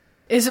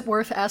Is it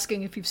worth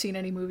asking if you've seen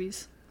any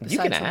movies? You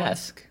can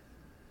ask.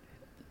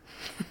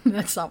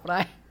 That's not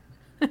what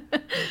I...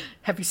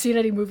 Have you seen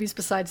any movies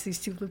besides these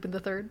two Lupin the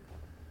Third?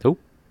 Nope.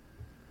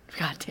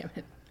 God damn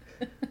it.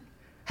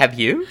 Have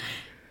you?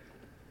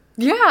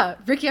 Yeah,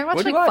 Ricky, I watch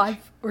What'd like you watch?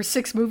 5 or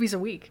 6 movies a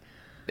week.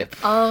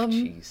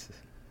 Jeez.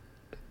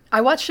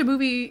 I watched a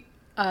movie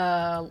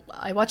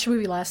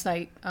last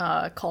night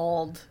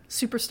called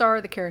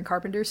Superstar, the Karen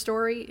Carpenter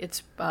story.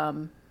 It's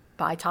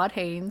by Todd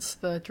Haynes,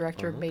 the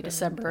director of May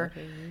December.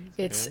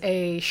 It's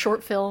a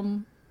short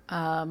film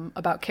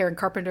about Karen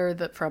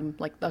Carpenter from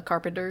like the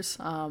Carpenters,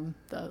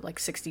 the like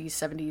 60s,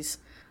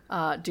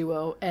 70s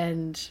duo,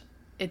 and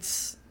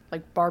it's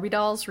like Barbie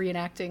dolls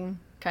reenacting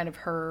kind of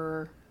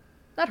her,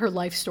 not her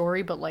life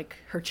story, but like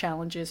her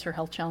challenges, her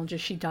health challenges.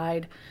 She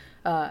died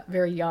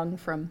very young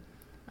from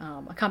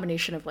a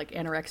combination of like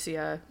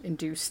anorexia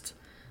induced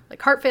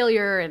like heart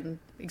failure and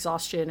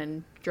exhaustion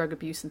and drug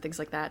abuse and things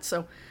like that.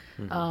 So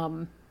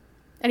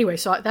anyway,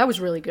 so that was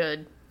really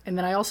good. And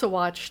then I also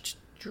watched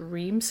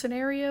Dream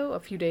Scenario a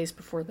few days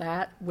before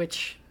that,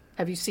 which,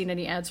 have you seen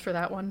any ads for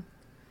that one?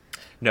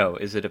 No,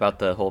 is it about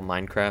the whole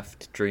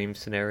Minecraft dream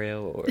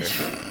scenario, or?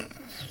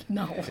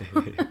 No.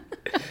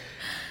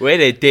 Way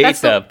to date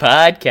the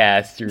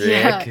podcast,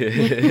 Rick.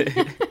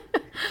 Yeah.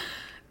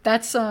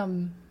 That's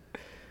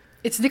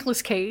it's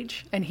Nicolas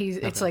Cage, and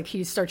it's like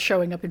he starts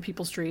showing up in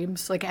people's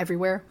dreams, like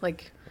everywhere,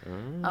 like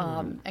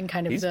and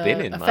kind of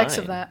the effects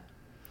of that.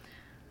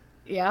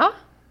 Yeah?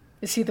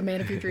 Is he the man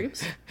of your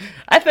dreams?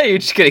 I thought you were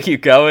just gonna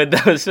keep going.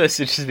 That was supposed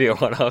to just be a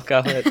one-off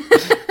comment.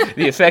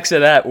 The effects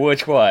of that,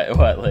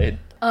 what, Lane?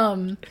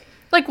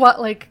 Like what,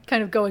 like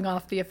kind of going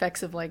off the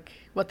effects of like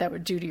what that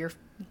would do to your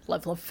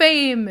level of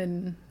fame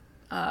and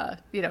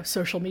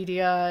social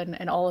media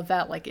and all of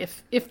that. Like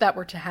if that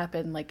were to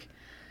happen, like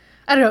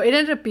I don't know,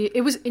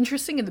 it was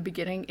interesting in the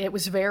beginning. It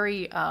was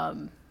very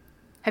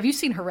have you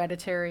seen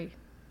Hereditary?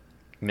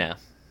 No.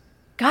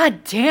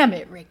 God damn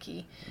it,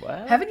 Ricky.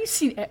 What? Haven't you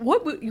seen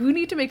you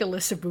need to make a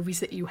list of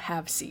movies that you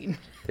have seen.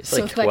 It's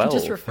so like that 12. I can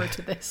just refer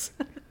to this.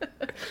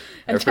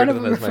 And 10 of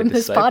them are from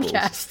this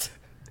podcast.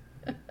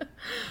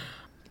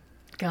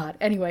 God.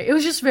 Anyway, it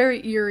was just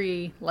very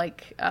eerie,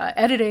 like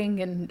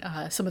editing and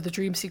some of the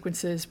dream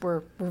sequences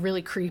were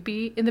really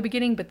creepy in the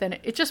beginning, but then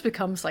it just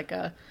becomes like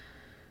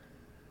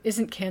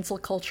isn't cancel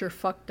culture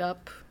fucked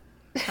up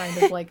kind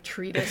of like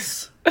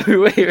treatise.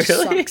 Wait, really?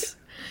 Sucks.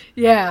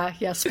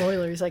 Yeah,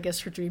 spoilers, I guess,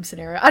 for Dream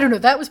Scenario. I don't know,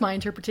 that was my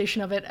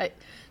interpretation of it.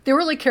 There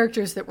were like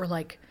characters that were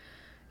like,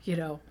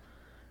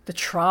 the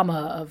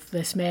trauma of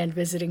this man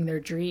visiting their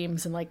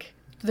dreams, and like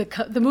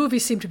the movie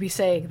seemed to be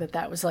saying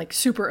that was like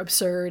super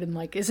absurd and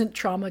like, isn't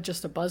trauma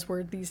just a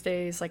buzzword these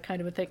days, like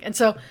kind of a thing. And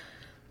so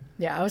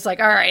yeah, I was like,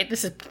 all right,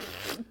 this is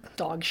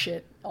dog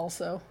shit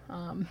also.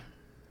 It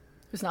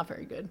was not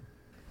very good.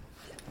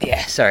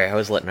 Yeah, sorry, I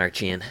was letting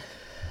Archie in.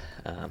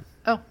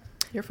 Oh,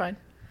 you're fine.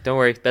 Don't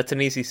worry, that's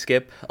an easy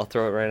skip. I'll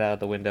throw it right out of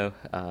the window.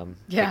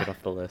 Yeah. Take it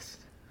off the list.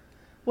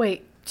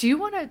 Wait, do you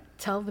want to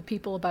tell the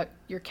people about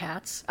your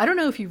cats? I don't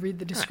know if you read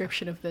the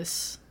description of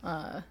this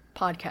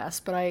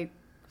podcast, but I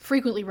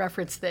frequently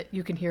reference that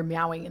you can hear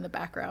meowing in the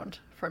background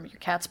from your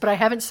cats, but I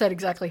haven't said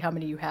exactly how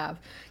many you have.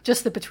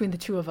 Just that between the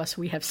two of us,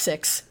 we have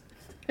 6.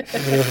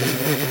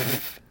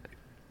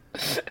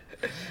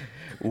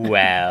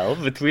 Well,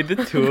 between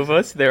the two of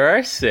us, there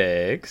are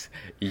 6.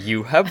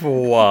 You have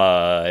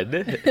 1.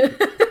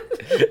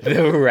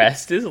 The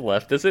rest is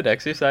left as an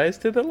exercise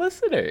to the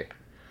listener.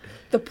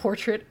 The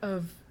portrait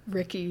of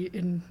Ricky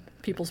in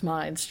people's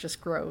minds just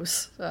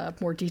grows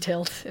more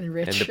detailed and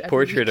rich. And the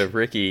portrait of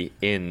Ricky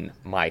in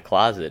my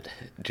closet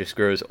just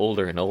grows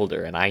older and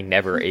older, and I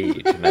never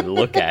age. And I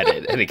look at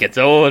it, and it gets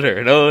older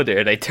and older,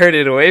 and I turn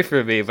it away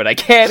from me, but I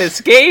can't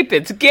escape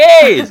its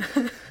gaze.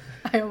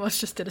 I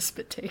almost just did a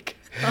spit take.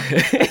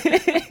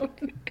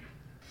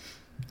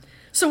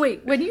 So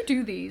wait, when you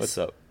do these... What's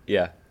up?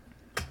 Yeah.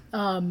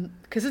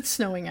 Because it's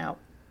snowing out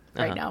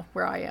right now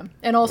where I am.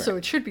 And also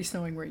it should be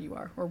snowing where you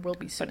are, or will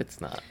be soon. But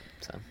it's not,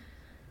 so...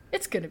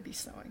 It's going to be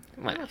snowing.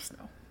 Might have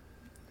snow.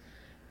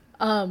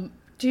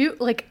 Do you,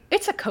 like,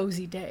 it's a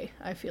cozy day,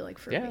 I feel like,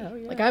 for me. Oh,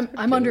 yeah, like,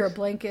 I'm under a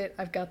blanket.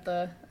 I've got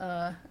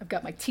I've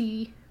got my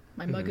tea,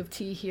 my mug of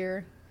tea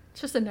here. It's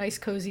just a nice,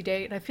 cozy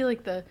day. And I feel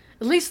like at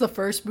least the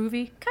first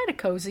movie, kind of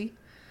cozy.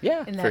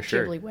 Yeah, in that for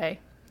sure. Ghibli way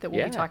that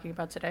we'll be talking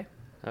about today.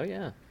 Oh,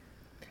 yeah.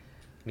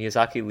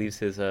 Miyazaki leaves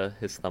his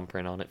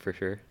thumbprint on it, for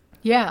sure.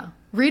 Yeah.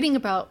 Reading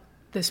about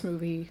this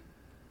movie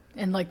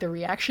and like the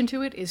reaction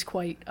to it is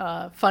quite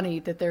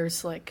funny, that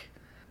there's like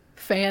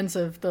fans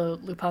of the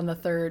Lupin the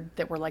Third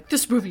that were like,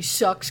 this movie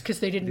sucks because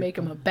they didn't make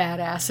him a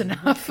badass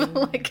enough.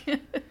 Like,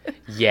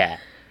 yeah.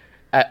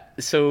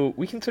 So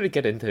we can sort of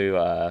get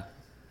into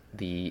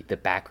the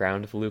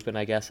background of Lupin,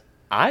 I guess.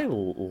 I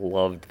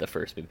loved the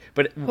first movie,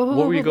 but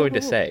what were you going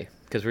to say?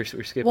 Because we're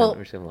skipping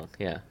along.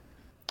 Yeah,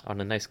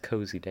 on a nice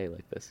cozy day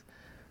like this.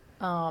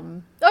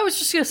 I was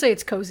just gonna say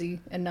it's cozy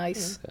and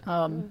nice.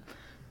 Okay.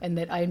 And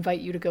that I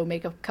invite you to go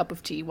make a cup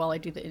of tea while I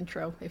do the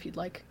intro, if you'd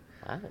like.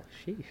 Wow,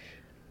 sheesh!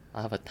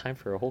 I'll have a time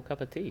for a whole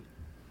cup of tea.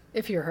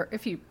 If you're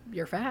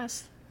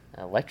fast.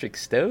 Electric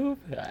stove?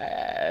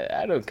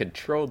 I don't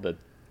control the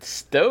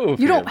stove.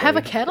 You here, don't have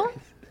a buddy. kettle?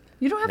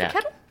 You don't have Nah. a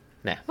kettle?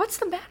 Nah. What's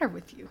the matter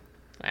with you?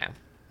 Wow.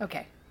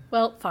 Okay.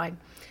 Well, fine.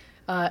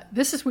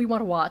 This is We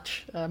Want to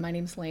Watch. My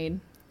name's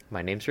Lane.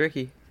 My name's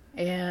Ricky.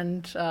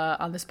 And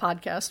on this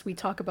podcast, we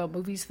talk about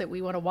movies that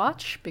we want to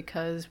watch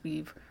because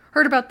we've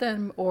heard about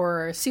them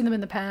or seen them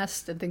in the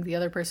past and think the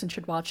other person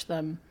should watch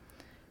them,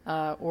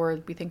 or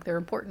we think they're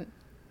important.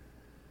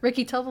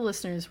 Ricky, tell the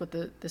listeners what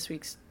this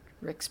week's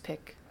Rick's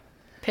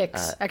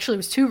picks. Actually, it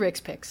was 2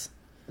 Rick's picks.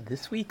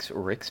 This week's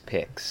Rick's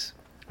picks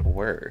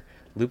were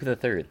Lupin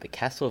III, The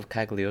Castle of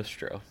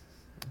Cagliostro,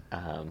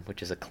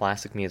 which is a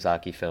classic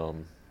Miyazaki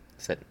film.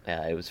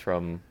 It was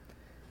from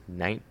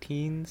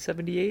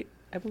 1978,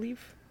 I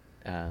believe.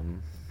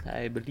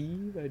 I do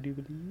believe.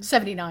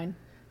 79.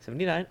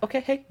 79. Okay,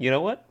 hey, you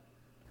know what?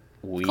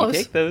 We Close.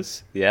 take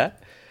those. Yeah.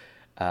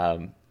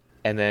 And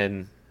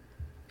then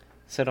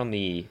set on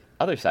the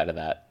other side of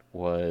that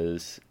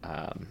was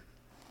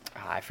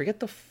I forget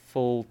the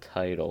full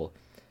title.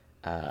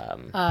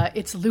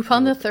 It's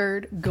Lupin the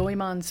Third,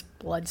 Goemon's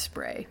Blood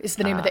Spray is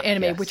the name of the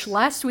anime, yes. which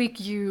last week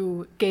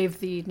you gave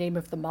the name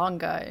of the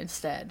manga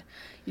instead.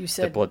 You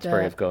said The Blood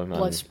Spray of Goemon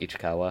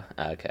Ichikawa.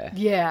 Okay.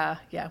 Yeah,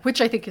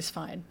 which I think is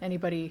fine.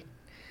 It'd be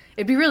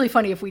really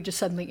funny if we just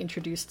suddenly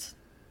introduced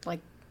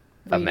like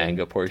A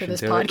manga portion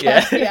this to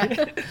podcast. it.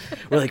 Yeah.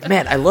 We're like,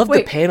 man, I love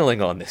the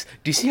paneling on this.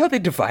 Do you see how they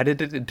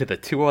divided it into the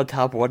 2 on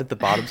top, 1 at the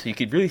bottom, so you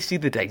could really see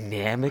the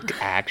dynamic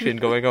action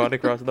going on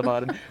across the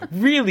bottom?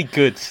 Really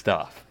good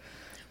stuff.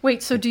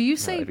 Wait, so do you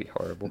say That'd be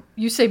horrible.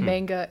 You say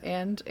manga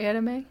and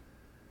anime?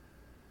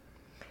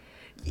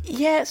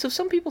 Yeah, so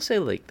some people say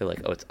they're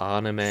like, oh, it's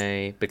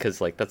anime because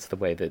that's the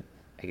way that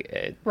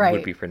it Right.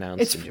 would be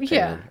pronounced in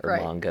Japan, or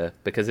manga,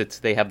 because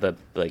they have the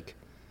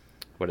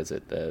what is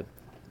it?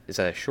 Is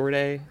that a short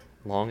A,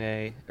 long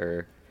A,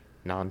 or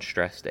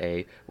non-stressed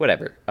A?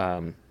 Whatever.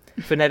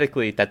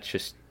 Phonetically, that's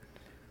just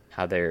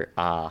how their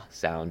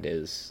sound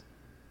is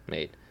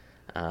made.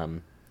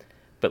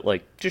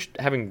 But just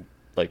having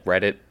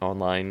read it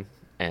online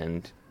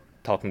and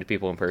talking to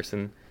people in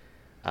person,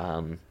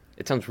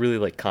 it sounds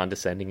really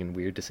condescending and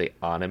weird to say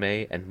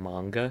anime and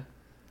manga.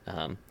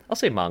 I'll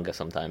say manga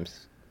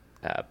sometimes,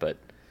 but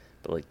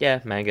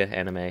manga,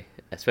 anime,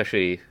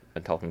 especially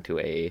when talking to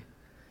a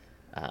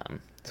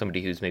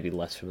somebody who's maybe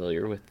less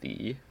familiar with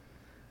the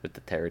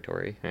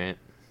territory, right?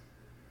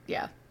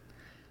 Yeah.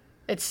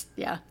 It's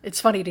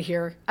funny to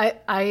hear.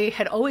 I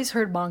had always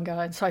heard manga,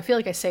 and so I feel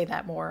like I say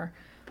that more.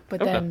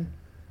 But then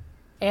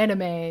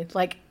anime,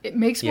 it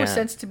makes more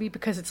sense to me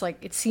because it's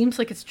it seems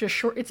like it's just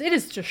short. It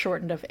is just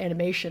shortened of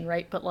animation,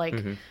 right? But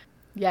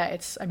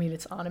it's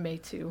anime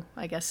too,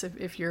 I guess,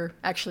 if you're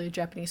actually a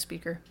Japanese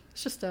speaker.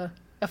 It's just a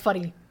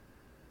funny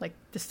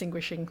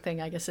distinguishing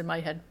thing, I guess, in my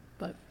head.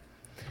 But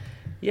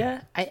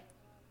yeah,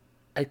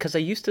 because I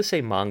used to say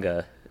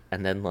manga,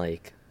 and then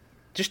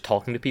just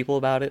talking to people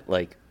about it,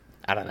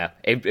 I don't know,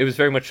 it was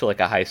very much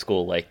a high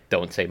school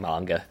don't say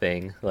manga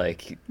thing.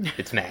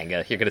 It's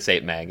manga, you're gonna say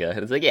it manga, and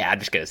it's I'm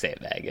just gonna say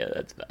it manga,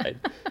 that's fine.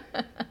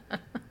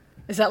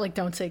 Is that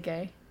don't say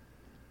gay?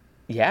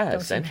 Yeah,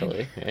 Don't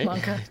essentially, right?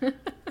 Manga.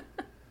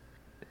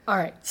 All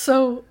right,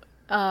 so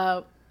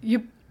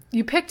you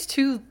picked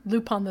 2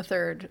 Lupin the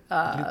Third.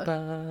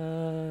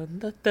 Lupin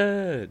the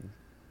Third.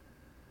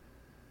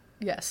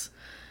 Yes.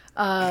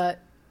 I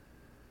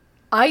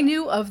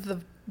knew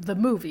of the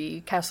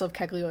movie Castle of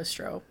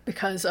Cagliostro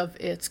because of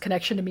its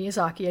connection to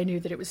Miyazaki. I knew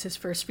that it was his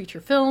first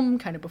feature film,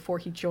 kind of before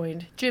he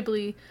joined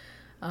Ghibli,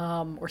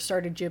 or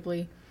started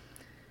Ghibli.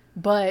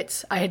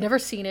 But I had never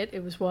seen it.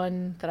 It was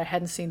one that I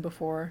hadn't seen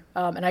before.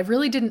 And I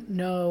really didn't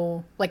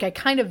know, I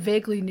kind of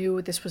vaguely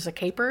knew this was a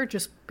caper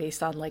just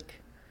based on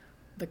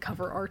the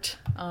cover art.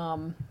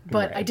 But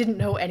Right. I didn't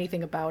know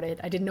anything about it.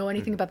 I didn't know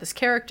anything about this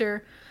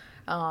character.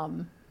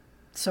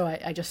 So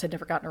I just had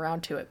never gotten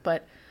around to it.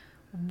 But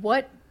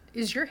what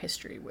is your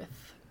history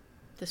with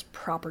this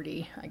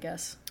property, I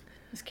guess,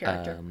 this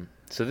character?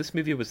 So this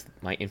movie was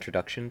my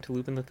introduction to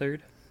Lupin the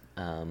Third.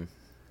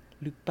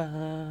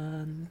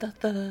 Lupin the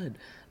Third.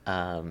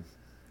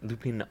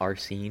 Lupin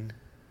Arsene,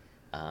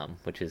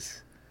 which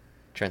is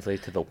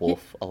translated to the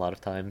wolf a lot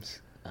of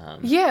times.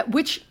 Yeah,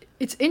 which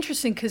it's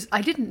interesting because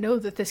I didn't know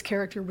that this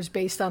character was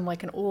based on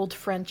an old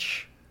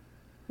French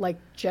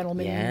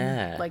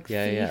gentleman, thief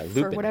or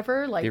Lupin,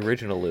 whatever. The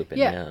original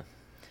Lupin,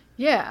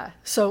 Yeah.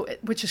 So,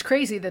 which is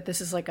crazy that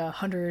this is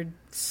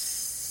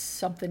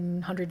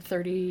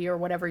 130 or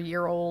whatever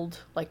year old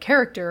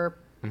character,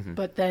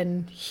 but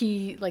then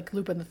he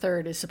Lupin the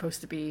Third is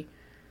supposed to be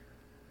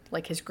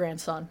his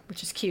grandson,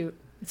 which is cute.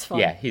 It's fun.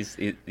 Yeah, he's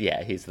the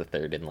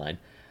third in line.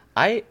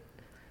 I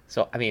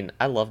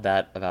love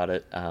that about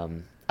it.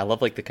 I love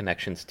the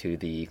connections to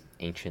the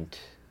ancient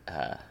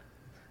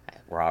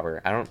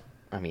robber.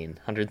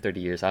 130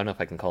 years. I don't know if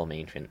I can call him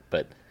ancient,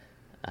 but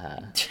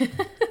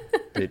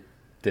the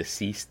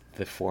deceased,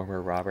 the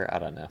former robber. I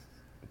don't know,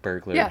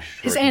 burglar. Yeah,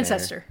 his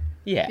ancestor.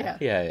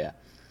 Yeah.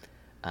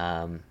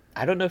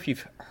 I don't know if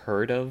you've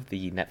heard of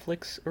the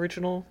Netflix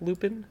original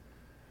Lupin.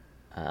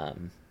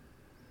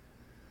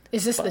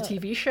 Is this the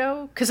TV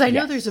show? Because I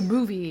know Yes. there's a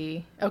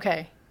movie.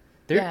 Okay.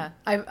 Yeah.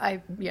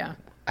 Yeah.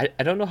 I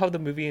don't know how the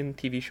movie and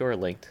TV show are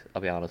linked,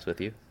 I'll be honest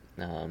with you.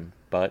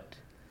 But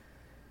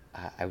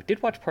I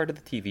did watch part of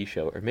the TV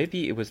show, or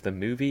maybe it was the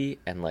movie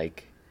and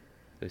like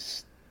it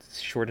was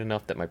short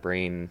enough that my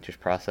brain just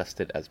processed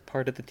it as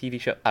part of the TV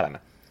show. I don't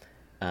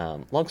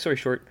know. Long story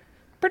short,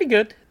 pretty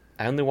good.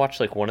 I only watched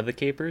like one of the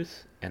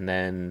capers, and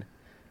then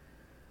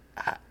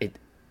it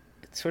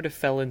sort of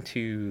fell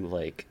into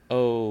like,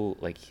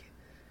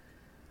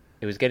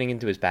 it was getting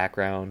into his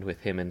background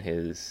with him and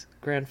his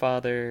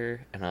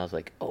grandfather, and I was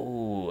like,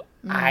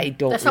 I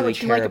don't That's really not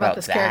what you care like about about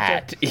this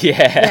that. character.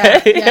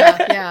 Yeah.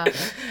 Yeah.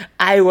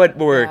 I want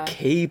more Yeah.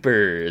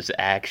 capers,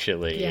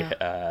 actually. Yeah.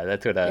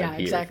 That's what I'm here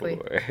exactly.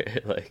 for.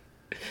 Like,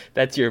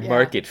 that's your Yeah.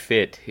 market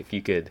fit. If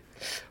you could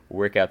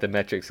work out the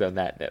metrics on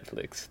that,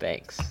 Netflix.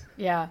 Thanks.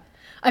 Yeah.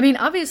 I mean,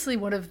 obviously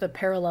one of the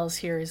parallels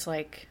here is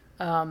like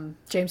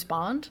James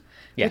Bond,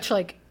 Yeah. which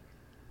like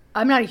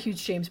I'm not a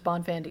huge James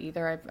Bond fan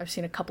either. I've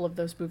seen a couple of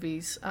those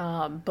movies,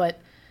 but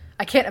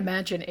I can't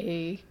imagine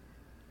a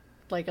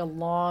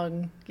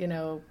long,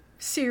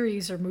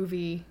 series or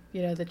movie,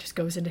 that just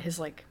goes into his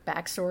like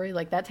backstory.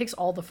 Like that takes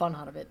all the fun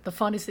out of it. The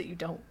fun is that you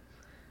don't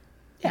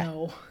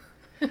know.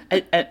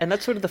 and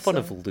that's sort of the fun So-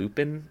 of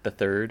Lupin the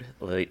Third,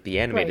 like the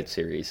animated Right.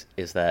 series,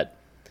 is that,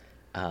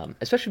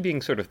 especially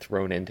being sort of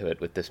thrown into it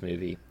with this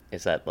movie,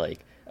 is that like,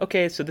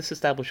 okay, so this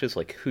establishes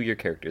like who your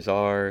characters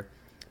are,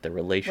 the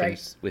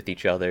relations with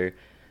each other,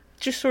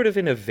 just sort of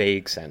in a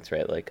vague sense,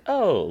 right? Like,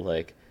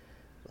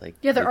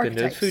 Yeah, they're Lupin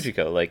knows archetypes.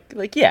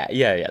 Fujiko,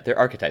 yeah, they're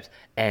archetypes,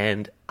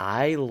 and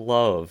I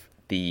love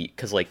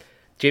because like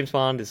James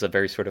Bond is a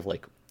very sort of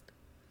like,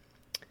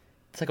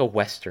 it's like a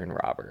Western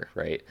robber,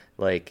 right?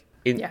 Like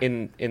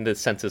in the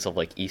senses of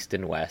like East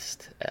and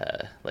West,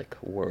 like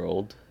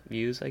world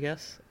views, I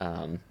guess.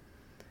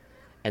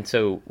 And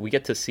so we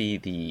get to see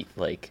the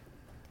like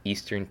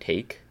Eastern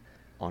take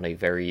on a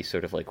very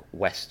sort of like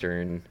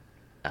Western.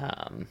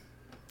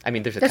 I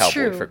mean, there's a That's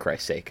cowboy true. for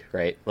Christ's sake,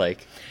 right?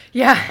 Like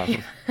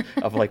Yeah.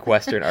 of like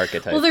Western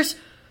archetypes. Well,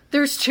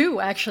 there's two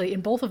actually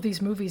in both of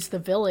these movies. The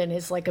villain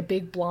is like a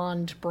big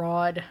blonde,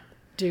 broad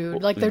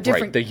dude. Like they're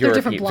different. Right, the they're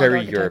different European, blonde very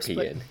archetypes,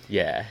 European. but-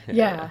 Yeah.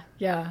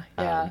 Yeah.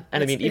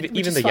 And I mean, Which even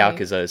is the funny.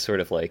 Yakuza is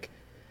sort of like,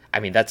 I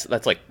mean, that's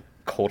like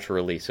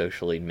culturally,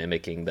 socially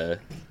mimicking the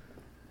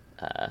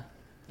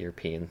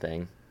European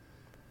thing.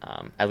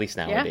 At least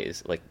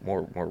nowadays, like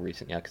more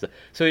recent Yakuza.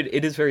 So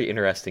it is very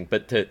interesting.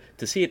 But to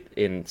see it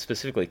in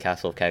specifically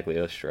Castle of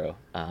Cagliostro,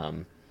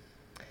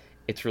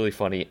 it's really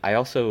funny. I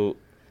also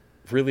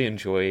really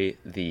enjoy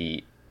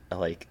the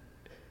like,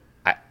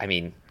 I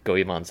mean,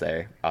 Goemon's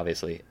there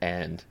obviously,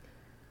 and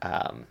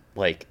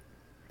like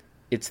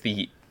it's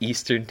the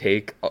Eastern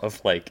take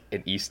of like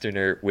an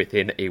Easterner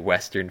within a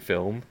Western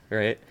film,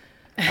 right?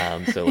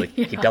 So like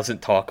he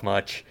doesn't talk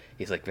much.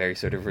 He's like very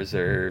sort of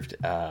reserved.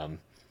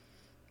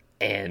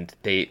 And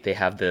they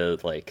have the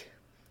like,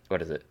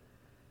 what is it?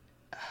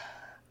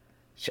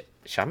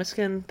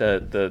 Shamiskin,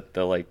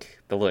 the like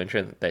the little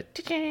intro,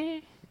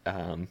 the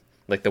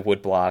like the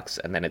wood blocks,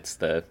 and then it's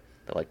the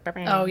like.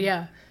 Oh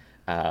yeah.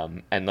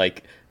 And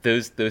like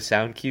those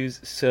sound cues,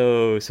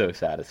 so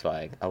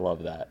satisfying. I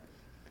love that.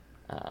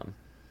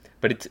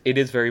 But it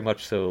is very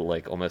much so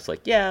like almost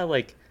like, yeah,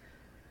 like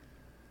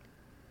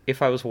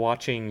if I was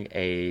watching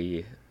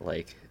a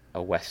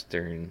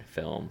Western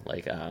film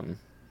like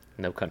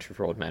No Country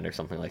for Old Men or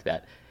something like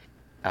that,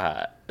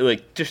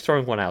 like just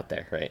throwing one out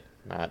there, right?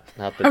 Not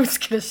the. I was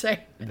gonna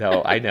say.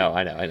 No, I know.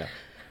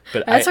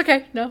 But That's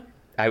okay. No.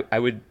 I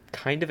would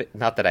kind of,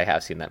 not that I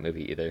have seen that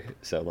movie either,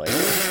 so like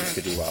this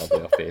could be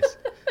wildly off base.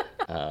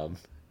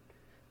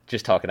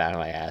 Just talking out of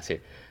my ass here.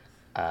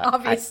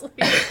 Obviously.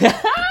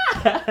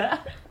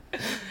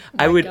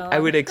 I would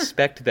God.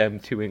 expect them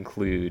to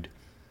include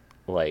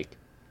like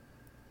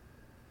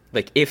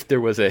if there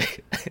was a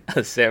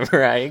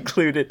samurai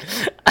included,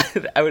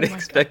 I would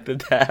expect them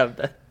to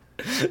have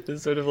the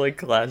sort of like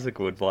classic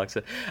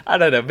woodblocks. I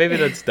don't know, maybe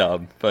that's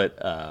dumb, but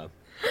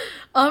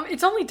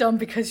It's only dumb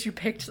because you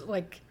picked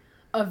like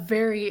a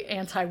very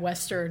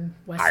anti-Western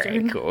all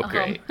Western. right, cool,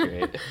 great.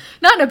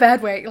 Not in a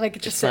bad way. Like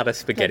just It's not a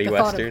spaghetti like, the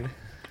thought of- western.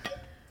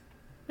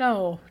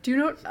 No. Do you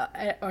know?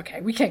 Okay,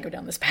 we can't go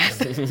down this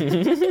path.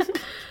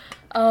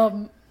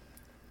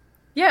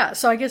 Yeah.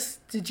 So I guess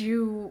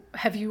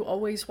have you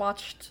always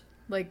watched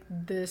like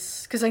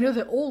this? Because I know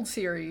the old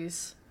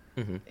series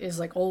is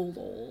like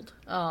old.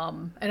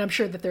 And I'm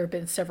sure that there have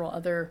been several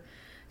other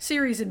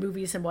series and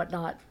movies and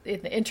whatnot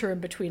in the interim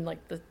between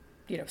like the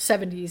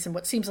 70s and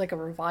what seems like a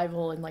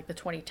revival in like the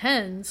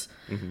 2010s.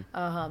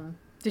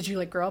 Did you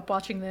like grow up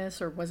watching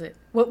this, or was it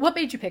what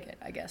made you pick it?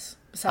 I guess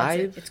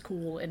besides it's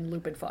cool and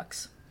Lupin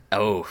fucks.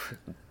 Oh,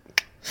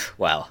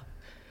 wow.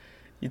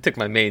 You took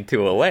my main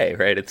two away,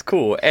 right? It's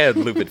cool and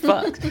Lupin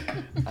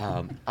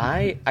fucks.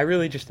 I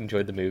really just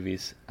enjoyed the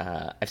movies.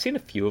 I've seen a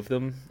few of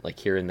them, like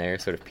here and there,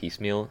 sort of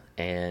piecemeal,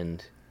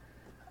 and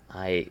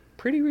I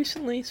pretty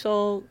recently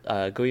saw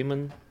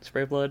Goemon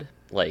Spray Blood,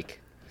 like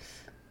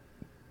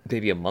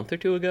maybe a month or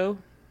two ago,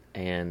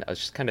 and I was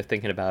just kind of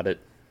thinking about it.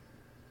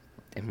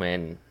 and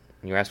when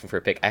you were asking for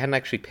a pick, I hadn't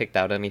actually picked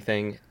out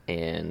anything,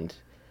 and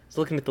I was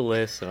looking at the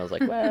list, and I was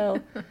like, well,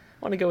 I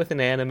want to go with an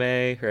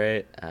anime,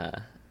 right?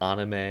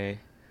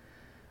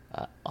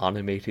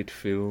 Animated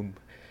film,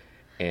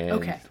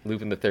 and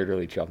Lupin the Third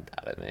really jumped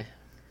out at me.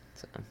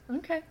 So.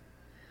 Okay.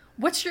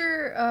 What's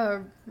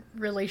your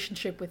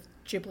relationship with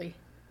Ghibli?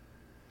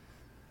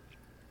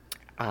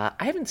 I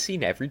haven't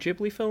seen every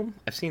Ghibli film.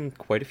 I've seen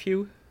quite a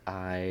few.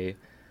 I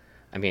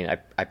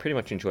pretty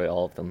much enjoy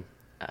all of them.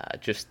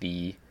 Just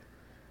the,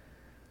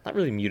 not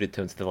really muted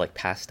tones, the like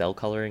pastel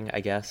coloring, I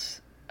guess,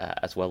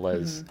 as well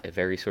as a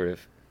very sort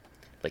of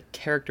like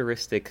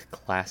characteristic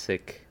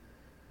classic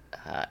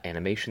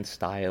animation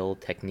style,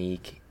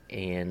 technique,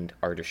 and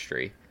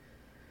artistry.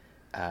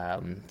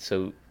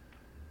 So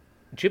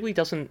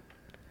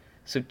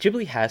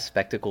Ghibli has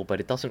spectacle,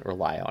 but it doesn't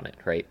rely on it,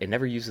 right? It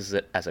never uses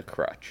it as a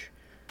crutch.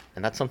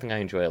 And that's something I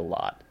enjoy a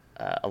lot.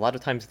 A lot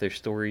of times their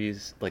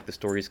stories, like the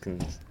stories can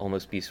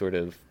almost be sort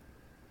of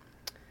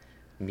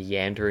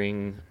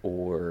meandering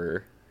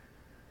or...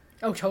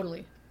 Oh,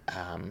 totally.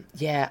 I'm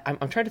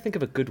trying to think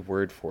of a good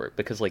word for it,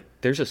 because like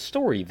there's a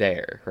story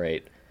there,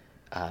 right?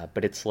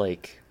 But it's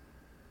like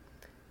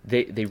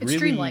they it's really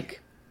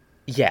dreamlike.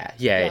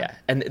 Yeah.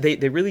 And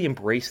they really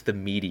embrace the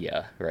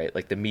media, right?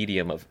 Like the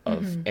medium of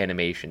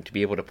animation, to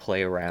be able to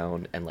play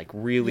around and like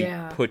really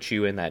put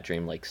you in that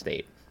dreamlike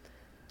state.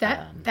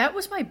 That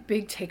was my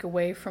big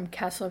takeaway from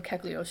Castle of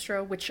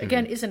Cagliostro, which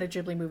again isn't a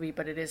Ghibli movie,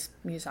 but it is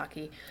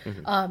Miyazaki.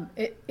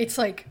 It's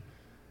like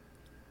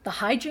the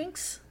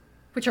hijinks,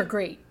 which are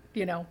great,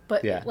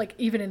 but like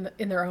even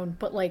in their own,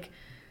 but like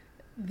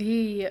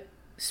the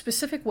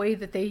specific way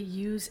that they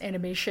use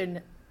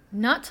animation,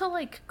 not to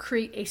like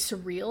create a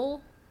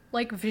surreal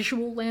like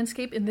visual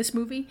landscape in this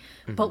movie,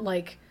 but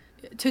like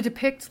to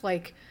depict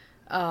like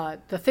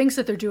the things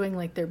that they're doing,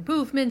 like their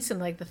movements and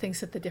like the things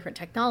that the different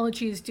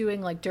technology is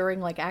doing, like during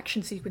like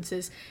action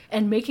sequences,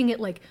 and making it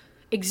like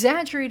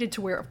exaggerated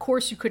to where, of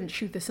course, you couldn't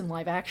shoot this in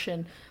live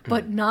action,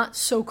 but not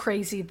so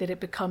crazy that it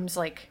becomes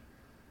like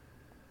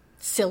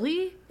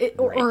silly,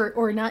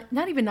 or not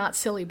even not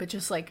silly, but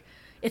just like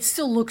it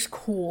still looks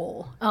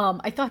cool.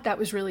 I thought that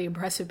was really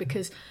impressive,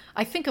 because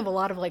I think of a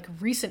lot of like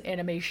recent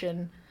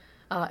animation,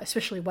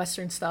 especially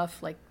Western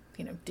stuff, like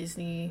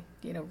Disney,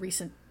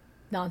 recent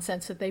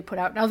nonsense that they put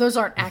out. Now those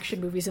aren't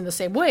action movies in the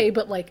same way,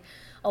 but like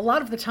a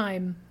lot of the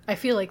time I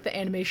feel like the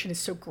animation is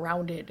so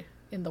grounded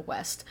in the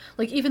West.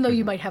 Like even though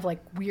you might have like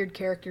weird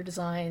character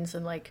designs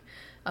and like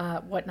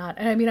whatnot,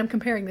 and I mean I'm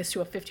comparing this to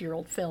a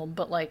 50-year-old film,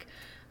 but like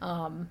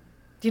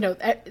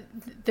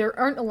there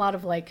aren't a lot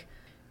of like,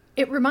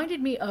 it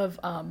reminded me of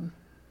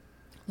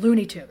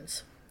Looney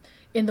Tunes,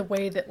 in the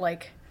way that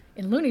like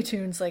in Looney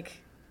Tunes,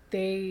 like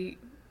they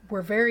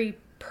were very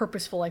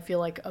purposeful, I feel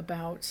like,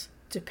 about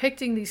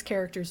depicting these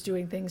characters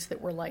doing things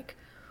that were like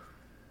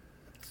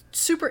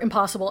super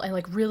impossible and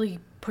like really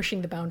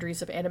pushing the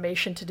boundaries of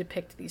animation to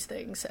depict these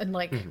things, and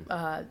like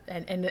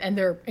and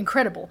they're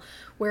incredible.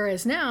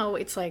 Whereas now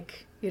it's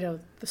like the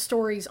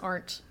stories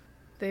aren't,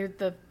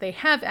 they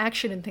have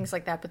action and things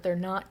like that, but they're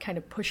not kind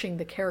of pushing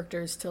the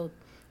characters to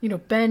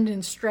bend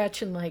and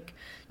stretch and like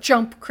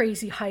jump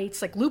crazy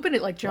heights. Like Lupin,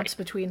 it like jumps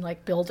between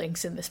like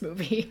buildings in this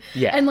movie.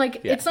 And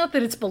like it's not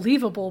that it's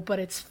believable, but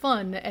it's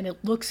fun and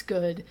it looks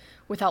good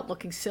without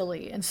looking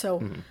silly. And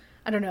so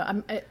I don't know. I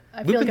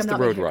feel like I'm not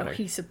making a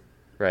cohesive.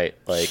 Right,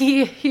 like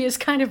he is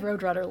kind of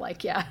Roadrunner,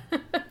 like and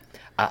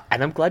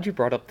I'm glad you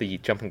brought up the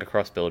jumping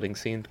across building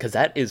scene, because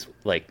that is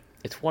like,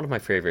 it's one of my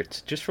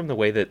favorites, just from the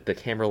way that the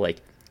camera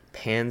like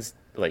pans,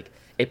 like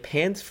it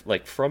pans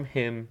like from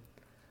him,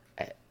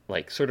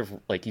 like sort of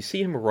like you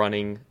see him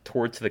running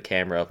towards the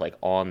camera like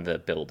on the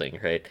building,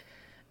 right?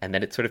 And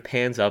then it sort of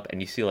pans up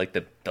and you see like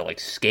the like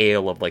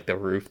scale of like the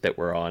roof that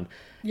we're on.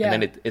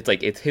 And then it's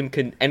like it's him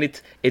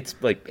and it's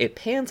like it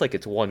pans like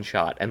it's one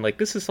shot. And like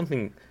this is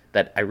something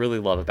that I really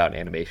love about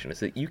animation, is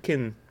that you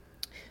can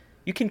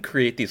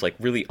create these like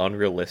really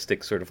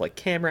unrealistic sort of like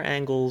camera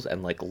angles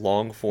and like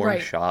long form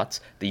shots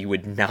that you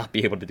would not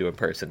be able to do in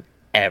person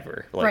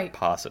ever, like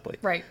possibly.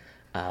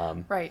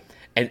 And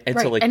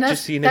so like and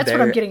just seeing him there, that's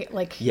what I'm getting at,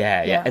 like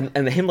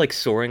and him like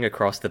soaring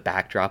across the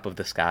backdrop of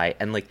the sky,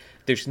 and like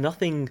there's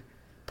nothing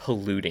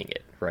polluting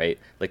it, right?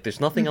 Like there's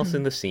nothing else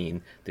in the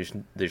scene.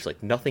 There's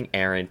like nothing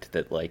errant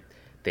that like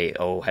they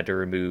had to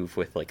remove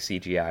with like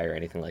CGI or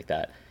anything like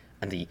that.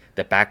 And the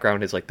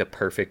background is like the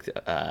perfect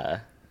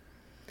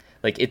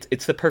like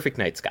it's the perfect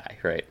night sky,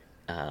 right?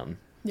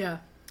 It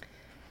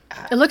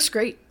looks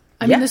great.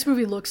 I mean, this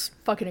movie looks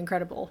fucking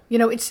incredible.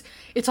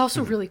 It's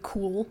also really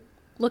cool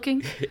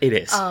looking. It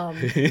is.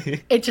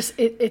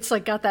 It's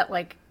like got that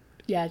like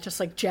just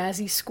like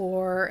jazzy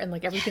score, and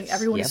like everything.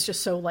 Everyone is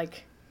just so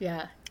like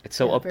it's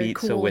so upbeat,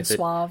 cool so with and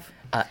suave.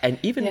 And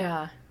even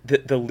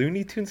the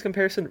Looney Tunes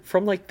comparison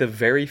from like the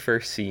very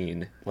first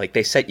scene, like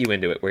they set you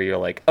into it where you're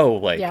like, oh,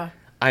 like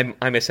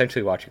I'm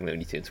essentially watching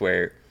Looney Tunes,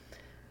 where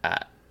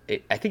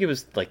I think it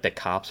was like the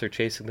cops are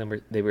chasing them,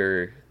 or they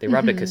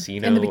robbed a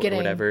casino in the beginning,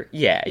 or whatever.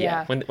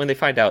 Yeah. When they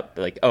find out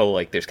like, oh,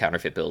 like there's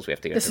counterfeit bills, we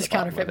have to go. This is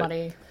counterfeit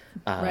money.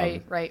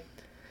 Right.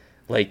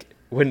 Like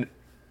when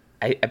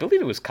I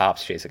believe it was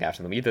cops chasing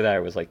after them. Either that or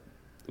it was like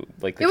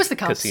it was the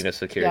cops. Casino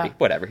security. Yeah.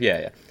 Whatever.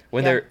 Yeah.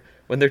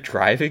 When they're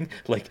driving,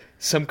 like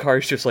some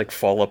cars just like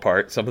fall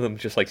apart. Some of them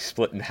just like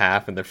split in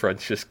half, and the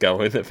front's just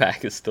going. The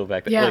back is still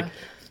back there. Yeah. Like,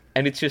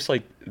 and it's just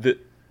like the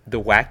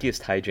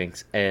wackiest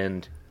hijinks.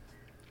 And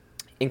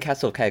in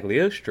Castle of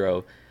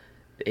Cagliostro,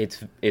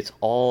 it's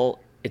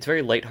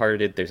very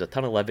lighthearted. There's a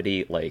ton of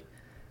levity. Like,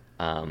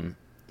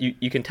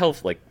 you can tell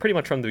like pretty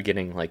much from the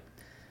beginning, like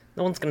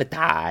no one's gonna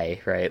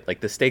die, right? Like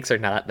the stakes are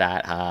not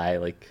that high.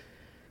 Like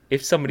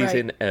if somebody's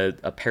in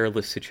a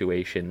perilous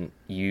situation,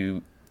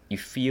 you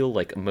feel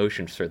like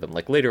emotions for them.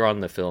 Like later on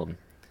in the film,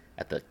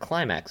 at the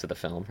climax of the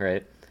film,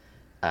 right?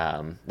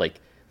 Like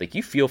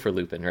you feel for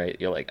Lupin, right?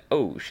 You're like,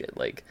 oh shit,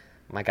 like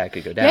my guy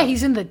could go down. Yeah,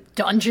 he's in the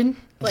dungeon.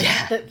 Like,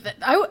 yeah.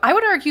 I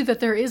would argue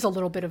that there is a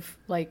little bit of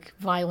like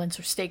violence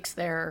or stakes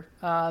there.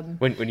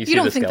 When you see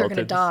don't the think they're going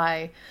to skeletons.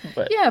 die.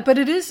 But... Yeah, but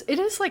it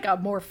is like a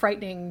more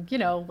frightening,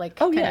 like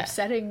kind yeah. of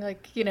setting.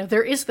 Like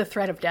there is the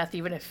threat of death,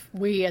 even if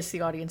we as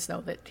the audience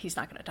know that he's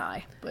not going to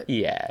die. But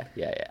yeah.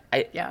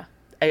 yeah.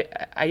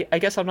 I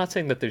guess I'm not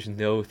saying that there's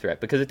no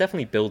threat, because it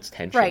definitely builds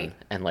tension, Right.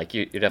 and like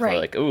you're definitely Right.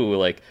 like, ooh,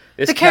 like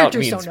this The count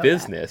characters means don't know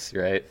business,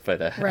 right?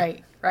 But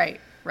Right.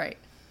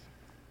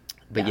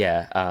 but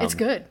yeah, It's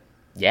good.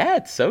 Yeah,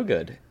 it's so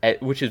good,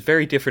 which is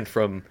very different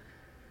from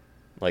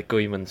like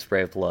Goemon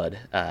Spray of Blood.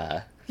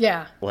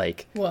 Yeah.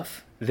 Like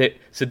Woof.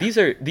 so these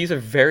are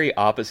very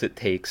opposite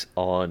takes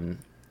on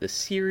the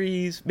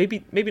series.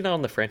 Maybe not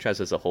on the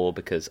franchise as a whole,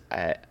 because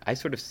I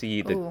sort of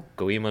see the Ooh.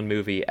 Goemon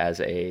movie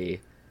as a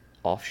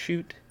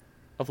offshoot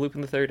of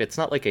Lupin the Third. It's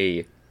not like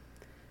it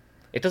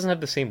doesn't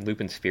have the same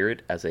Lupin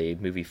spirit as a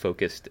movie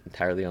focused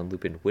entirely on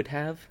Lupin would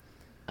have.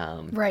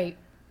 Right.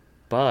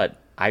 But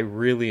I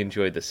really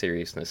enjoyed the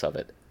seriousness of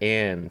it,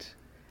 and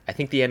I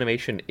think the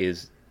animation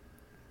is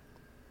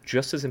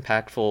just as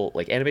impactful,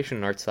 like animation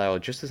and art style,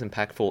 just as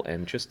impactful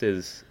and just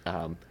as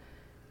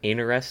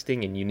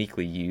interesting and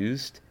uniquely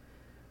used.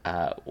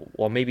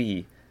 While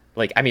maybe,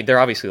 like, I mean, they're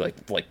obviously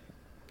like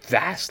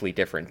vastly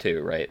different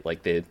too, right?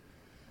 Like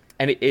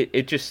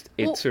it's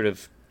sort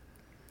of,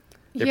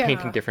 they're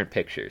painting different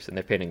pictures, and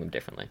they're painting them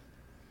differently.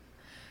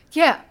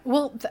 Yeah.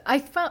 Well, I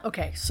found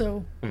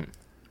so.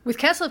 With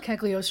Castle of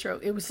Cagliostro,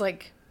 it was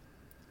like,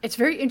 it's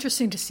very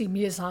interesting to see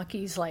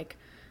Miyazaki's like,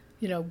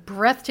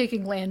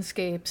 breathtaking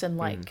landscapes and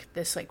like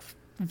this like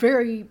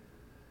very,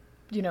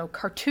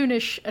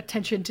 cartoonish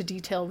attention to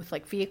detail with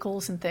like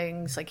vehicles and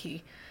things. Like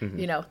he,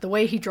 the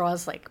way he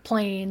draws like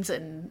planes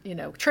and,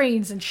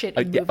 trains and shit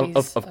in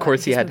movies. Of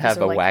course he had to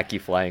have a like, wacky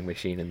flying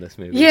machine in this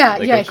movie. Yeah,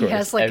 like, he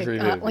has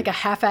like a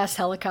half-assed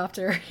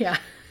helicopter. Yeah.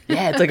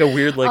 Yeah, it's like a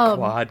weird like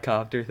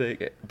quadcopter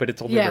thing, but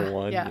it's only the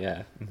one.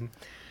 Yeah.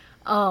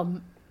 Mm-hmm.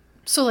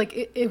 So,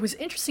 like, it was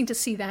interesting to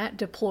see that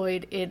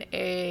deployed in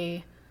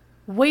a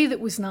way that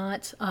was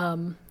not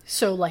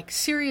so, like,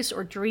 serious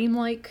or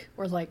dreamlike,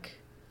 or, like,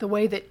 the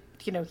way that,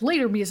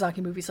 later Miyazaki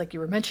movies, like you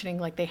were mentioning,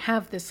 like, they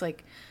have this,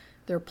 like,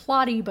 they're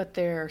plotty, but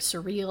they're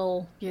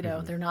surreal,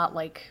 they're not,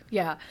 like,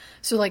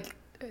 So, like,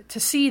 to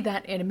see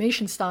that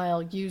animation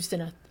style used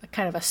in a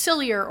kind of a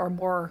sillier or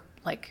more,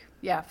 like,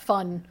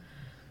 fun,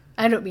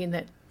 I don't mean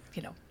that,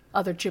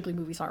 other Ghibli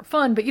movies aren't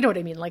fun, but you know what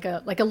I mean? Like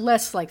a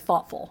less like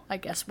thoughtful, I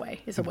guess, way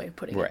is a way of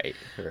putting it. Right.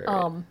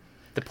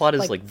 The plot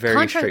is like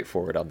very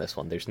straightforward on this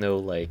one. There's no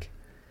like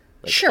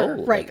sure,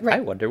 right. I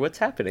wonder what's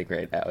happening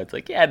right now. It's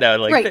like, like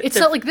right. It's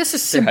not like this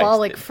is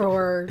symbolic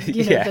for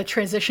the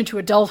transition to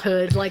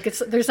adulthood. Like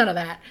there's none of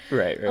that.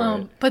 Right.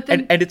 But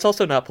then, and it's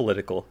also not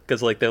political,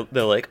 because like they're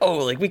like, oh,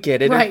 like we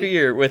can't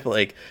interfere with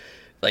like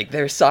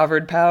their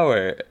sovereign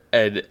power,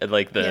 and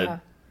like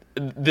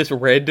this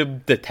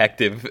random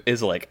detective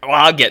is like, oh,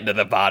 I'll get to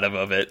the bottom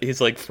of it. He's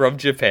like from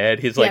Japan.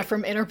 He's like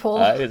from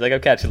Interpol. He's like, I'm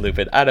catching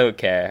Lupin. I don't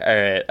care. All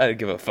right, I don't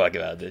give a fuck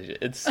about this shit.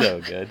 It's so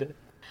good.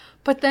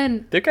 But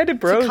then they're kind of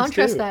bros to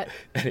contrast too. That,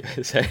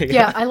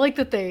 I like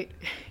that they.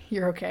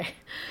 You're okay.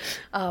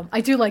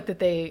 I do like that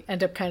they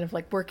end up kind of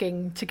like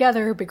working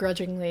together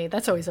begrudgingly.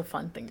 That's always a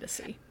fun thing to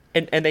see.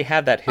 And they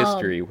have that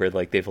history where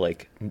like they've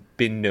like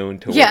been known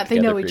to work they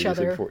together know each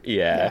other.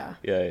 Yeah.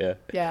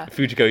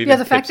 Fujiko even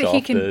the fact picks that he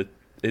off can the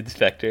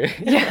inspector.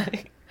 Yeah.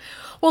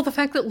 Well, the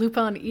fact that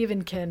Lupin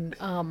even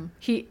can,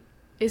 he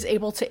is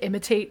able to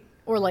imitate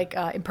or like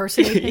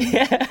impersonate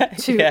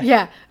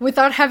him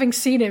without having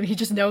seen him. He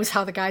just knows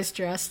how the guy's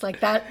dressed.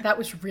 Like that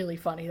was really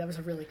funny. That was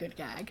a really good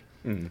gag.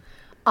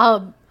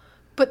 But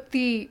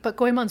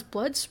Goemon's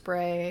blood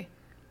spray,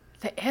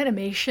 the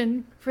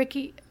animation,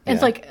 Ricky,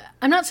 and like,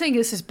 I'm not saying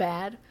this is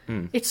bad.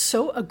 It's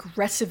so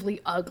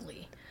aggressively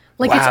ugly.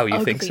 Like, wow, it's you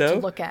ugly think so? to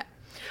look at.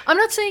 I'm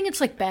not saying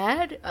it's like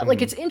bad.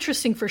 Like, it's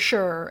interesting for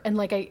sure, and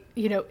like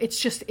it's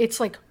just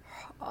like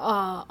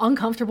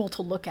uncomfortable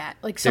to look at.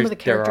 Like some of the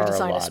character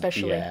design,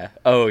 especially. Yeah.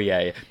 Oh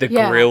yeah. The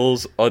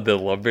grills on the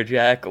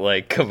lumberjack.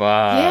 Like, come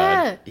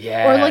on.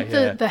 Yeah. Or like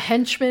the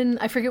henchmen.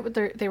 I forget what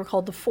they were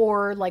called. The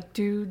four like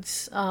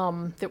dudes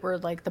that were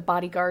like the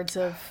bodyguards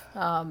of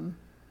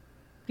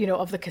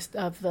of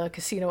the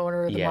casino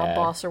owner, or the mob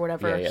boss or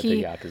whatever.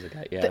 The Yakuza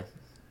guy. Yeah.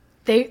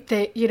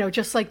 they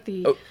just like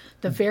the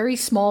very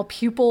small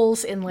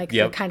pupils and like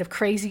the kind of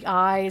crazy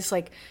eyes,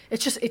 like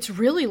it's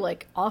really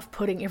like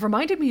off-putting. It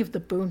reminded me of the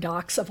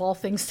Boondocks of all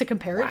things to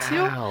compare it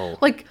to.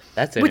 Like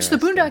that's which the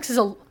Boondocks is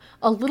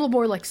a little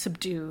more like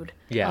subdued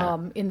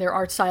in their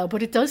art style,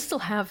 but it does still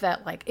have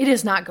that, like, it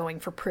is not going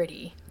for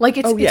pretty. Like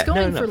it's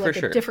going for like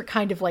a different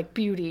kind of like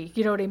beauty.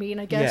 You know what I mean?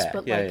 I guess.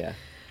 But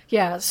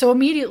yeah. So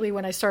immediately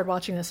when I started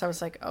watching this, I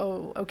was like,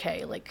 oh,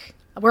 okay, like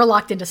we're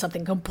locked into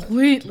something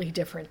completely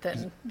different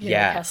than you know,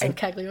 Castle of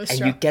Cagliostro.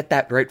 And you get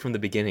that right from the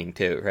beginning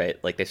too,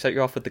 right? Like they start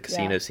you off with the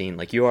casino scene.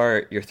 Like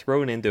you're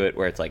thrown into it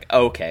where it's like,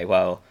 okay,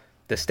 well,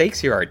 the stakes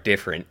here are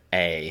different.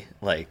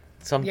 Like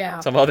some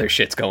other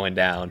shit's going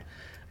down.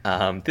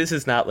 This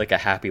is not like a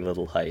happy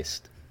little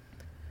heist.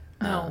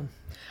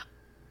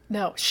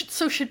 No.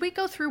 So should we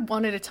go through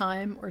one at a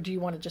time, or do you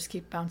want to just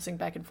keep bouncing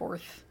back and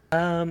forth?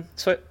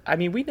 So I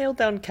mean, we nailed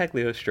down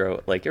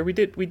Cagliostro, like, or we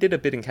did a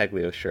bit in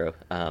Cagliostro.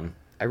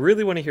 I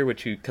really want to hear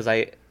what you, because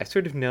I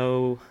sort of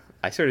knew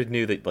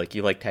that like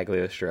you liked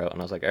Cagliostro,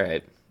 and I was like, all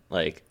right,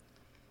 like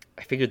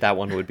I figured that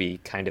one would be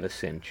kind of a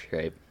cinch,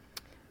 right?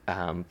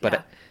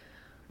 But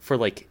for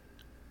like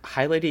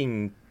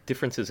highlighting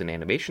differences in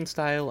animation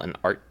style and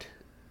art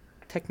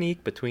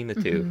technique between the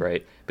two,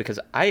 right? Because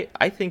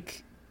I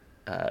think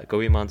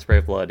Goemon's Spray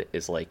of Blood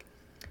is like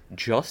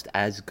just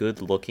as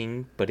good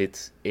looking, but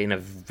it's in a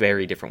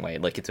very different way.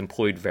 Like it's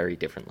employed very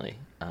differently.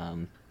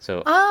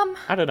 So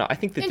I don't know. I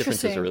think the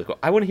differences are really cool.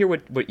 I want to hear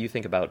what you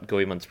think about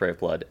Goemon's Spray of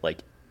Blood, like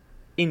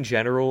in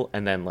general,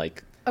 and then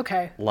like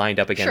lined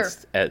up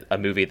against a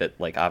movie that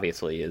like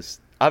obviously is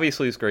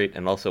great,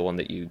 and also one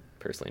that you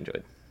personally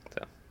enjoyed.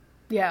 So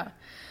yeah,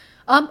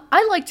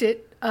 I liked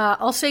it.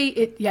 I'll say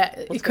it. Yeah,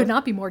 it could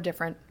not be more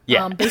different.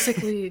 Yeah,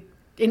 basically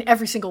in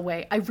every single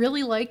way. I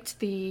really liked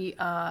the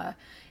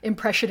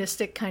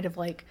impressionistic kind of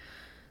like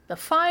the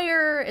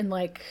fire, and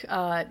like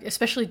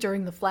especially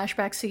during the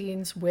flashback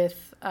scenes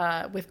with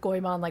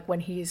Goemon, like when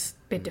he's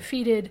been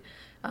defeated,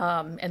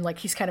 and like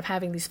he's kind of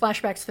having these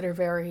flashbacks that are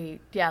very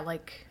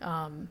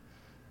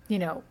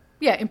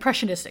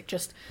impressionistic,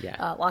 just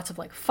lots of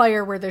like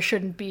fire where there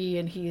shouldn't be,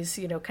 and he's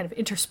kind of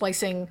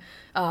intersplicing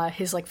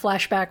his like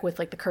flashback with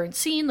like the current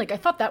scene. Like I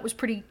thought that was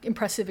pretty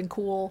impressive and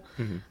cool.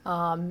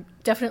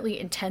 Definitely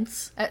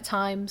intense at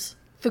times.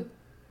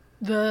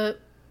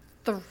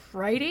 The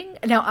writing.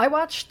 Now I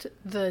watched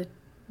the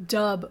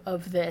dub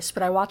of this,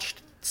 but I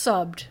watched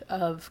subbed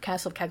of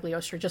Castle of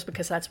Cagliostro just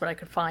because that's what I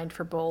could find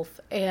for both,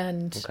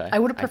 and I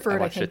would have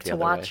preferred I think to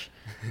watch.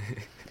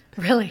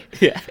 Really?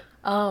 Yeah.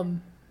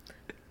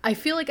 I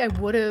feel like I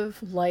would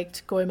have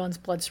liked Goemon's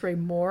Blood Spray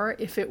more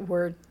if it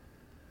were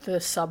the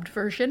subbed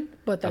version,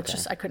 but that's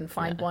just I couldn't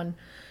find one.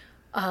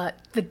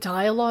 The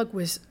dialogue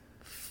was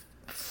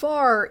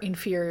far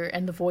inferior,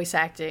 and the voice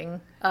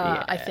acting,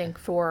 I think,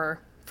 for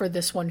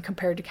this one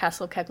compared to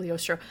Castle of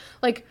Cagliostro.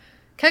 Like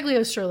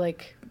Cagliostro,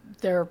 like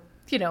they're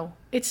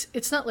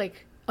it's not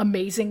like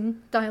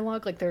amazing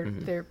dialogue, like they're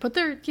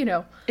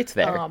it's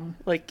there.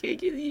 Like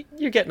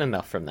you're getting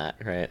enough from that,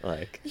 right?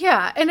 Like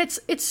and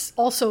it's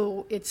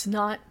also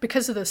not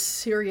because of the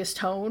serious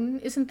tone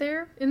isn't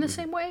there in the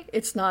same way.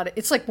 It's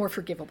like more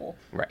forgivable,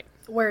 right?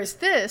 Whereas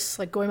this,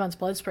 like Goemon's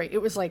Blood Spray,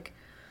 it was like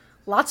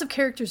lots of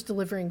characters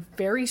delivering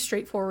very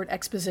straightforward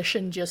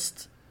exposition,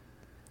 just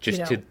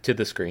to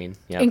the screen,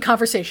 in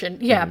conversation,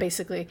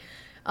 basically.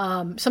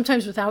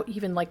 Sometimes without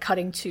even like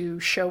cutting to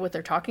show what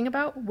they're talking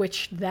about,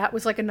 which that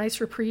was like a nice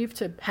reprieve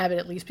to have it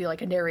at least be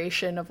like a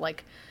narration of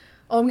like,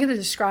 oh, I'm going to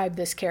describe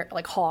this character,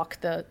 like Hawk,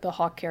 the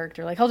Hawk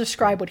character. Like I'll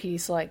describe what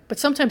he's like, but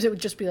sometimes it would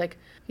just be like,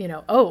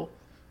 oh,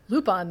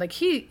 Lupin, like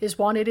he is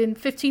wanted in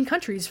 15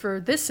 countries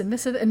for this and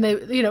this, and they,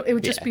 it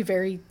would just be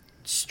very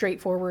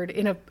straightforward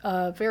in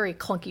a very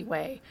clunky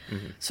way.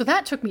 So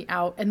that took me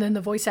out, and then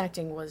the voice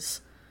acting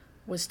was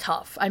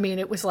tough. I mean,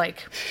 it was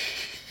like.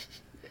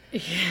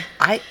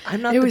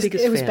 I'm not the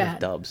biggest fan of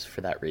dubs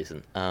for that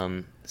reason.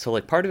 So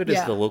like part of it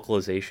is the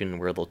localization,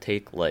 where they'll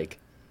take like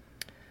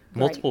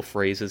multiple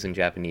phrases in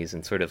Japanese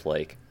and sort of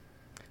like,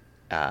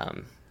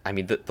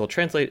 they'll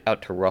translate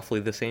out to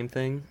roughly the same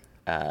thing,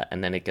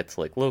 and then it gets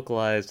like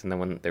localized, and then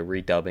when they're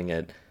redubbing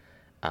it,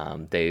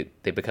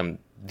 they become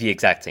the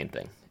exact same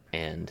thing,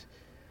 and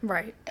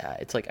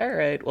it's like, all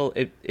right, well,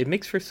 it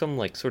makes for some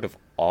like sort of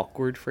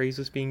awkward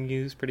phrases being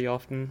used pretty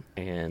often,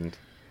 and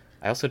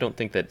I also don't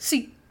think that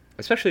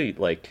especially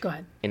like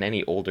in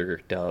any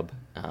older dub,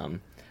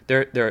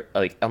 they're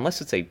like, unless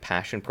it's a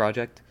passion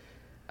project,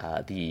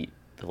 the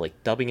like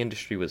dubbing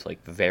industry was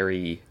like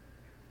very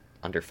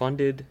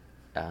underfunded,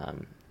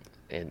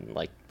 and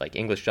like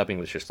English dubbing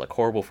was just like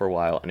horrible for a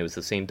while, and it was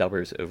the same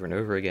dubbers over and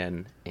over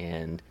again,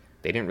 and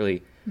they didn't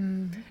really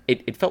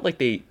it felt like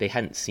they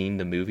hadn't seen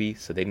the movie,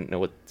 so they didn't know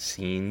what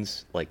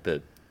scenes like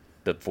the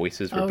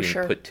voices were being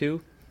put to,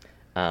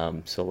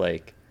 so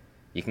like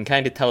you can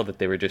kind of tell that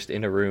they were just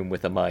in a room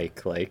with a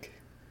mic, like,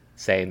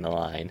 saying the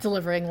line.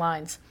 Delivering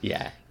lines.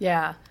 Yeah.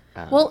 Yeah.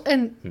 Well,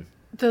 and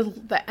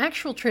the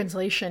actual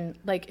translation,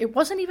 like, it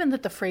wasn't even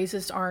that the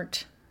phrases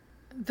aren't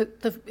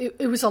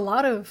it was a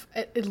lot of,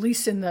 at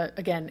least in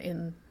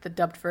the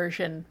dubbed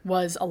version,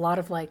 was a lot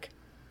of like,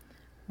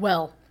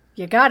 well,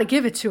 you got to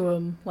give it to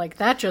him, like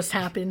that just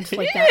happened,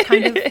 like that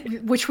kind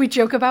of, which we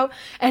joke about,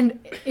 and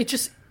it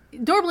just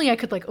normally I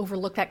could like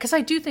overlook that because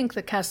I do think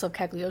the Castle of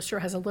Cagliostro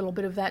has a little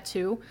bit of that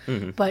too,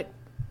 but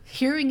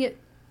hearing it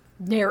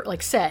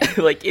said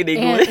like in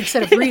English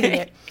instead of reading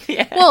it,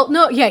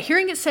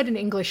 hearing it said in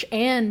English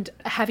and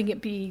having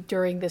it be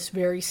during this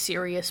very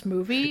serious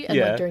movie and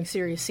like during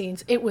serious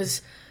scenes,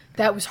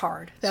 that was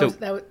hard.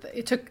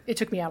 It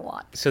took me out a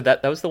lot. So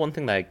that was the one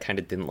thing that I kind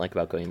of didn't like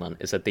about Goemon,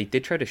 is that they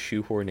did try to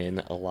shoehorn in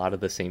a lot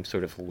of the same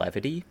sort of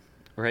levity,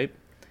 right?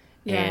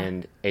 Yeah.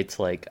 And it's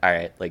like, all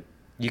right, like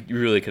you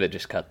really could have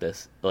just cut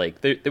this.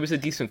 Like there was a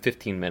decent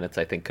 15 minutes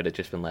I think could have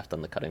just been left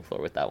on the cutting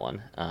floor with that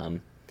one.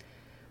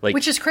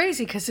 Which is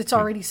crazy because it's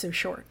already so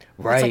short.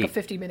 Right. It's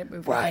like a 50-minute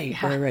movie.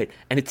 Right.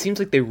 And it seems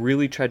like they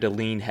really tried to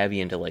lean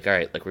heavy into like, all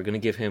right, like we're going to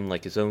give him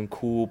like his own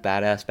cool,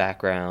 badass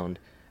background.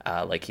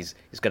 Like he's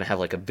going to have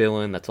like a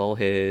villain that's all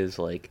his,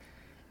 like,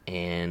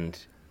 and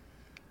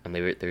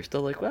they're still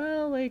like,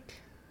 well, like,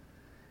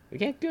 we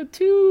can't go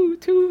too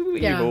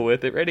evil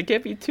with it, right? It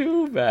can't be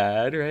too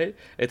bad, right?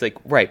 It's like,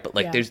 right, but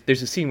like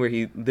there's a scene where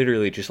he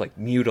literally just like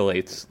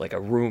mutilates like a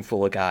room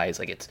full of guys.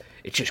 Like it's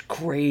just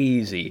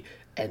crazy.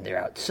 And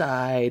they're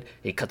outside,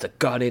 he cuts a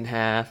gun in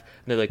half, and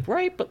they're like,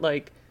 right, but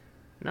like,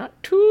 not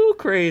too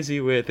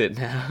crazy with it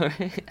now.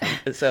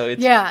 So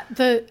it's... Yeah,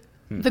 the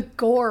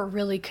gore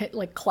really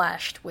like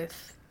clashed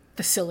with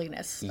the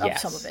silliness of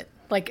some of it.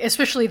 Like,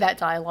 especially that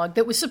dialogue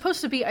that was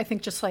supposed to be, I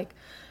think, just like...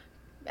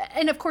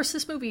 And of course,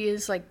 this movie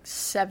is like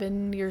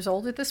 7 years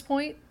old at this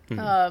point.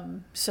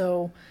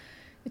 So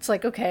it's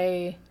like,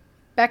 okay,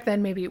 back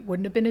then maybe it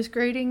wouldn't have been as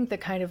grating, the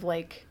kind of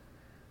like...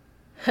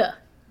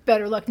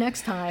 better luck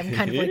next time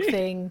kind of like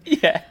thing.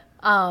 Yeah.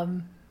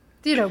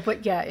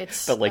 But yeah,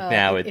 it's... But like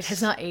now it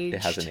has not aged.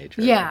 It hasn't aged.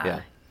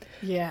 Right?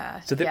 Yeah.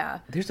 So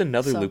there's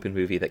another Lupin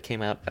movie that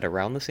came out at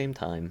around the same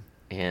time,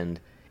 and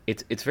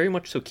it's very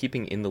much so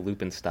keeping in the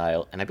Lupin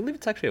style, and I believe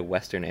it's actually a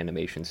Western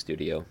animation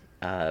studio.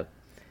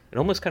 It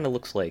almost kind of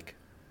looks like...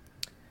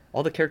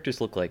 All the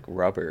characters look like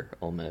rubber,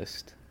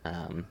 almost.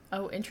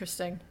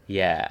 Interesting.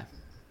 Yeah.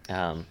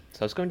 So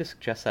I was going to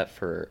suggest that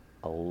for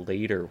a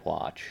later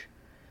watch.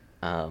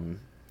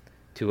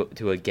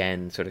 To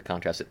again sort of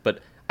contrast it, but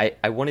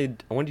I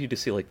wanted you to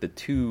see like the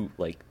two,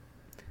 like,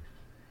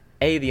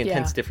 A, the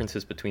intense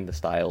differences between the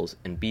styles,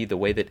 and B, the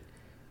way that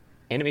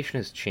animation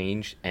has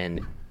changed.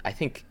 And I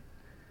think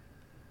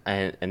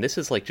and this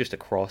is like just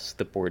across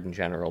the board in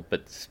general,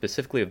 but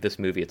specifically of this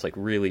movie, it's like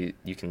really,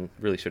 you can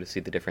really sort of see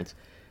the difference.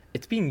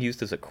 It's being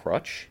used as a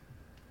crutch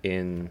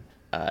in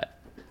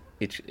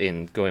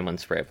Goemon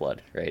Spray of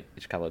Blood, right?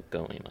 Ichikawa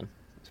Goemon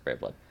Spray of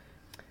Blood.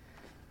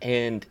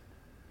 And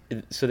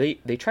so they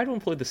try to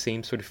employ the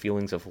same sort of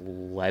feelings of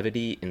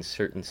levity in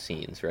certain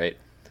scenes, right?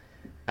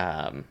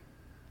 And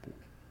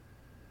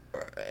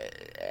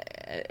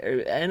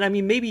I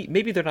mean,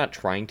 maybe they're not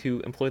trying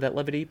to employ that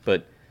levity,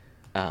 but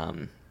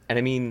and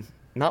I mean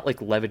not like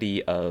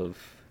levity of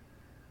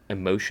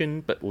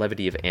emotion, but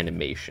levity of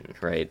animation,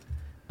 right?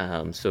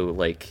 So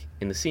like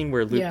in the scene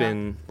where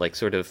Lupin like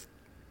sort of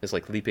is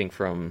like leaping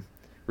from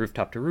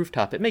rooftop to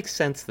rooftop, it makes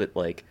sense that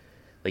like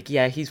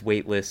yeah, he's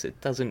weightless. It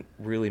doesn't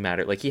really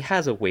matter. Like, he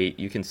has a weight.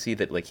 You can see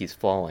that, like, he's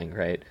falling,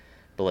 right?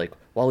 But, like,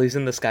 while he's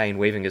in the sky and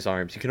waving his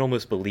arms, you can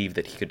almost believe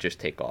that he could just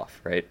take off,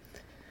 right?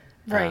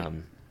 Right.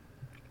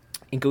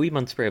 In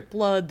Goemon Spray of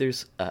Blood,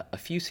 there's a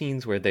few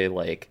scenes where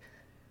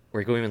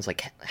where Goemon's,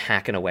 like,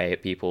 hacking away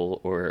at people,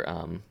 or,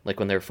 like,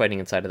 when they're fighting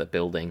inside of the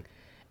building,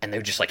 and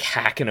they're just, like,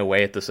 hacking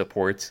away at the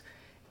supports.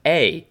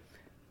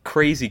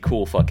 Crazy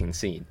cool fucking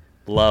scene.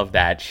 Love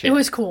that shit. It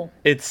was cool.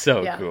 It's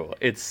so cool.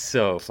 It's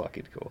so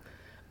fucking cool.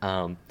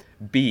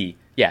 B,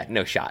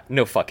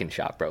 no fucking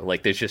shot, bro.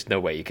 Like, there's just no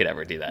way you could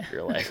ever do that in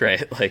your life,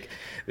 right? Like,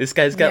 this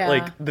guy's got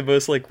like the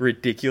most like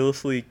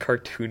ridiculously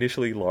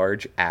cartoonishly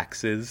large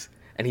axes,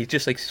 and he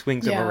just like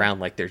swings them around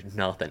like there's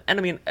nothing. And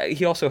I mean,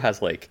 he also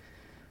has like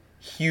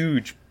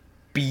huge,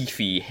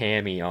 beefy,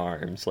 hammy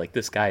arms. Like,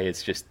 this guy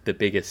is just the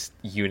biggest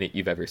unit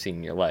you've ever seen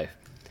in your life.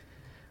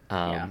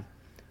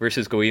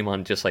 Versus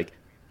Goemon just like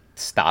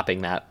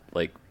stopping that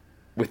like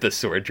with the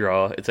sword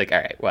draw. It's like, all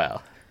right,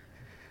 well.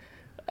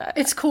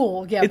 It's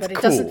cool, but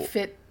it doesn't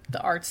fit the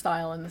art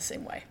style in the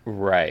same way.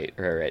 Right.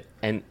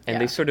 And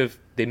they sort of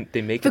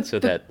they make it so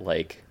that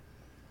like,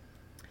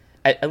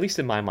 at least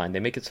in my mind, they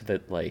make it so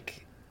that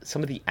like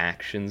some of the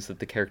actions that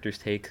the characters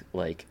take,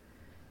 like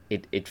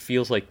it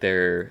feels like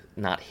they're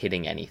not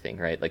hitting anything,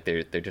 right? Like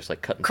they're just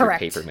like cutting through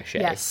paper mache.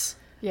 Yes.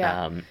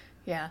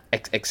 Yeah.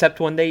 Except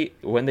when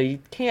they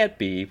can't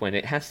be, when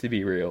it has to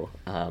be real.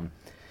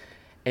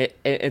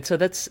 And so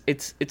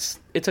it's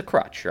a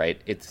crutch,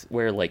 right? It's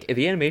where like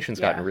the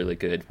animation's gotten really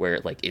good, where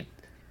like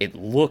it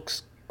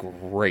looks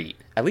great.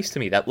 At least to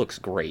me, that looks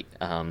great.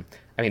 I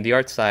mean, the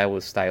art style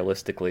was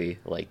stylistically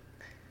like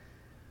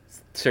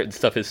certain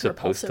stuff is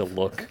supposed to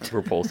look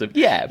repulsive.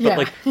 But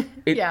like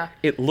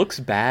it looks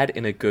bad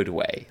in a good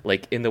way,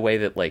 like in the way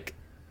that like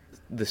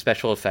the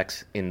special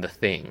effects in The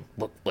Thing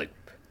look like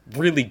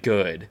really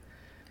good,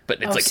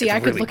 but it's see, it's I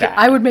could really look bad, at.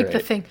 I would make right? the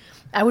thing.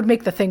 I would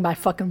make the thing my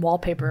fucking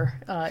wallpaper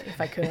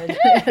if I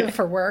could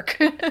for work.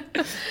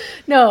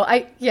 No,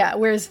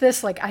 whereas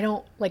this, like, I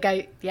don't like.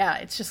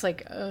 It's just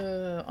like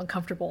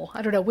uncomfortable.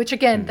 I don't know. Which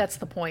again, that's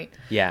the point.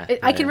 Yeah,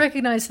 I can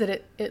recognize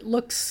that it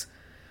looks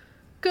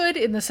good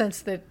in the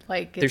sense that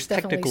like There's it's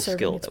definitely technical serving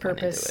skill its that went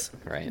into purpose.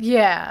 it, right?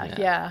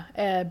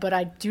 Yeah. But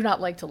I do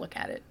not like to look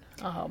at it.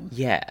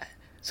 Yeah.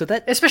 So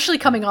that, especially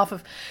coming off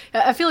of,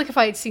 I feel like if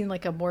I had seen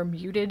like a more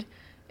muted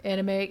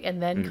anime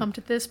and then come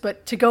to this,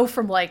 but to go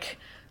from like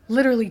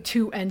literally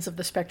two ends of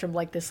the spectrum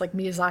like this, like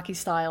Miyazaki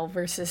style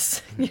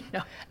versus, and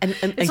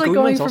it's like Goemon's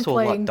going from also a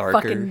lot playing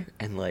darker fucking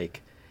and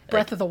like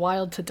Breath of the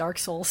Wild to Dark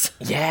Souls.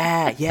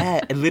 Yeah,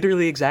 and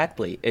literally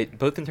exactly.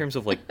 Both in terms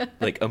of like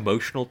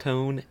emotional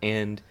tone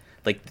and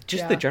like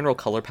just the general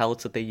color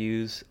palettes that they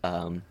use.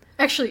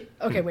 Actually,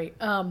 okay, wait.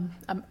 I'm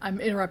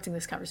interrupting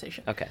this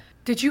conversation. Okay.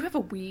 Did you have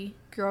a Wii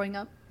growing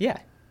up? Yeah.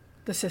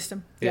 The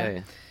system?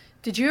 Yeah.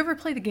 Did you ever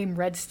play the game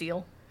Red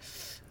Steel?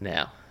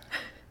 No.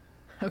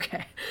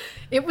 Okay.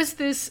 It's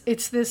this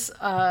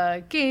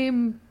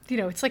game,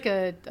 it's like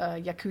a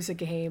Yakuza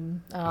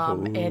game,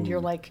 and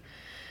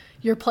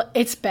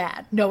it's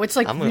bad. No, it's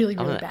like really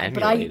bad.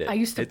 But I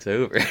used to. It's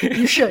over.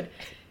 You should.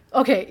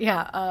 Okay,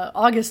 yeah.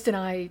 August and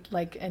I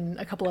and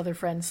a couple other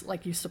friends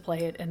used to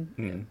play it,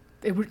 and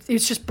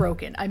it's just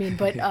broken. I mean,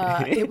 but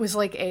it was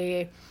like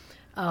a.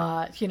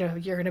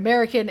 You're an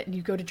American and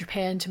you go to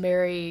Japan to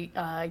marry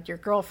your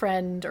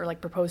girlfriend or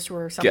like propose to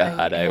her or something.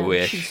 God, I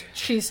wish.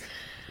 She's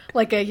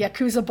like a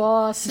Yakuza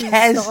boss's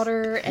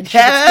daughter, and she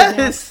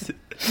yes!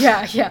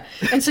 Yeah.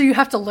 And so you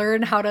have to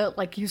learn how to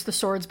like use the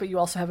swords, but you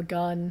also have a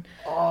gun.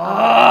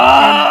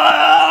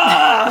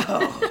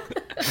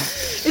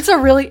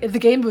 The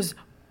game was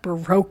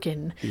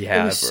broken.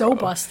 Yeah, it was so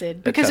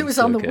busted because it was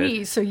on the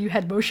Wii, so you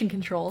had motion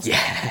controls.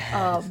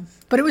 Yeah.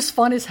 But it was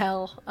fun as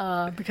hell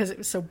because it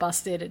was so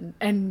busted.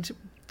 And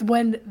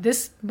when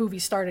this movie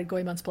started,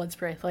 Goemon's Blood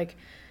Spray, like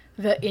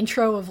the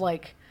intro of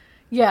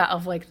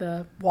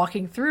the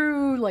walking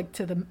through like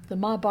to the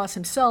mob boss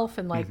himself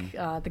and like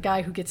the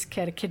guy who gets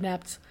kind of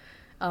kidnapped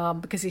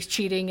because he's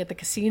cheating at the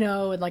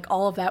casino, and like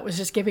all of that was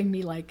just giving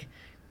me like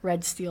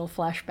Red Steel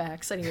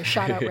flashbacks. Anyway,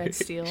 shout out Red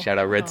Steel. Shout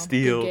out Red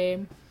Steel. Good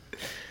game.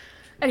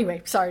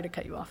 Anyway, sorry to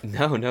cut you off.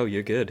 No,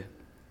 you're good.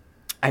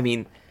 I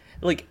mean,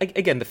 like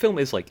again, the film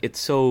is like it's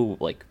so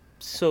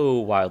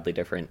wildly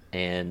different,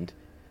 and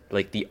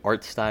like the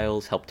art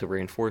styles help to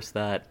reinforce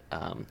that.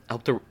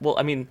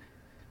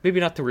 Maybe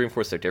not to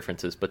reinforce their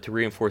differences, but to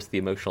reinforce the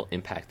emotional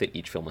impact that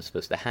each film is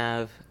supposed to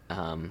have.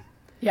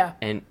 Yeah.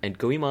 And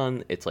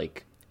Goemon, it's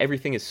like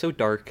everything is so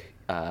dark.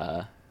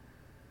 The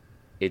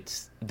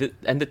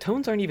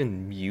tones aren't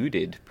even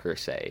muted per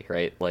se,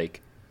 right?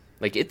 Like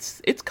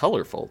it's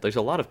colorful. There's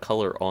a lot of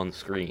color on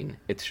screen.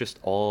 It's just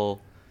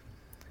all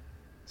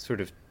sort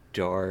of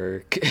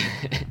dark.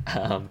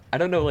 I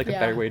don't know a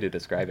better way to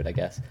describe it, I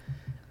guess.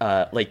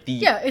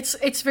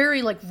 It's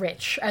very like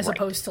rich as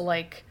opposed to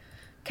like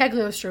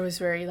Cagliostro is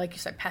very, like you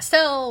said,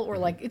 pastel, or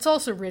like it's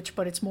also rich,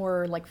 but it's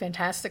more like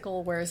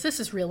fantastical, whereas this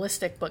is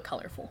realistic but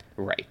colorful.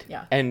 Right.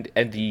 Yeah. And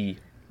the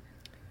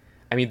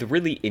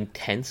really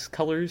intense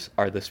colors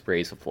are the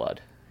sprays of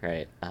blood,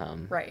 right?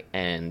 Right.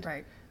 And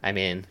right. I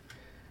mean,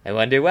 I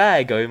wonder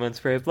why Goemon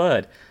spray of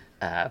blood,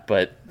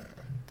 but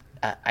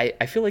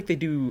I feel like they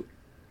do,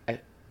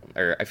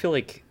 I feel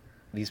like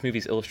these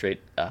movies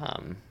illustrate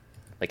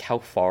like how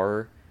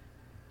far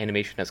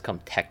animation has come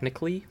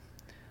technically,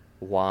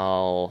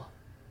 while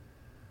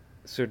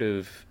sort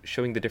of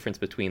showing the difference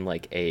between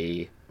like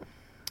a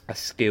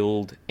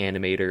skilled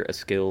animator, a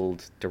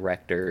skilled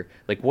director,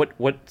 like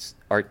what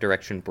art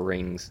direction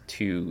brings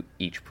to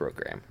each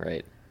program,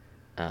 right?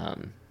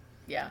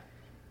 Yeah.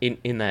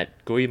 In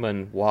that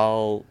Goemon,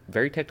 while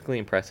very technically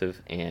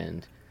impressive,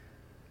 and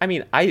I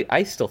mean,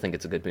 I still think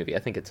it's a good movie. I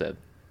think it's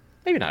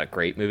maybe not a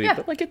great movie,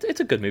 but like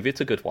it's a good movie.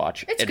 It's a good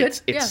watch. It's good.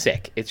 It's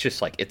sick. It's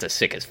just like it's a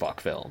sick as fuck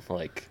film.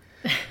 Like,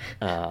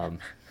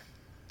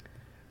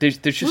 there's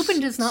just Lupin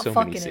does not so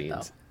fuck many in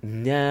scenes. it though.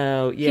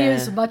 No, yeah. He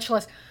is much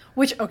less.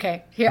 Which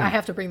here I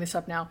have to bring this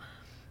up now,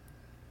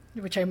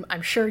 which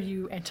I'm sure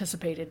you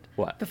anticipated.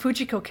 What? The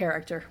Fujiko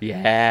character.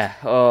 Yeah.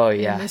 Oh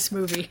yeah. In this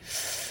movie.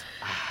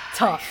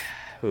 Tough.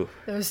 Ooh.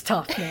 It was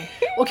tough, man.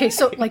 Okay,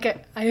 so like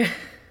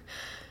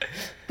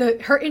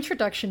her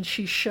introduction,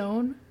 she's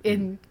shown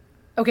in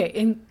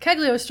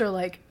Cagliostro,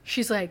 like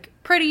she's like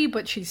pretty,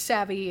 but she's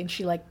savvy and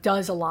she like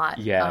does a lot.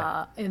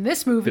 Yeah. In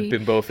this movie, the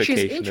bimbofication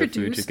she's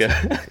introduced. Of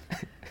Fujiko.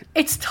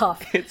 It's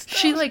tough.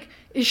 She like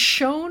is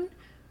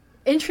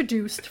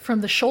introduced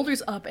from the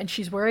shoulders up, and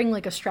she's wearing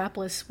like a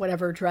strapless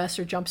whatever dress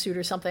or jumpsuit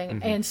or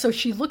something, and so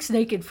she looks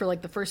naked for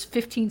like the first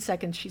 15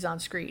 seconds she's on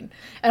screen,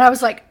 and I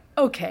was like,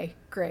 okay,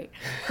 great.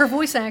 Her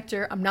voice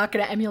actor, I'm not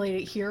going to emulate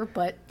it here,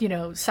 but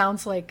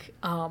sounds like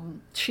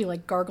she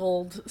like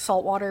gargled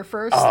salt water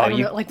first. Oh, I don't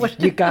know, like what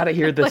you gotta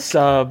hear the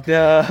sub.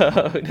 No.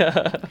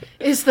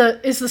 Is the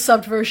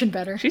subbed version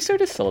better? She's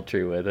sort of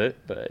sultry with it,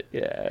 but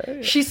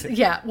yeah. She's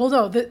well,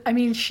 no.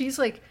 She's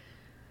like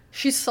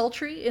she's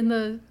sultry in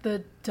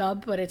the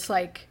dub, but it's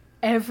like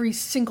every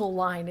single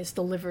line is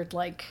delivered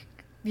like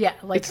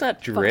it's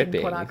not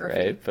dripping,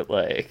 right? But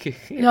like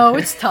no,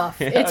 it's tough.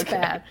 It's okay.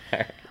 bad.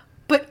 Right.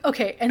 But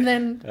okay, and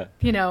then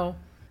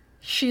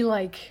she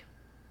like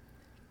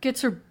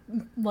gets her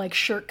like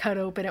shirt cut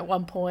open at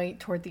one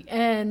point toward the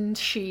end.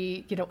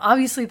 She,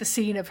 obviously the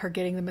scene of her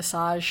getting the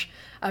massage,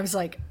 I was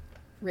like,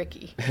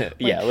 Ricky.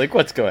 Like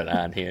what's going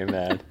on here,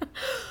 man?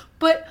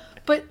 But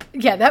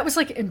yeah, that was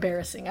like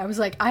embarrassing. I was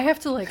like, I have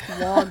to like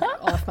log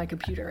off my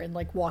computer and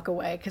like walk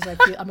away because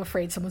I'm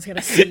afraid someone's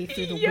gonna see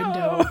through the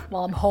window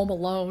while I'm home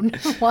alone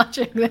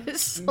watching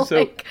this. So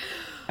like,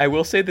 I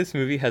will say this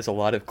movie has a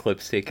lot of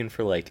clips taken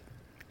for like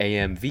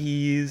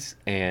AMVs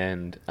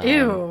and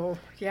ew,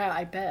 yeah,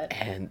 I bet.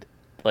 And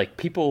like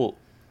people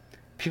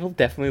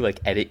definitely like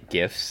edit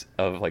gifs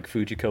of like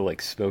Fujiko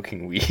like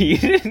smoking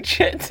weed and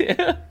shit too.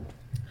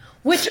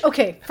 Which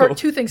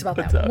two things about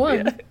that.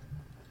 One. Yeah.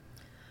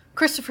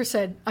 Christopher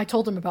said, I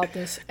told him about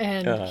this,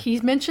 and he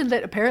mentioned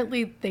that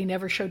apparently they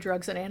never show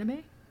drugs in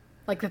anime.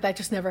 Like, that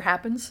just never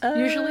happens,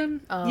 usually.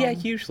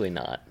 Usually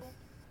not.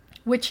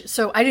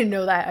 So I didn't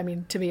know that. I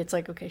mean, to me, it's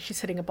like, okay, she's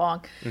hitting a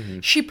bong.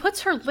 Mm-hmm. She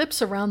puts her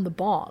lips around the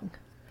bong.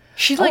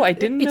 She's like, I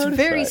didn't notice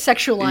very that.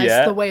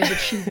 sexualized the way that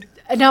she...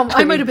 Now,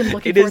 I might have been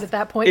looking for it at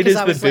that point, because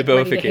I was like,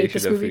 ready to hate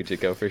this movie. It is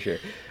the Fujiko, for sure.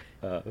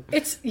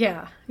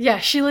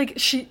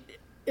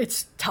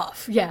 It's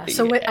tough, yeah.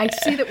 So I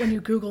see that when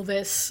you Google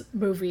this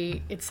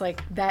movie, it's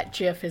like that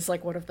GIF is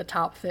like one of the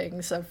top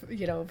things of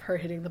of her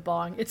hitting the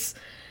bong. It's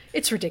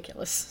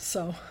ridiculous.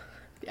 So,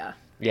 yeah.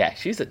 Yeah,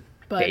 she's a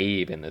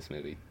babe in this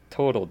movie.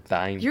 Total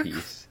dime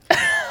piece.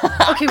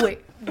 Okay,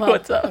 wait. Well,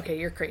 what's up? Okay,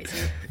 you're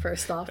crazy.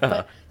 First off,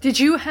 but did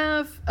you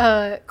have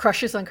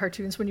crushes on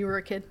cartoons when you were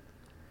a kid?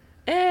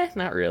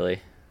 Not really.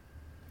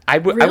 I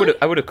would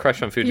have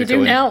crushed on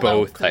Fujiko in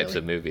both types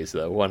of movies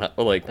though.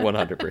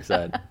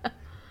 100%.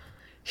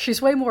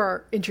 She's way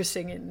more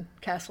interesting in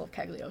Castle of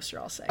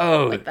Cagliostro, I'll say.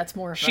 Oh, like, that's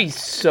more. She's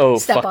so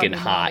fucking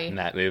hot in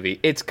that movie.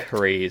 It's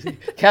crazy.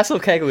 Castle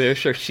of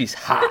Cagliostro, she's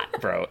hot,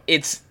 bro.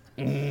 It's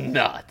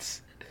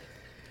nuts.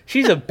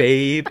 She's a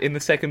babe in the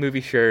second movie,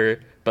 sure,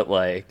 but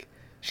like,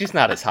 she's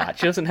not as hot.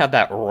 She doesn't have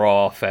that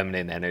raw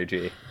feminine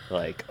energy.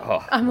 Like,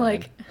 I'm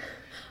like,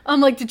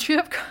 did you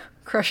have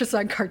crushes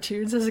on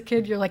cartoons as a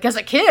kid? You're like, as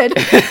a kid.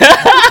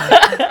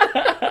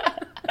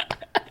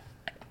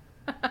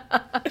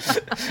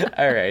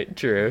 All right,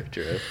 true.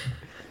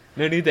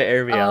 No need to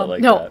air me out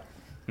like that.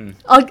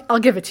 I'll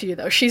give it to you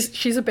though.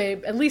 She's a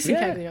babe, at least in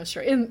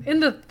Cagliostro. In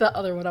the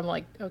other one, I'm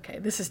like, okay,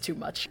 this is too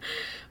much.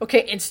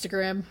 Okay,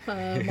 Instagram.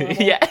 Model.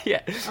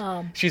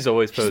 Yeah. She's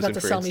always posing for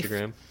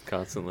Instagram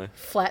constantly.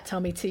 Flat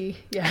tummy tea.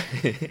 Yeah.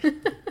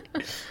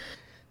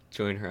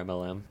 Join her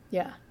MLM.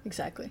 Yeah,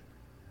 exactly.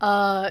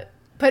 But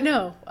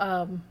no,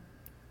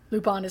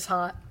 Lupin is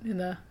hot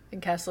in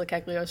Castle of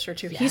Cagliostro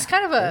too. Yeah. He's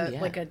kind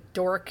of like a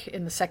dork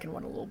in the second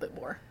one a little bit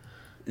more.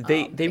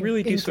 They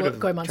really do sort of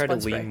Goemon's try to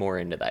lean more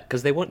into that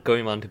because they want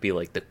Goemon to be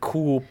like the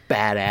cool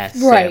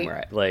badass right.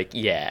 samurai. Like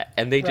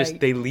and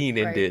they lean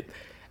into it.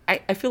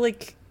 I feel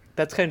like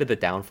that's kind of the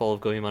downfall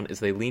of Goemon is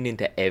they lean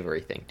into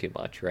everything too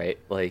much, right?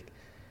 Like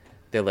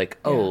they're like,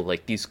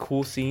 like these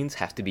cool scenes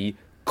have to be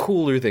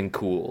cooler than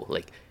cool.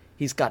 Like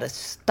he's got to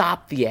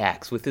stop the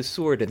axe with his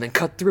sword and then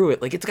cut through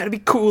it. Like it's got to be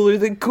cooler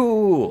than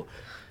cool.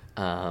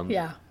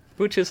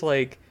 Which is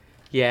like,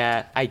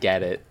 I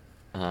get it.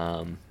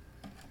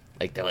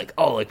 Like they're like,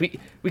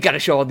 we got to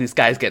show all these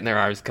guys getting their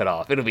arms cut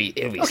off. It'll be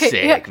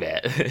sick,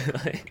 man.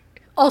 Like,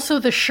 also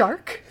the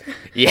shark.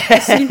 Yeah.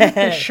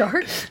 The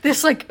shark.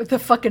 This like the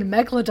fucking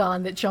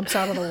megalodon that jumps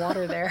out of the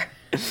water there.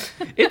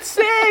 It's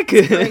sick.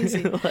 It's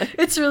crazy.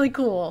 It's really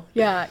cool.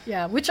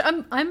 Yeah. Which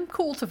I'm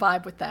cool to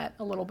vibe with that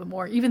a little bit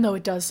more, even though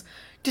it does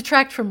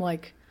detract from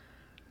like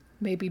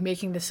maybe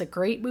making this a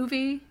great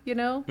movie,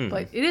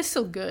 but it is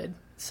still good.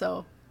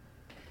 So,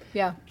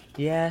 yeah.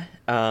 Yeah.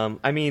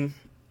 I mean,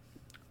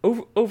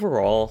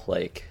 overall,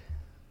 I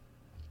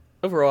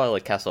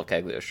like Castle of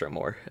Cagliostro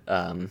more.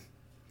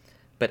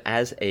 But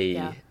as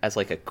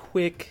like a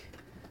quick,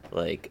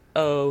 like,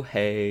 oh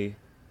hey,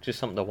 just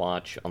something to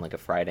watch on like a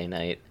Friday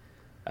night.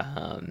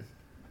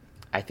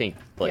 I think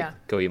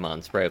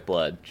Goemon's Sprout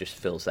Blood just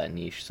fills that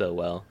niche so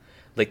well.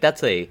 Like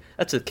that's a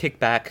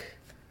kickback,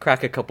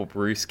 crack a couple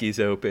brewskis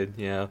open,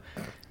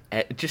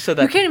 just so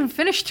that you can't even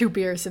finish 2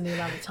 beers in the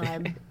amount of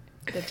time.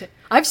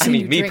 I've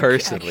seen. me drink,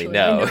 personally, actually.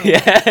 no.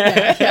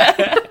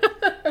 Yeah.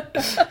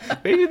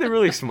 Maybe the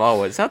really small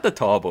ones, not the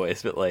tall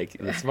boys, but like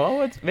the small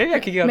ones. Maybe I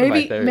could get on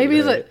my 30.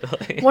 Maybe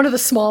right? One of the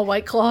small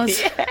White Claws.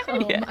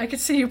 Yeah. I could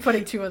see you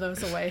putting 2 of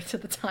those away to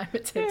the time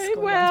it takes.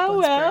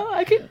 Well,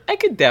 I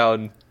could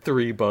down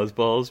 3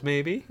 buzzballs,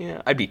 maybe.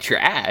 Yeah, I'd be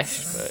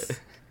trash,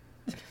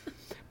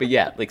 but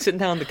yeah, like sitting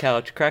down on the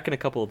couch, cracking a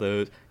couple of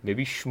those,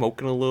 maybe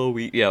smoking a little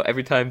weed.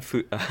 Every time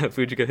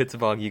Fujiko hits a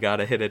bong, you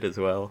gotta hit it as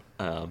well.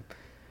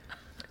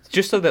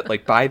 Just so that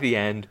like by the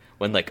end,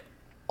 when like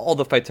all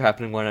the fights are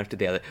happening one after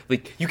the other,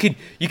 like you can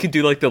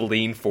do like the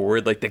lean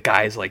forward, like the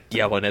guy's like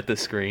yelling at the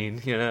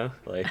screen,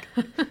 like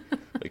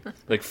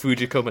like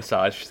Fujiko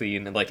massage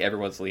scene, and like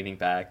everyone's leaning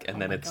back,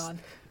 and then it's God.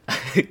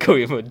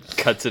 Goemon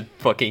cuts a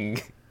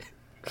fucking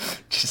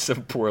just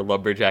some poor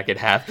lumberjack in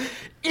half.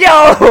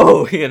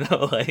 Yo, you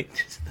know, like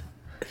just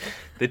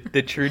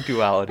the true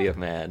duality of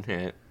man.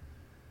 Right?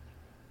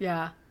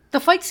 Yeah, the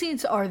fight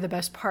scenes are the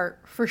best part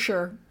for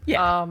sure.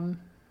 Yeah.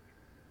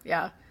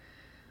 Yeah.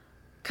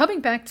 Coming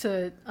back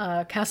to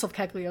Castle of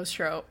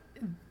Cagliostro,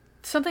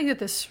 something that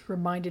this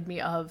reminded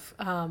me of,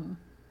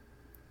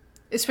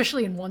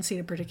 especially in one scene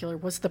in particular,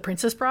 was The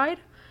Princess Bride.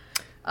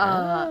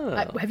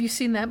 Have you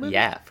seen that movie?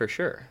 Yeah, for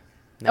sure.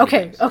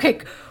 Okay.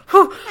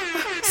 Whew.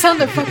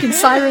 Sound the fucking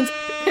sirens.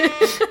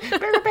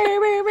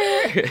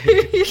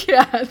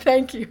 Yeah,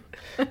 thank you.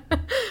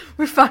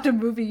 We found a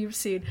movie you've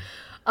seen.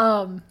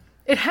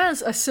 It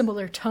has a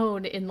similar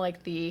tone in like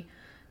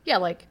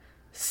like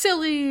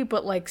silly,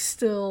 but like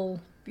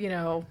still, you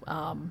know,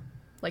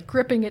 like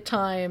gripping at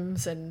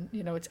times, and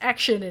you know, it's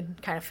action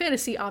and kind of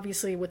fantasy,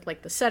 obviously, with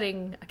like the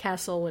setting, a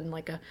castle, and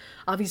like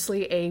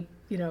obviously a,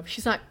 you know,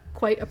 she's not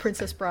quite a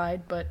princess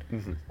bride, but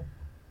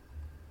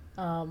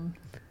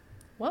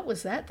what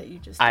was that you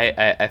just did?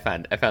 I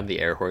found the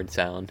air horn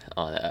sound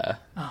on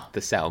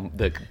the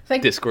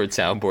Discord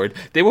soundboard.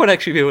 They won't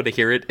actually be able to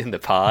hear it in the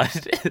pod.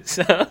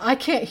 So I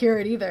can't hear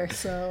it either,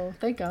 so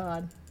thank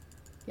God.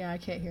 Yeah, I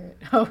can't hear it.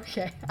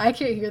 Okay, I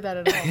can't hear that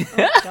at all.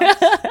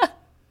 Oh,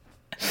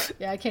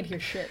 yeah, I can't hear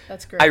shit.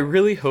 That's great. I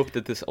really hope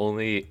that this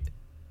only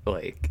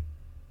like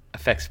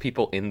affects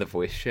people in the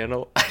voice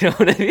channel. I don't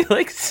want to be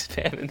like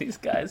spamming these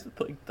guys with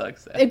like duck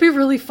sounds. It'd be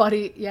really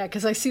funny, yeah,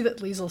 because I see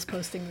that Liesel's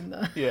posting in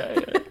the yeah.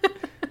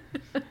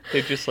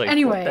 They're just like,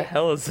 anyway, what the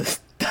hell is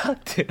this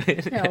duck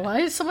doing? Yeah,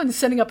 why is someone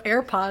setting up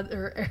air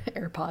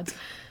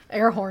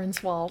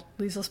horns while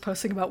Liesel's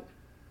posting about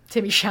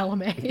Timmy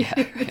Chalamet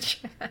in the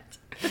chat?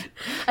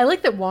 I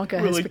like that Wonka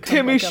has like, become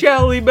Timmy like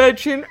Chalamet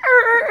mentioned.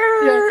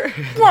 Yeah.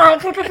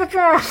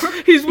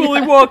 He's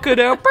Willy Wonka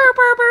now.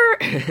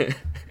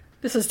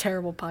 This is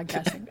terrible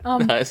podcasting.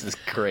 This is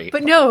great.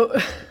 But no,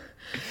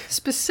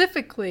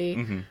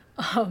 specifically,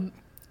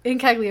 in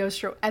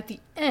Cagliostro, at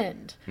the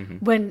end,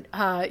 when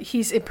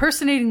he's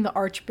impersonating the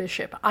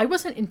Archbishop, I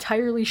wasn't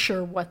entirely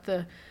sure what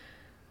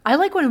I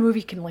like when a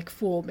movie can like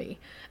fool me,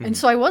 and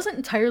so I wasn't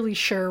entirely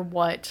sure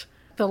what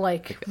the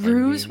like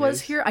ruse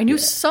was here. I knew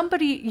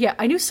somebody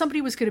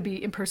was going to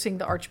be impersonating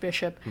the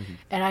Archbishop,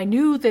 and I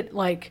knew that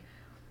like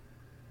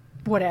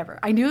whatever.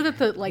 I knew that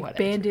the like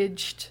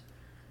bandaged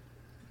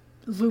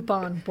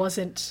Lupin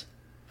wasn't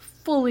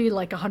fully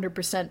like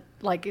 100%,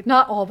 like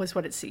not always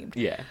what it seemed.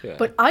 Yeah.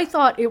 But I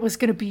thought it was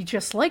going to be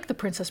just like The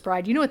Princess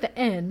Bride. You know, at the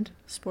end,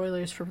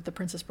 spoilers for The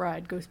Princess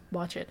Bride, go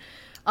watch it.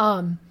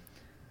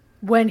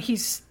 When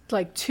he's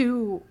like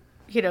too,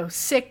 you know,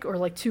 sick or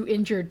like too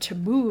injured to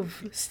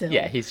move still.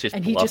 Yeah, he's just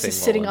and he just is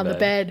sitting on the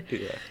bed.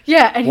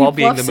 Yeah, and while he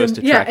being the most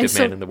attractive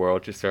man so, in the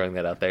world, just throwing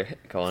that out there.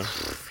 Go on.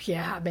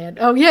 Yeah, man.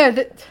 Oh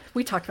yeah,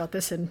 we talked about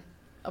this in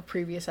a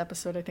previous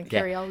episode, I think.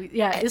 Hayao.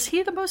 Yeah, is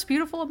he the most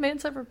beautiful a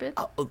man's ever been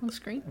on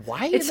screen?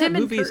 Why in that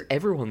movie is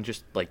everyone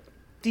just like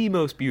the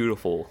most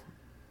beautiful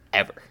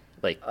ever?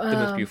 Like the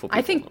most beautiful people.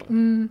 I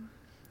think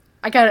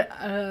I got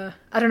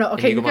I don't know.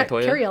 Okay, you got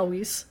Carrie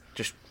Elwes.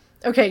 Just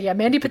okay, yeah,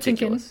 Mandy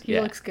Patinkin. He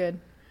looks good.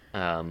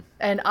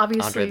 And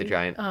obviously Andre the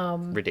Giant,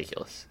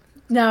 ridiculous.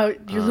 Now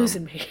you're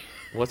losing me.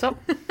 What's up?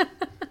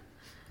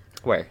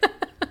 Where?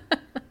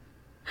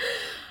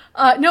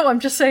 No, I'm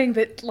just saying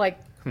that like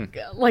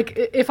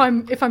if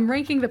I'm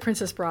ranking The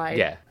Princess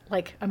Bride,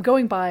 like I'm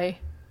going by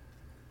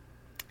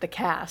the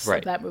cast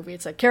of that movie.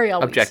 It's like Carrie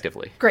Elwes,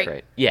 objectively great,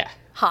 right. Yeah,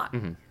 hot,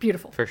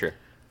 beautiful for sure.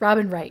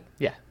 Robin Wright,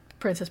 yeah,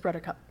 Princess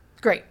Buttercup,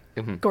 great,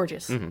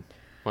 gorgeous.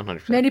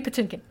 100%. Mandy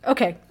Patinkin,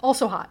 okay,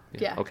 also hot.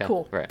 Yeah, okay,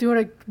 cool. Right.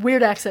 Doing a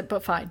weird accent,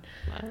 but fine.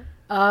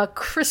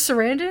 Chris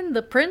Sarandon,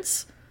 the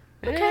Prince.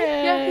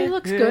 Okay, yeah, he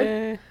looks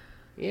good.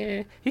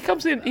 Yeah, he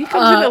comes in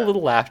a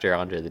little after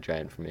Andre the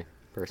Giant for me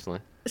personally.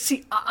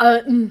 See,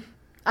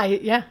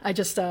 I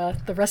just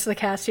the rest of the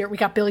cast here. We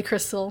got Billy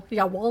Crystal. You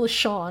got Wallace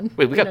Shawn.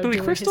 Wait, we got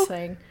Billy Crystal.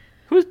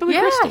 Who is Billy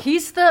Crystal?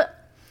 Yeah,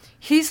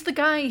 he's the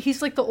guy.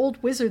 He's like the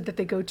old wizard that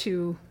they go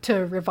to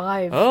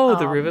revive. Oh,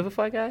 the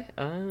Revivify guy.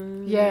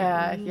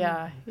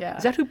 Yeah.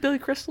 Is that who Billy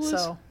Crystal is?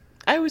 So,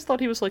 I always thought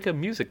he was like a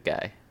music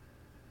guy.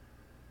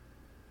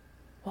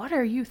 What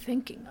are you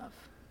thinking of?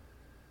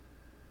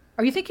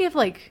 Are you thinking of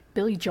like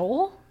Billy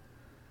Joel?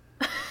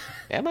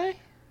 Am I?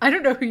 I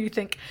don't know who you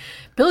think.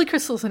 Billy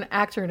Crystal's an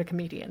actor and a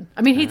comedian.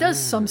 I mean, he does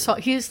some song.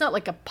 He's not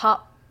like a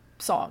pop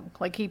song.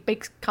 Like he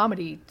makes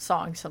comedy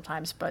songs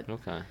sometimes, but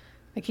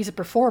like he's a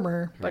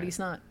performer, but he's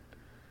not.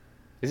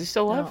 Is he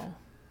still alive? No.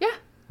 Yeah.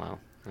 Wow.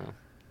 Oh.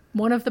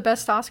 One of the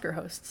best Oscar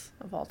hosts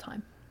of all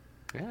time.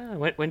 Yeah.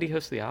 When did he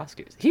host the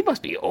Oscars? He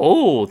must be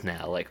old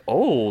now, like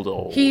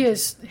old. He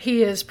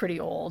is pretty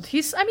old.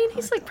 He's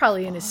like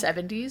probably in his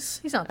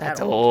 70s. He's not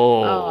that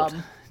old.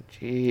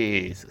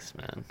 Jesus,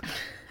 man.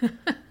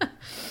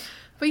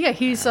 But yeah,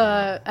 he's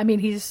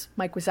he's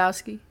Mike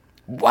Wazowski.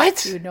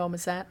 What? You would know him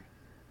as that.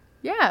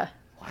 Yeah.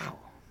 Wow.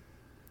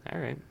 All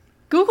right.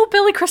 Google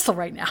Billy Crystal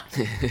right now.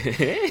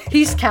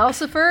 He's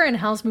Calcifer in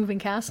Howl's Moving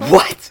Castle.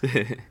 What?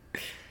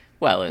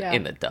 Well,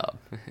 in the dub.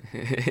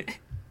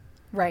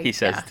 Right. He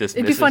says this.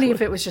 It'd be funny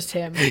if it was just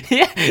him.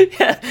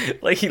 yeah.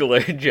 Like he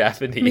learned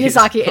Japanese.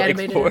 Miyazaki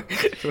animated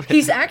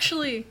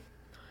it.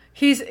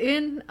 He's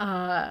in,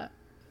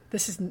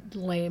 this is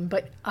lame,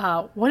 but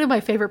one of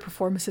my favorite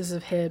performances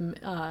of him,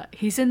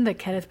 he's in the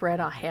Kenneth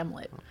Branagh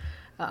Hamlet,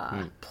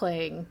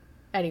 playing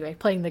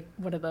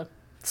one of the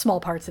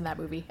small parts in that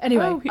movie.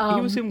 Anyway. He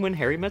was in When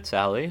Harry Met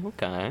Sally.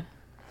 Okay.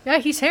 Yeah,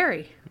 he's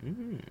Harry.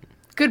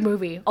 Good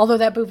movie. Although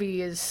that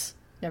movie is,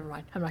 never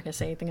mind. I'm not going to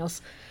say anything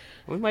else.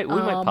 We might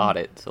pod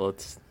it, so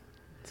let's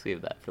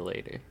save that for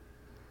later.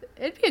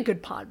 It'd be a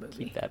good pod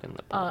movie. Keep that in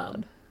the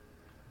pod.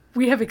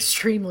 We have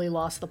extremely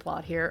lost the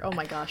plot here. Oh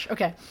my gosh.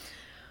 Okay.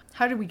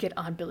 How did we get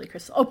on Billy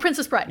Crystal? Oh,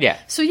 Princess Bride. Yeah.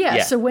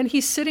 So when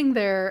he's sitting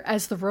there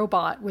as the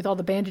robot with all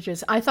the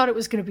bandages, I thought it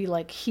was going to be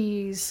like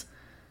he's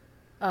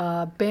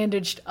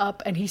bandaged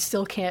up and he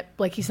still can't,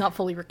 like he's not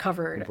fully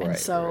recovered. Right, and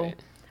so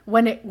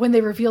right. when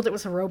they revealed it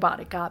was a robot,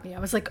 it got me. I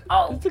was like,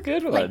 oh. That's a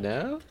good one,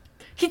 no?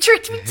 He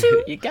tricked me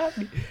too. You got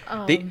me.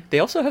 They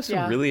also have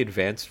some really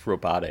advanced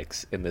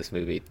robotics in this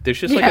movie. There's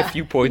just like a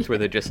few points where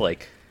there's just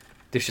like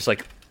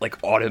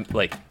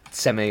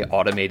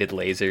semi-automated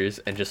lasers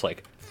and just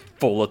like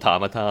full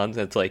automatons.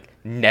 And it's like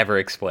never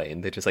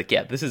explained. They're just like,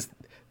 yeah, this is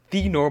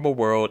the normal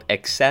world,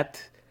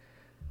 except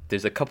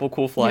there's a couple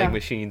cool flying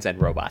machines and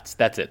robots.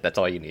 That's it. That's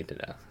all you need to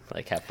know.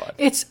 Like, have fun.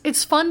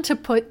 It's fun to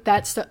put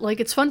that stuff. Like,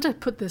 it's fun to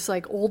put this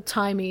like old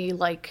timey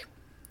like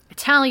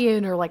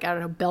Italian or like, I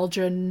don't know,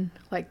 Belgian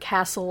like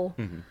castle,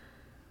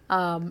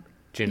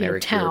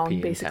 generic town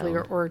European basically,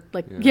 town. or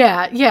like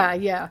yeah.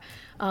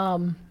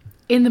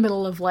 In the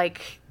middle of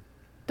like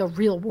the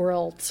real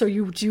world, so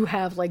you do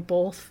have like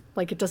both.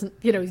 Like it doesn't,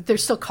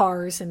 there's still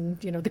cars and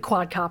the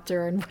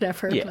quadcopter and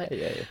whatever.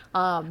 It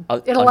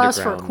allows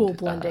for a cool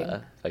blending.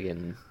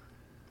 Again,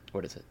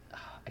 what is it?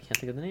 I can't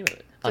think of the name of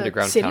it.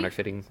 Underground city?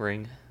 Counterfeiting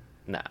ring.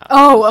 Nah.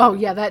 Oh,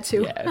 yeah, that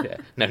too. Yeah.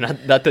 No,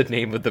 not the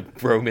name of the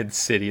Roman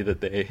city that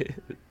they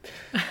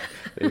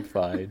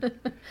find.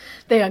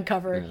 They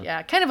uncover,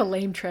 kind of a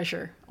lame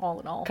treasure, all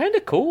in all. Kind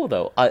of cool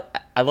though.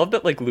 I love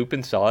that like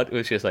Lupin saw it. It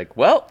was just like,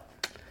 well,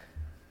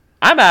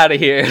 I'm out of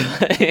here.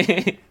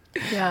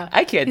 Yeah,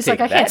 I can't. He's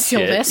take like, I can't steal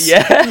this.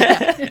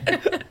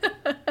 Yeah.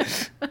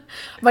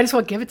 Might as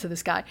well give it to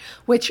this guy.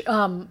 Which,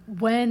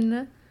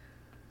 when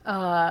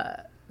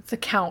the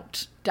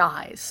Count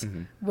dies,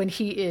 when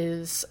he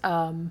is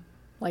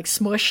like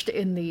smushed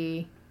in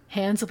the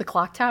hands of the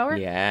clock tower,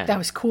 that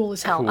was cool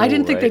as hell. Cool, I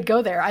didn't think right? they'd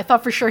go there. I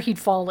thought for sure he'd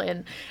fall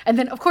in, and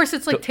then of course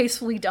it's like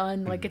tastefully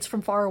done, like it's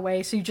from far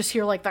away, so you just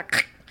hear like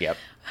that. Yep.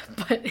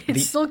 But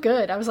it's still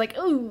good. I was like,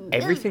 ooh.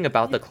 Everything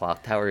about the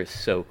clock tower is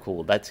so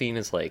cool. That scene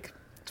is like,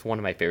 it's one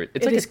of my favorites.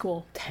 It's it like is a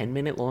cool.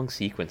 10-minute long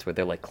sequence where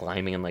they're like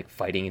climbing and like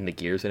fighting in the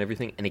gears and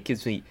everything, and it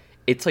gives me,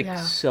 it's like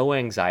so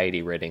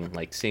anxiety ridden,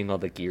 like seeing all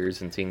the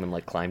gears and seeing them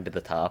like climb to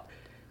the top.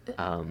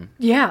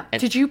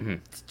 Did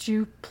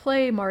you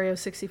play Mario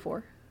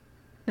 64?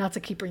 Not to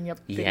keep bringing up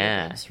video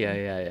games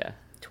from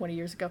 20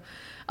 years ago.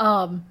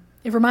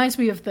 It reminds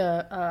me of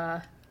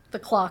the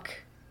clock.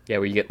 Yeah,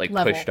 where you get like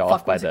level. pushed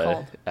off by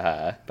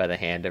the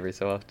hand every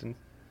so often.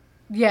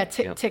 Yeah,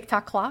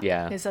 tick-tock clock.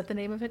 Yeah. Is that the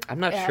name of it? I'm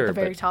not At sure. the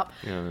very top.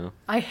 I don't know.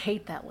 I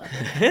hate that level.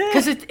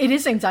 Because it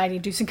is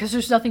anxiety-inducing because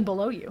there's nothing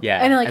below you.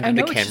 Yeah. And like, and I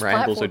know the it's camera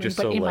angles are just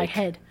but so in like my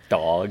head.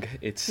 dog.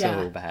 It's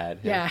so bad.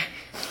 Yeah.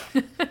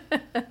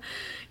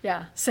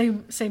 Yeah.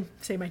 Same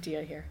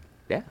idea here.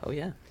 Yeah. Oh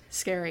yeah.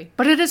 Scary.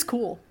 But it is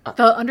cool.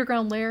 The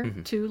underground lair,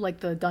 too,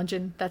 like the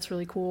dungeon, that's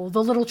really cool.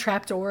 The little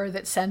trapdoor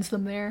that sends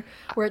them there,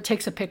 where it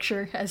takes a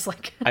picture as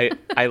like...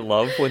 I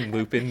love when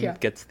Lupin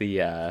gets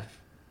the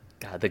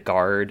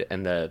guard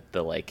and the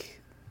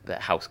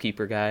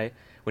housekeeper guy,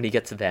 when he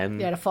gets them...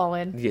 to fall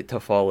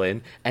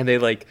in. And they're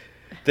like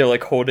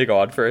holding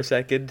on for a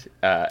second.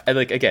 And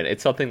like, again,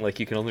 it's something like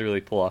you can only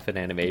really pull off in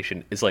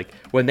animation, is like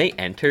when they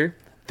enter...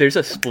 There's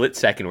a split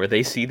second where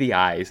they see the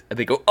eyes and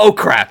they go, oh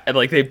crap, and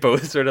like they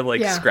both sort of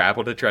like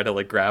scrabble to try to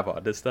like grab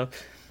onto stuff,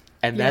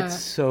 and that's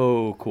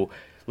so cool.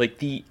 Like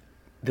the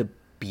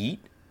beat,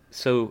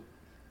 so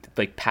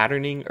like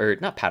timing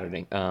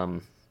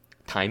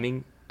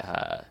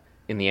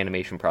in the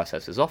animation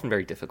process is often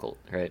very difficult,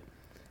 right?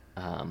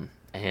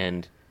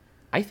 And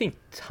I think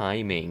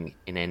timing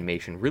in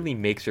animation really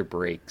makes or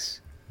breaks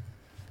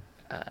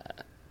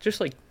just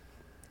like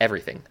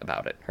everything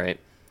about it, right?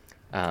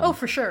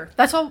 For sure.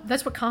 That's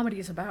what comedy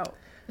is about,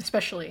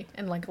 especially,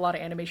 and like a lot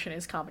of animation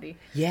is comedy.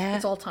 Yeah,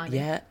 it's all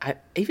timing. Yeah,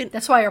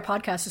 that's why our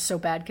podcast is so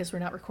bad, because we're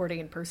not recording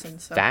in person,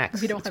 so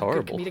facts. We don't have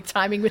horrible. Good comedic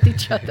timing with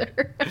each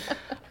other.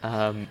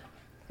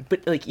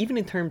 But like even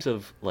in terms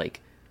of like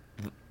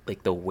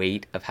the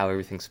weight of how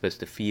everything's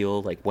supposed to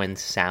feel, like when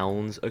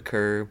sounds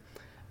occur,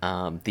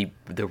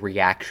 the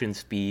reaction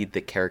speed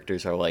that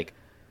characters are like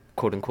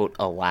quote unquote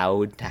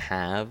allowed to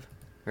have,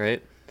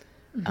 right?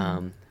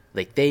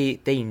 Like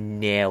they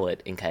nail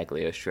it in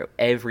Cagliostro.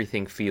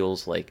 Everything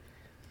feels like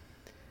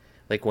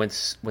like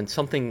when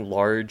something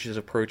large is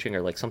approaching,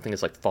 or like something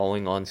is like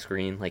falling on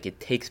screen, like it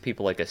takes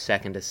people like a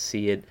second to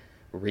see it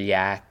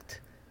react,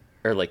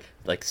 or like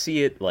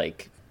see it,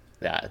 like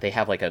they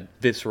have like a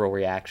visceral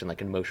reaction,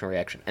 like an emotional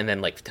reaction, and then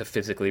like to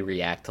physically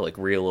react, to like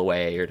reel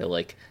away, or to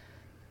like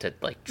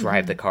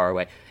drive the car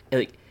away.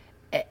 And, like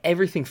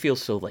everything feels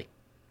so like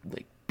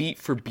beat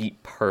for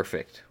beat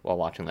perfect while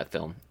watching that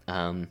film.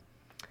 And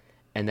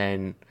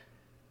then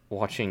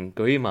watching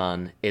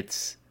Goemon,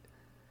 it's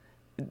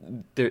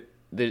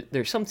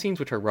there's some scenes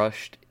which are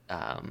rushed,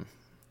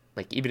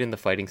 like even in the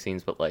fighting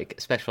scenes, but like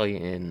especially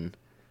in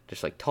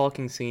just like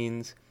talking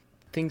scenes,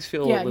 things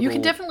feel you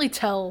can definitely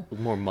tell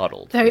more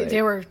muddled.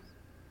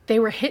 They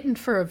were hitting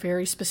for a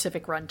very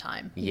specific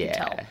runtime. You can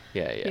tell.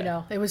 Yeah. You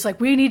know, it was like,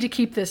 we need to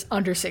keep this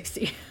under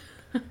 60.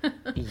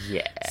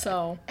 Yeah.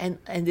 So and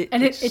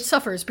it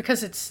suffers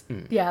because it's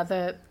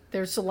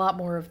there's a lot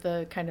more of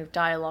the kind of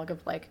dialogue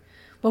of like,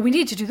 well, we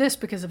need to do this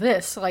because of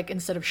this, like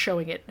instead of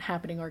showing it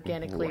happening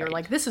organically, or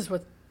like this is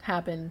what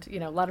happened. You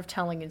know, a lot of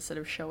telling instead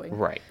of showing.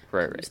 Right.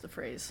 Is the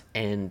phrase.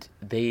 And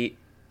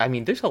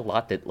there's a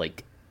lot that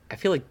like I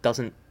feel like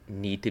doesn't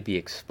need to be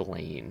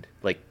explained.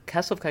 Like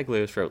Castle of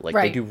Cagliostro, like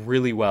they do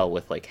really well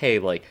with like, hey,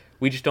 like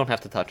we just don't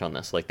have to touch on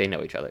this. Like they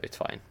know each other. It's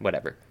fine.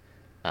 Whatever.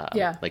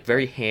 Like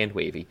very hand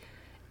wavy.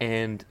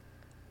 And,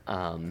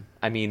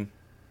 I mean,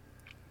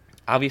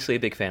 obviously a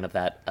big fan of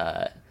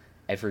that.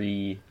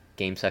 Every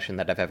game session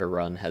that I've ever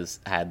run has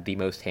had the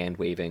most hand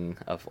waving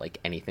of like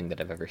anything that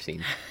I've ever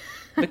seen.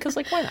 Because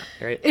like, why not?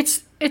 Right?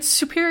 It's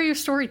superior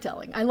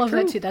storytelling. I love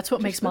that too. That's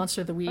what makes Monster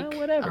of the Week. Well,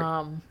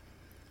 whatever.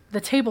 The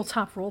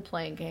tabletop role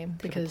playing game,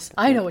 because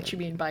I know what you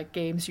mean by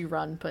games you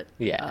run, but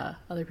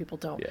other people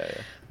don't. Yeah.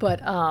 But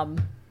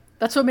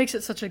that's what makes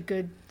it such a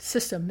good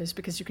system, is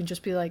because you can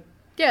just be like,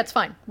 yeah, it's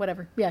fine.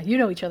 Whatever. Yeah, you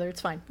know each other.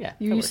 It's fine. Yeah,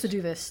 you used to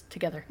do this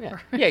together.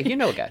 Yeah, you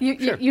know a guy.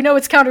 You know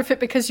it's counterfeit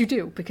because you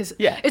do. Because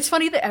yeah. It's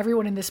funny that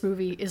everyone in this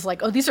movie is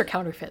like, oh, these are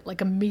counterfeit, like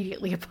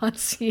immediately upon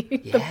seeing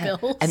the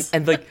bills.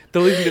 And like,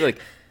 they'll even be like,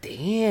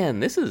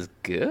 damn, this is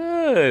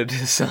good.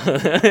 So,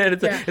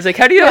 it's like,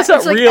 how do you know it's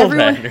not real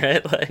then,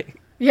 right? Like...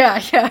 Yeah.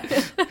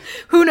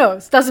 Who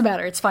knows? Doesn't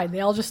matter. It's fine. They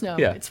all just know.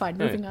 Yeah. It's fine.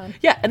 Moving on.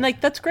 Yeah, and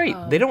like that's great.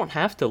 They don't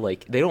have to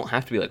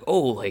be like, oh,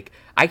 like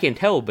I can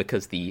tell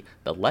because the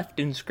left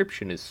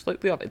inscription is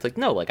slightly off. It's like,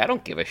 no, like I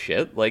don't give a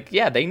shit. Like,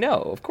 yeah, they know.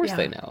 Of course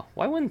they know.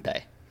 Why wouldn't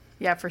they?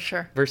 Yeah, for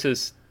sure.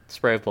 Versus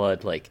Spray of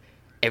Blood, like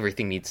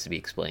everything needs to be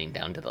explained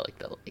down to the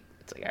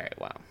it's like, all right,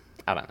 wow.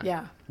 I don't know.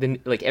 Yeah. Then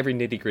like every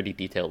nitty-gritty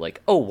detail, like,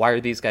 oh, why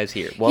are these guys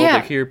here? Well, they're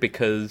here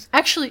because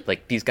actually,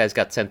 like these guys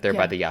got sent there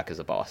by the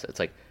Yakuza boss. It's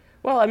like,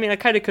 well, I mean, I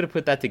kind of could have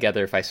put that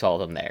together if I saw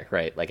them there,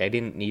 right? Like, I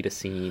didn't need a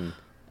scene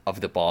of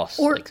the boss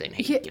like saying,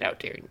 "Hey, get out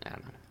there." I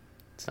don't know.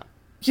 It's not.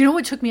 You know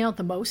what took me out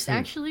the most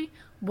actually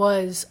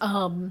was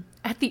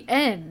at the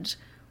end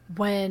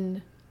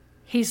when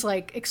he's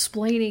like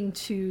explaining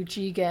to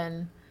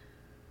Jigen,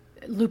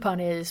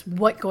 Lupin is,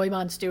 what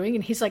Goemon's doing,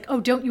 and he's like,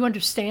 oh, don't you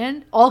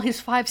understand? All his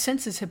 5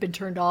 senses have been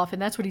turned off,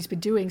 and that's what he's been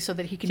doing so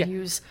that he can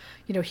use,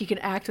 he can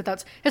act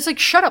without... It's like,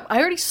 shut up.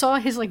 I already saw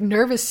his like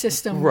nervous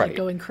system like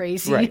going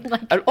crazy. Right.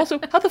 Like... And also,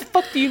 how the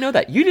fuck do you know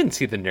that? You didn't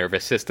see the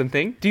nervous system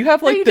thing. Do you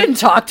have like you didn't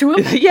talk to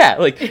him? Yeah,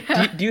 like,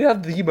 do you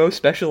have the most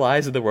special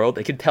eyes in the world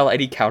that can tell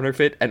any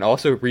counterfeit and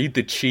also read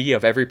the chi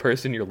of every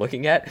person you're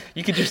looking at?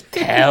 You can just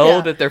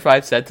tell that their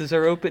 5 senses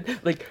are open?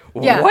 Like,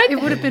 what?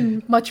 It would have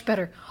been much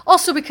better.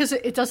 Also because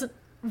it doesn't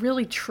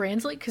really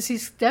translate, because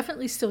he's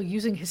definitely still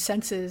using his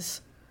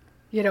senses.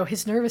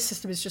 His nervous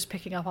system is just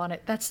picking up on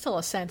it. That's still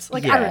a sense.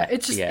 Like, I don't know.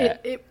 It's just,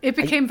 it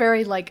became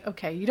very like,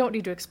 okay, you don't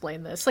need to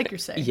explain this, like you're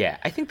saying. Yeah,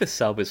 I think the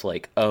sub is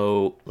like,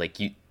 oh, like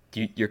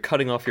you're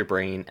cutting off your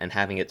brain and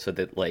having it so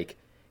that like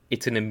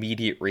it's an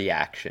immediate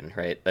reaction,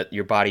 right? That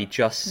your body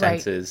just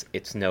senses.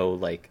 It's no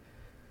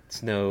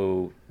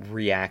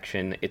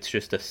reaction. It's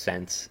just a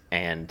sense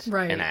and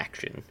an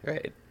action,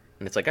 right?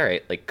 And it's like, all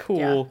right, like cool.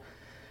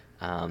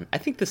 Yeah. I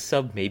think the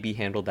sub maybe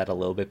handled that a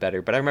little bit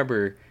better, but I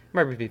remember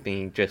it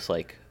being just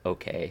like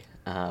okay.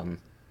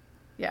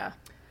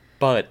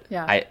 But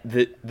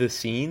the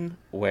scene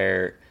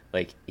where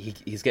like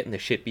he's getting the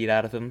shit beat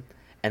out of him,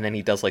 and then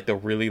he does like the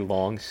really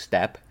long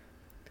step,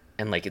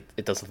 and like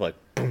it does like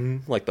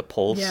boom, like the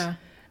pulse,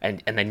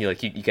 and then you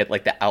get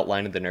like the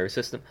outline of the nervous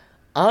system.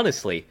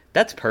 Honestly,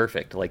 that's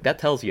perfect. Like that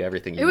tells you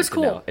everything you need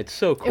to know. It's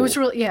so cool. It was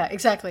really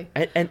exactly.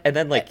 And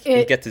then like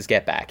he gets his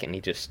get back and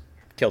he just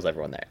kills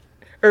everyone there.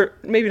 Or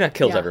maybe not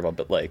kills everyone,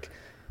 but like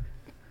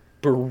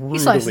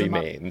brutally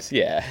maims.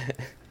 Yeah.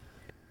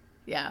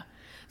 Yeah.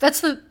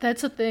 That's the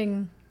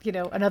thing,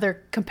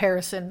 another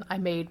comparison I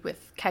made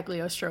with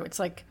Cagliostro. It's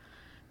like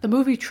the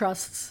movie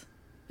trusts,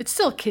 it's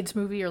still a kid's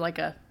movie, or like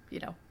a,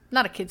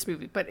 not a kid's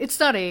movie, but it's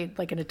not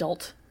like an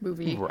adult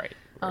movie. Right.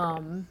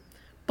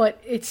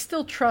 But it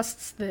still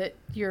trusts that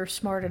you're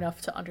smart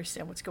enough to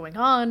understand what's going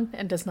on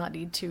and does not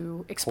need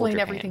to explain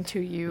everything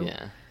to you.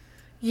 Yeah.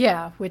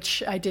 Yeah,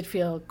 which I did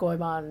feel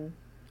Goemon,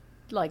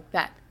 like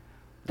that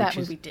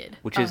movie did,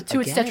 which is to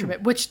its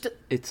detriment, which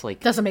it's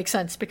like doesn't make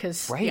sense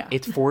because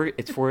it's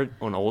for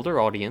an older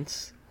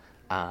audience,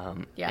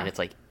 and it's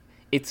like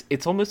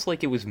it's almost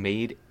like it was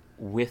made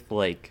with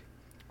like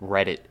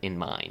Reddit in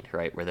mind,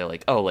 right? Where they're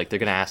like, oh, like they're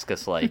gonna ask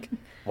us like,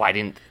 why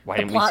didn't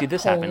we see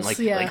this happen?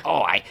 Like,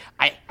 oh, I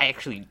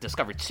actually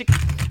discovered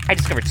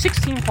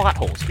 16 plot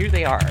holes. Here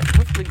they are.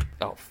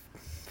 Oh,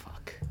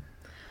 fuck.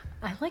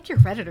 I like your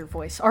Redditor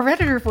voice. Our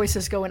Redditor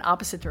voices go in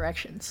opposite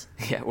directions.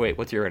 Yeah. Wait,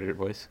 what's your Redditor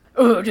voice?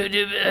 Oh,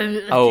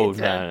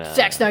 no.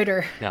 Zack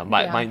Snyder. No,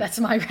 mine. That's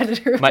my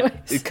Redditor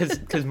voice.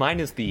 Because mine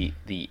is the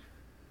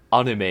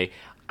anime.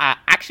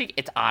 Actually,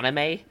 it's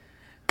anime.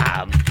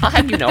 I'll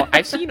have you know,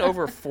 I've seen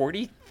over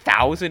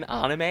 40,000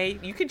 anime.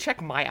 You can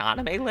check my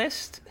anime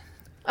list.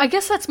 I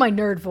guess that's my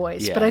nerd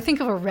voice, but I think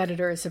of a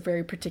Redditor as a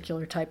very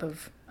particular type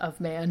of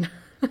man.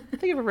 I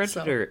think of a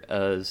Redditor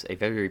as a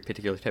very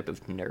particular type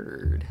of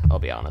nerd, I'll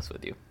be honest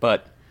with you.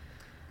 But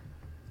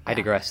I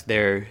digress.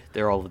 They're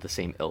all of the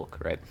same ilk,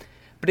 right?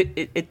 But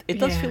it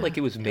does feel like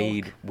it was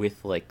made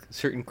with like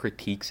certain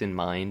critiques in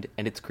mind,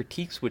 and it's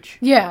critiques which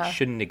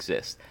shouldn't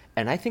exist.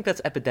 And I think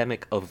that's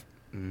epidemic of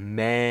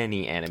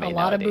many anime nowadays. A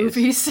lot of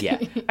movies. Yeah.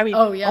 I mean,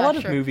 a lot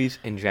of movies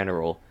in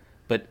general,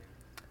 but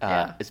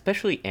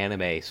especially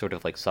anime sort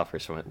of like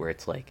suffers from it, where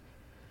it's like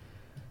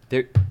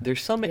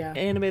there's some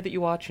anime that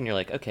you watch and you're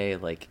like, okay,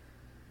 like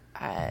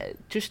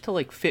just to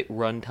like fit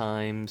run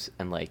times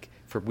and like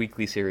for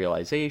weekly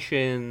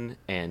serialization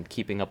and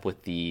keeping up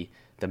with the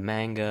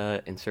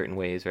manga in certain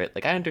ways, right?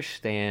 Like I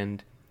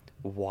understand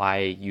why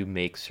you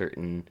make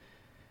certain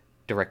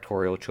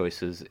directorial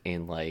choices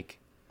in like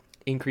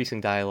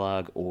increasing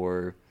dialogue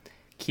or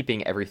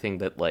keeping everything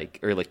that like,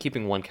 or like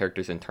keeping one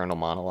character's internal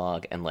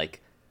monologue and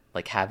like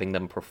having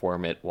them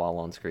perform it while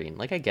on screen.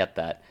 Like I get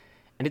that,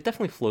 and it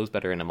definitely flows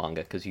better in a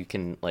manga because you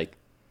can like,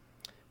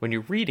 when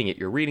you're reading it,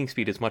 your reading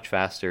speed is much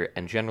faster,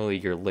 and generally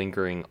you're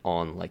lingering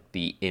on like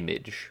the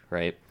image,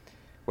 right?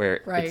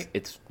 Where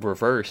it's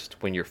reversed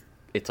when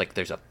it's like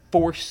there's a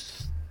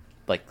forced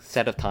like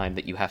set of time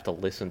that you have to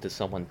listen to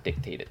someone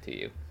dictate it to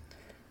you,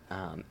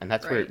 and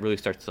that's where it really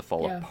starts to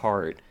fall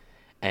apart.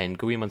 And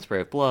Goemon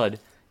Spray of Blood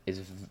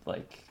is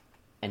like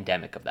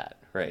endemic of that,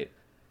 right?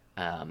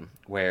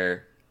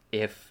 Where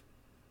if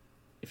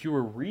you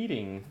were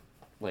reading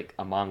like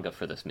a manga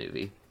for this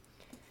movie,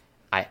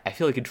 I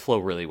feel like it'd flow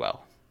really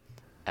well.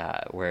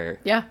 Where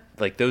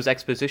like those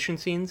exposition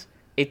scenes,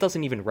 it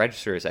doesn't even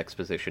register as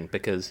exposition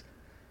because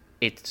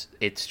it's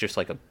just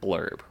like a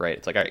blurb, right?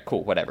 It's like, all right,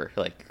 cool, whatever.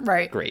 Like,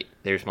 great.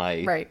 There's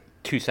my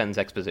 2-sentence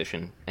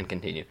exposition and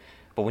continue.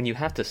 But when you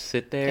have to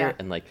sit there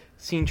and like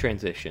scene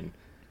transition,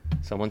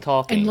 someone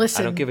talking, and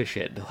listen, I don't give a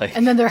shit. Like,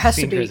 and then there has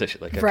to be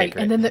like, okay,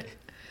 and then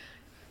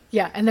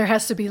and there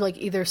has to be like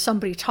either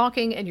somebody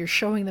talking and you're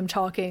showing them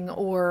talking,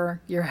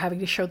 or you're having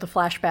to show the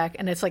flashback,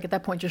 and it's like at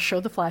that point just show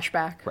the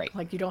flashback, right?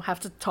 Like you don't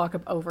have to talk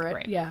over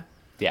it, yeah.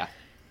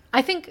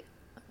 I think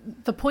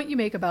the point you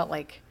make about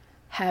like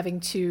having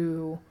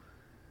to,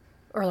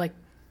 or like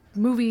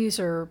movies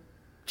or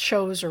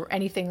shows or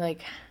anything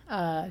like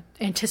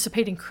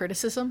anticipating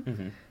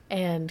criticism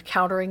and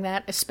countering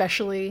that,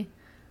 especially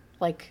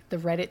like the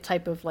Reddit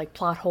type of like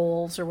plot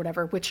holes or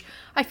whatever, which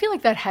I feel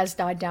like that has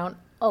died down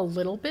a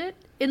little bit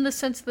in the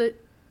sense that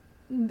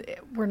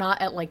we're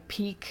not at like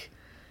peak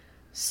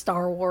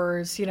Star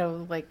Wars, you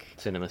know, like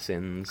cinema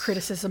sins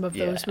criticism of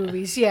those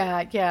movies.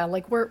 Yeah.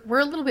 Like we're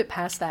a little bit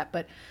past that,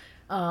 but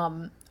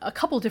a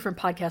couple different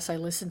podcasts I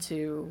listen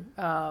to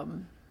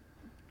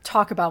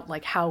talk about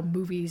like how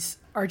movies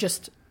are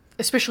just,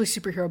 especially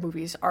superhero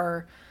movies,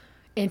 are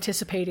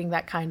anticipating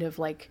that kind of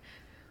like,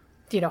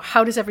 you know,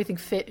 how does everything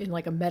fit in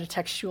like a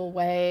metatextual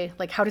way?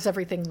 Like how does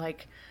everything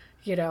like,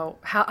 you know,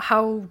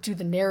 how do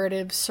the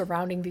narratives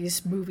surrounding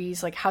these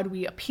movies, like how do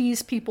we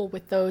appease people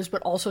with those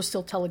but also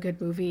still tell a good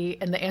movie?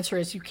 And the answer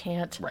is you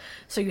can't. Right.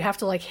 So you have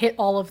to like hit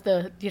all of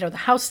the, you know, the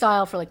house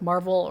style for like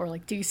Marvel or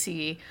like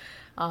DC,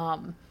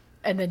 and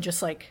then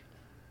just like,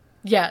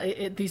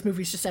 these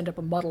movies just end up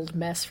a muddled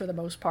mess for the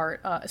most part,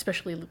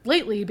 especially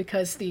lately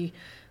because the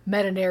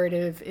meta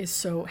narrative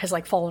has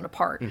like fallen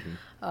apart.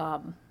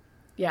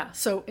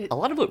 So a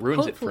lot of what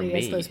ruins it for me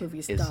as those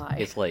movies die,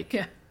 is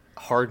like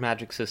hard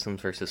magic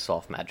systems versus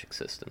soft magic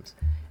systems.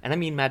 And I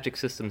mean magic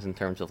systems in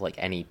terms of like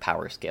any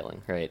power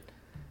scaling, right?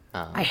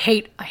 I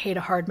hate a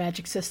hard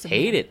magic system. I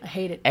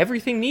hate it.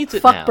 Everything needs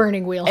it now. Fuck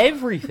Burning Wheel.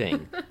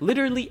 Everything.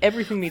 Literally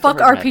everything needs Fuck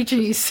a hard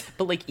RPGs.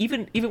 But like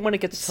even when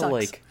it gets to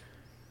like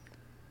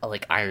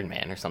Iron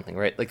Man or something,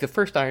 right? Like the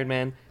first Iron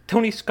Man,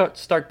 Tony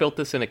Stark built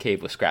this in a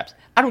cave with scraps.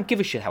 I don't give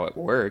a shit how it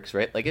works,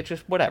 right? Like it's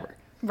just whatever.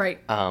 Right.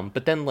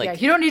 But then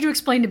like you don't need to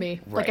explain to me.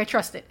 Like I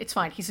trust it. It's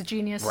fine. He's a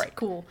genius. Right.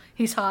 Cool.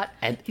 He's hot.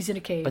 And he's in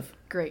a cave.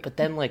 Great. But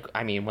then like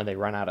I mean when they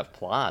run out of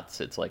plots,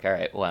 it's like, all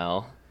right,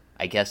 well,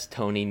 I guess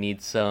Tony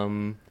needs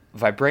some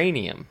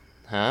vibranium.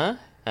 Huh?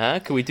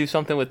 Can we do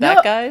something with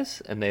that,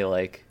 guys? And they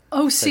like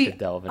see,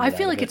 I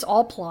feel like it's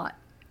all plot.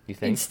 You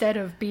think? Instead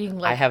of being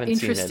like I haven't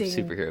interesting...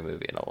 seen a superhero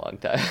movie in a long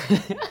time.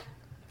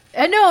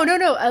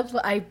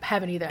 No. I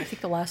haven't either. I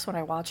think the last one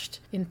I watched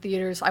in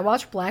theaters, I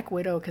watched Black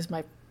Widow because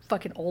my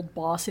fucking old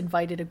boss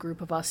invited a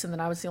group of us, and then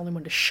I was the only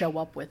one to show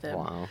up with him.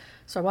 Wow.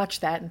 So I watched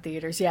that in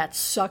theaters. Yeah, it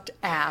sucked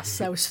ass.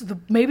 That was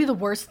maybe the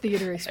worst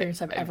theater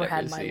experience I've ever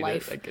had in my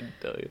life. I can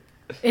tell you.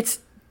 It's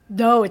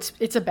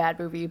a bad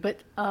movie,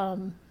 but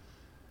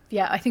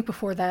yeah, I think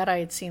before that I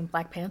had seen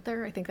Black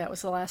Panther. I think that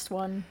was the last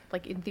one,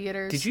 like, in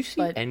theaters. Did you see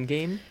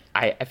Endgame?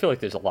 I feel like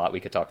there's a lot we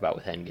could talk about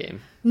with Endgame.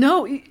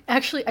 No,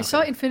 actually, I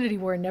saw Infinity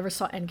War and never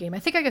saw Endgame. I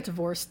think I got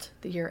divorced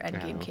the year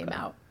Endgame came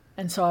out,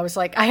 and so I was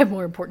like, I have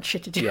more important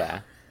shit to do.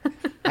 Yeah.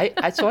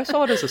 So I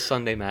saw it as a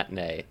Sunday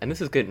matinee, and this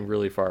is getting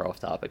really far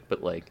off topic,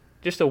 but like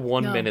just a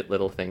 1 minute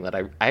little thing that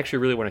I actually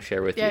really want to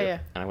share with you,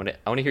 and I want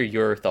to hear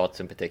your thoughts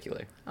in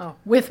particular. Oh,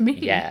 with me?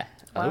 Yeah.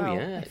 Wow. Oh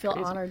yeah. I feel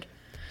honored.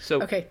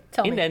 So okay,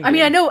 tell me. Endgame, I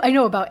mean, I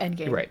know about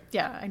Endgame. Right.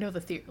 Yeah, I know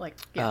the theory. Like,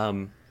 yeah.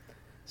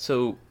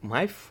 So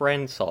my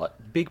friend saw it,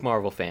 big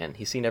Marvel fan.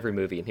 He's seen every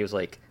movie, and he was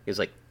like,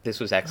 this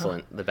was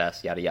excellent, the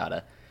best, yada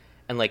yada.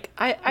 And like,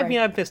 I mean,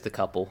 I've missed a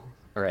couple,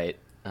 right?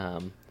 Yeah.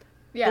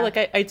 But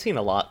like, I'd seen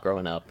a lot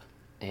growing up,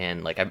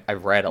 and like,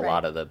 I've read a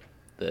lot of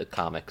the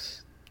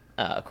comics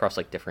across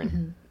like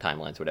different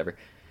timelines, whatever.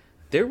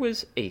 There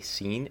was a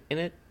scene in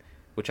it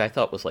which I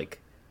thought was like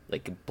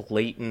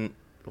blatant,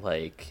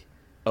 like,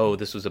 oh,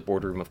 this was a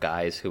boardroom of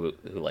guys who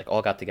like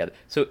all got together.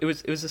 So it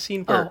was a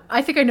scene where... Oh,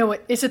 I think I know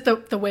what... Is it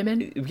the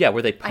women? Yeah,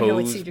 where they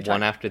pose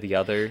one after the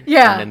other.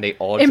 Yeah. And then they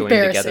all join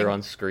together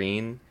on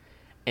screen.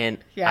 And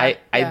I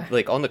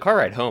like, on the car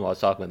ride home, I was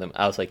talking with him.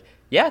 I was like,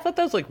 yeah, I thought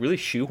that was like really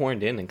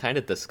shoehorned in and kind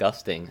of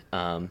disgusting.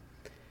 And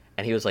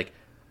he was like,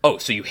 oh,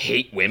 so you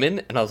hate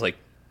women? And I was like,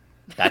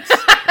 that's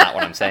not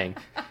what I'm saying.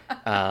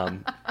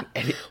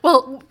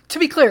 Well, to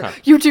be clear,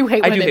 you do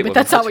hate women, but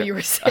that's not what you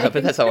were saying.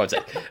 But that's not what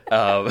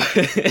I'm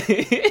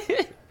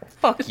saying.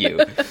 Fuck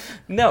you.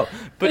 No,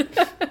 but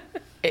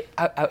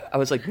I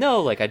was like,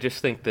 no, like, I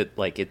just think that,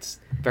 like, it's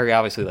very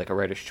obviously, like, a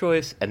writer's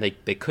choice, and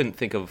they couldn't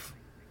think of,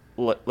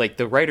 like,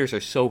 the writers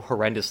are so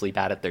horrendously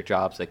bad at their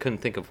jobs, they couldn't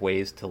think of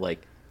ways to,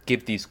 like,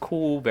 give these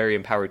cool, very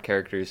empowered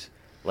characters,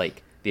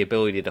 like, the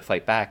ability to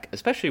fight back,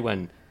 especially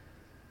when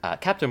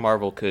Captain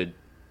Marvel could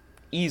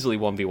easily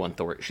 1v1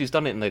 Thor. She's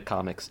done it in the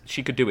comics.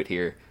 She could do it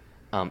here.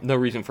 No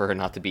reason for her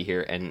not to be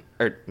here,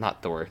 or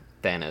not Thor,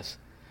 Thanos.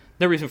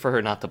 No reason for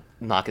her not to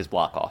knock his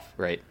block off,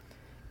 right?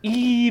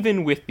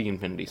 Even with the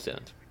Infinity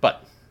Stones.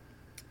 But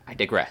I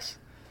digress.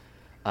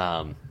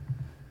 I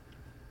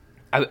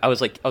was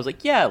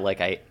like, yeah,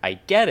 like I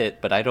get it,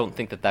 but I don't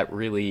think that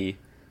really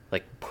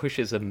like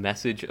pushes a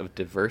message of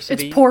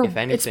diversity. It's poor. If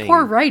anything, it's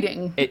poor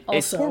writing.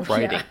 It's poor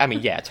writing. Yeah. I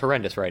mean, yeah, it's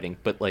horrendous writing,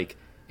 but like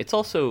it's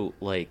also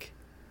like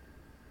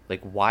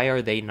why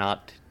are they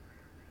not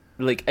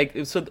like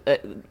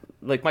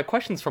like my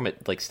questions from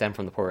it like stem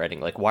from the poor writing.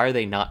 Like, why are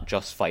they not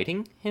just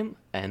fighting him?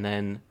 And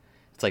then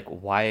it's like,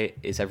 why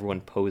is everyone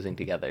posing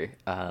together?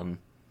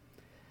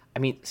 I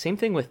mean, same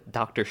thing with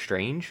Doctor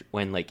Strange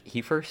when like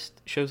he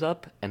first shows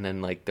up, and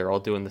then like they're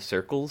all doing the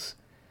circles,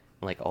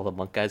 and, like all the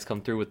monk guys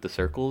come through with the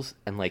circles,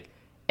 and like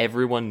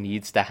everyone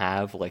needs to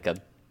have like a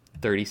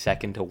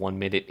 30-second to 1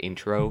 minute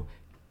intro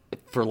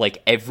for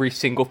like every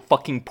single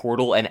fucking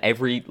portal and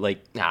every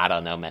like I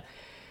don't know, man.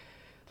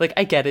 Like,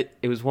 I get it.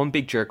 It was one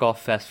big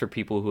jerk-off fest for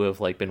people who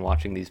have, like, been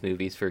watching these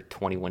movies for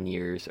 21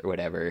 years or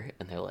whatever,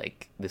 and they're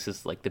like, this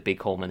is, like, the big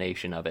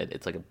culmination of it.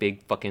 It's, like, a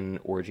big fucking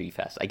orgy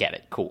fest. I get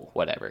it. Cool.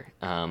 Whatever.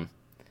 But,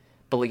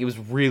 like, it was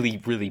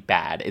really, really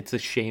bad. It's a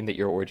shame that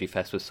your orgy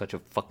fest was such a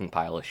fucking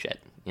pile of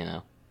shit, you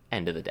know?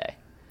 End of the day.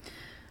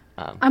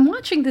 I'm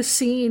watching this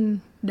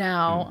scene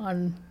now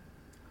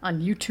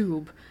on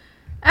YouTube.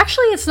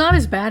 Actually, it's not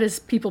as bad as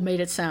people made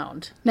it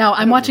sound. Now,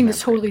 I'm watching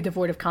this totally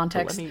devoid of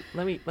context.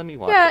 Let me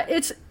watch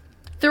it.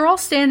 They're all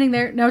standing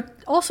there. Now,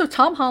 also,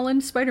 Tom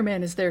Holland,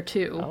 Spider-Man, is there,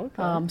 too. Oh,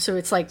 okay. So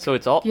it's like... So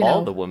it's all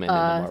the women in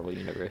the Marvel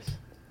Universe.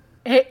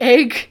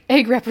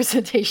 Egg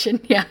representation,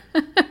 yeah.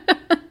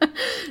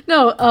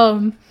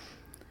 No,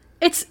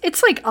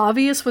 it's like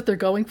obvious what they're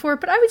going for,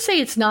 but I would say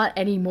it's not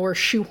any more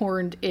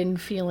shoehorned in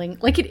feeling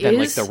like it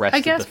is. Like the rest, I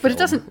guess, but it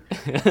doesn't.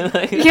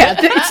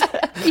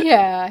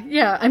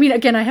 Yeah. I mean,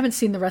 again, I haven't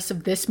seen the rest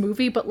of this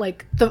movie, but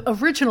like the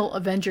original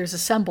Avengers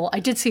Assemble, I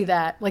did see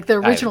that, like the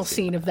original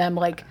scene of them,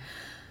 like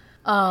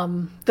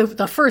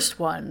the first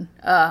one,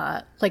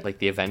 like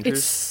the Avengers.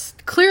 It's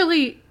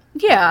clearly,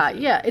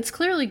 it's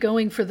clearly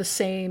going for the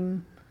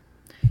same.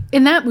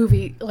 In that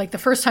movie, like the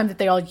first time that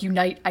they all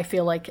unite, I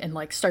feel like, and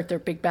like start their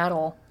big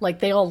battle, like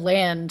they all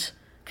land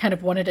kind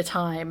of one at a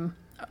time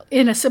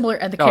in a similar,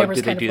 and the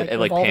camera's kind of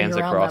like revolving pans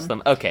around across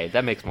them. Okay,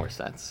 that makes more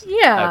sense.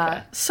 Yeah.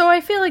 Okay. So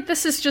I feel like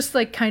this is just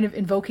like kind of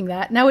invoking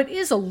that. Now it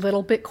is a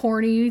little bit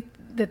corny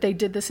that they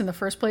did this in the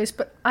first place,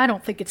 but I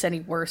don't think it's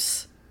any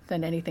worse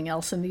than anything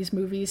else in these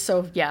movies.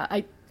 So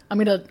yeah, I'm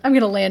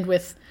gonna land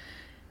with.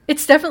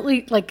 It's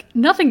definitely, like,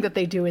 nothing that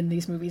they do in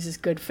these movies is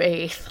good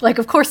faith. Like,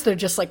 of course, they're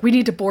just like, we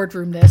need to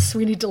boardroom this.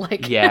 We need to,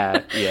 like,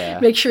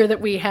 make sure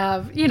that we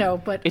have, you know,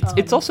 but...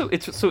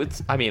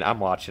 I mean, I'm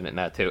watching it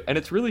now, too. And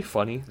it's really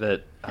funny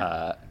that,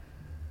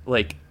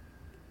 like,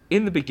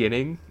 in the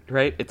beginning,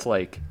 right, it's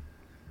like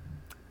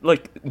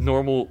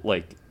normal,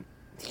 like,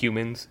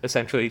 humans,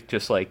 essentially,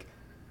 just, like,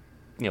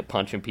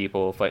 punching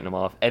people, fighting them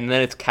off, and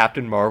then it's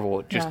Captain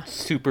Marvel just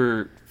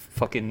super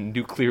fucking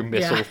nuclear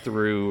missile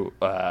through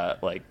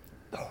like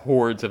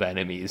hordes of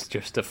enemies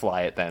just to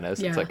fly at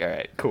Thanos. It's like, all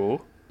right,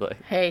 cool.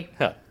 Like, hey,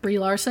 Brie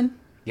Larson.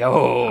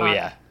 Yo,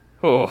 yeah.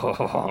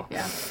 Oh.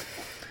 Yeah.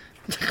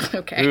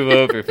 Okay. Move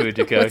over,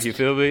 Fujiko. You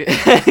feel me?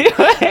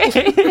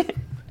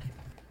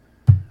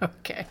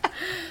 Okay.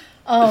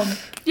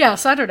 Yeah.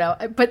 So I don't know,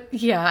 but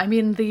yeah, I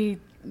mean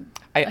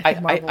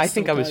I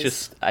think I was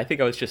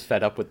just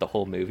fed up with the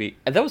whole movie,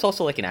 and that was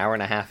also like an hour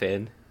and a half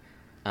in,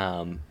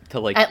 to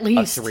like at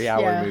least a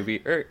 3-hour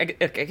movie, or I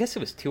guess it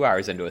was 2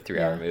 hours into a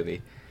 3-hour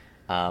movie,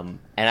 and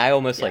I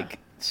almost like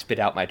spit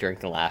out my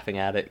drink and laughing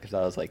at it because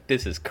I was like,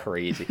 this is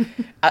crazy.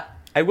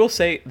 I will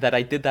say that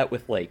I did that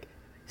with like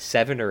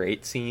 7 or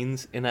 8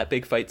 scenes in that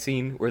big fight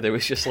scene where there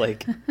was just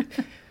like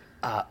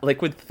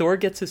when Thor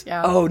gets his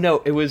oh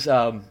no, it was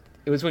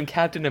when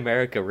Captain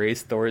America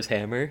raised Thor's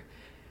hammer.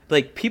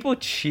 Like, people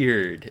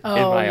cheered in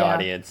my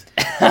audience.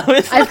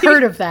 I've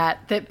heard of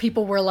that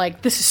people were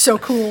like, this is so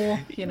cool,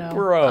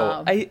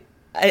 Bro,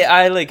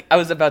 I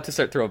was about to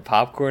start throwing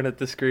popcorn at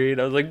the screen.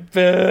 I was like,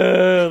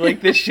 boo, like,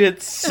 this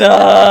shit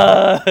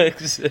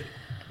sucks.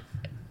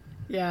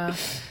 Yeah.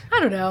 I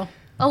don't know.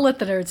 I'll let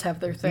the nerds have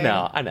their thing.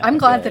 No, I know. I'm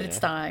glad that it's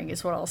dying,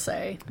 is what I'll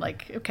say.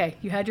 Like, okay,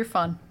 you had your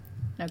fun.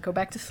 Now go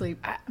back to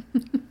sleep.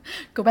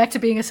 Go back to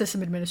being a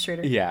system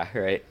administrator. Yeah,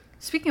 right.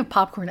 Speaking of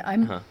popcorn,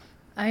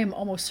 I am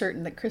almost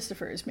certain that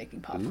Christopher is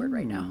making popcorn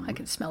right now. I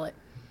can smell it.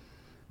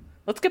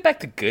 Let's get back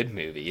to good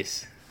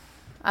movies.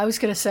 I was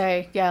going to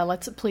say,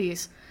 let's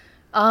please.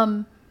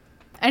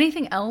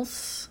 Anything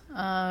else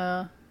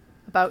about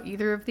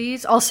either of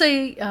these? I'll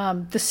say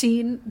the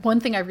scene, one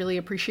thing I really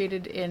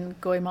appreciated in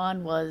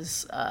Goemon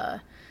was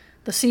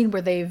the scene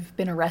where they've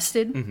been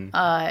arrested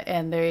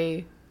and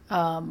they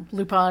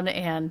Lupin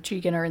and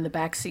Jigen are in the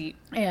backseat,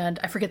 and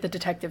I forget the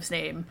detective's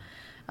name.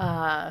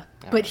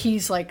 But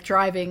he's like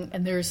driving,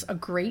 and there's a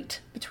grate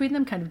between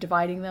them, kind of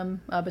dividing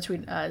them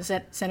between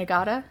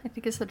Zenigata, I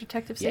think is the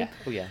detective's name.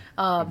 Oh yeah.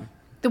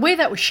 The way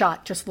that was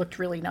shot just looked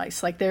really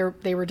nice. Like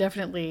they were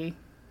definitely,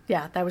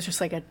 that was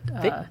just like a.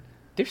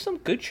 There's some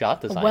good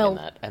shot design in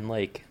that, and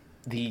like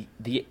the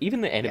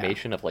even the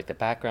animation of like the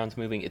backgrounds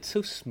moving, it's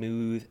so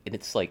smooth, and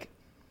it's like,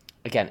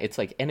 again, it's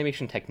like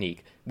animation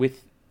technique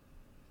with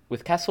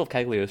Castle of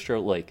Cagliostro,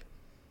 like.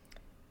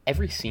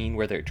 Every scene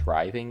where they're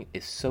driving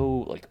is so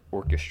like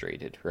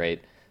orchestrated,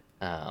 right?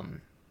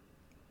 And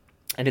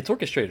it's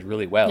orchestrated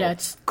really well. Yeah,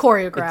 it's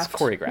choreographed.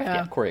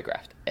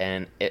 Choreographed,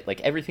 and it like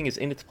everything is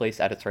in its place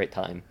at its right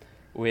time.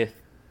 With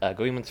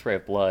Goemon Spray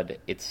of Blood,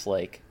 it's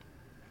like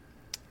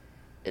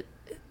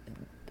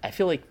I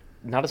feel like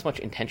not as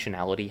much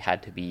intentionality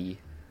had to be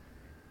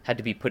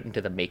put into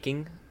the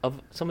making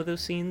of some of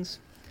those scenes.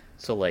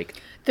 So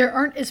like there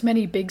aren't as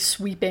many big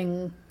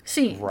sweeping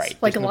scenes. Right.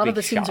 Like a lot of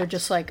the scenes are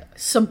just like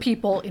some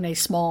people in a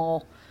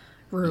small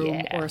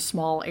room or a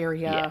small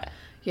area.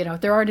 Yeah.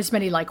 There aren't as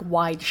many like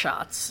wide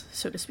shots,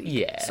 so to speak.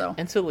 Yeah. So.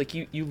 And so like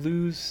you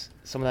lose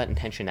some of that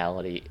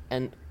intentionality.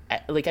 And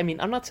like, I mean,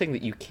 I'm not saying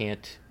that you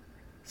can't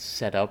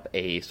set up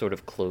a sort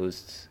of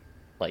closed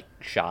like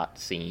shot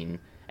scene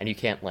and you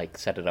can't like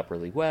set it up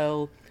really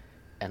well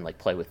and like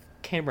play with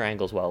camera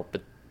angles well,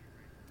 but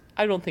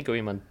I don't think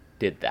Goemon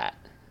did that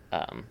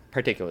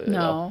particularly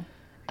well.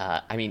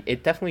 I mean,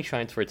 it definitely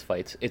shines for its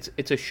fights. It's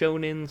a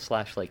shonen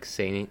 / like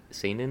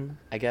seinen,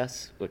 I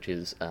guess, which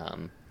is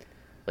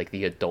like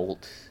the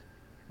adult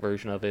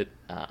version of it,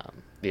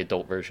 the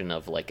adult version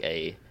of like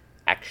a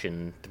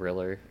action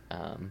thriller.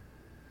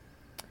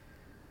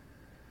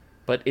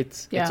 But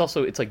it's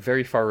also it's like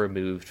very far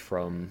removed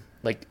from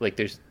like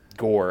there's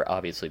gore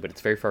obviously, but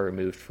it's very far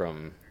removed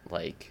from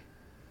like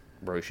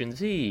Roshin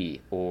Z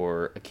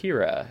or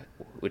Akira,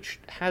 which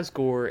has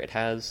gore. It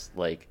has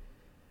like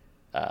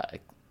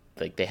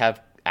they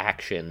have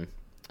action,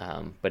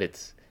 but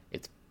it's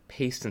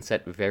paced and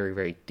set very,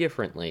 very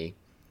differently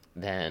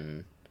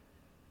than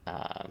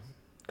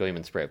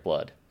Goemon Spray of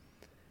Blood.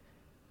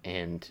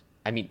 And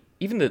I mean,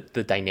 even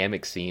the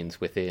dynamic scenes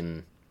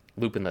within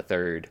Lupin the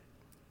Third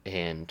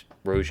and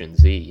Roshin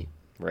Z,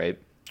 right,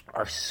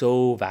 are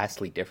so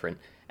vastly different.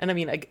 And I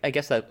mean, I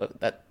guess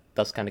that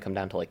does kind of come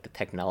down to like the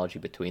technology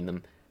between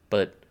them,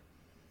 but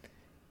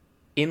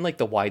in like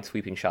the wide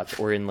sweeping shots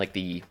or in like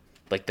the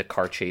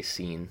car chase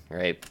scene,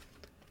 right?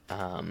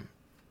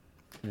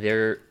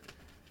 The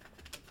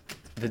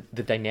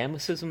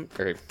dynamicism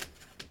or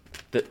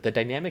the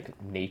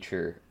dynamic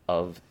nature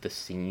of the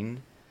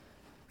scene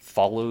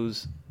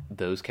follows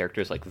those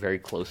characters like very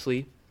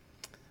closely,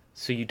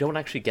 so you don't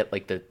actually get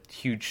like the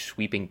huge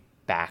sweeping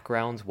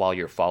backgrounds while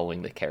you're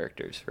following the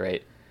characters,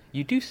 right?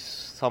 You do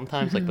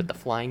sometimes like with the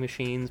flying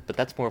machines, but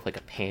that's more of like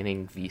a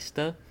panning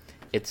vista.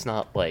 It's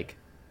not like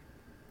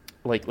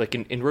in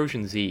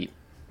Roshin Z,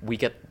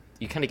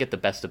 you kind of get the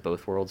best of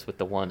both worlds with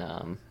the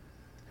one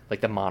like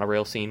the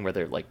monorail scene where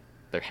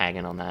they're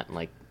hanging on that and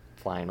like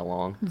flying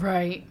along.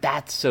 Right.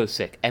 That's so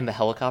sick. And the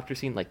helicopter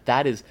scene, like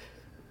that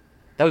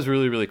was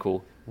really, really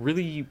cool.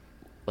 Really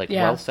like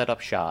well set up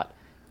shot,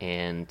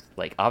 and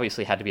like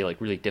obviously had to be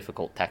like really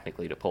difficult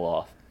technically to pull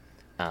off.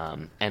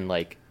 And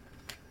like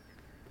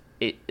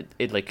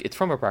it's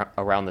from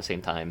around the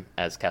same time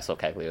as Castle of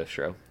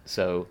Cagliostro,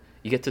 so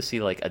you get to see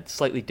like a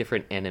slightly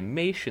different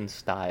animation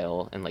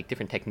style and like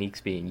different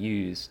techniques being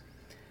used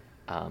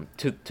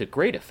to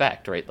great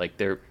effect, right? Like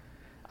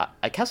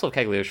Castle of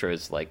Cagliostro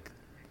is like,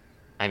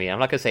 I mean, I'm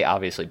not gonna say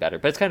obviously better,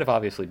 but it's kind of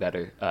obviously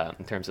better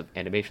in terms of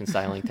animation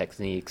styling,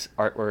 techniques,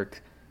 artwork.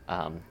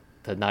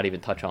 To not even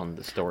touch on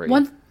the story,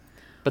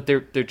 but they're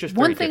just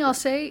one thing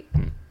different.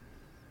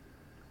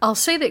 I'll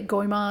say that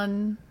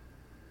Goemon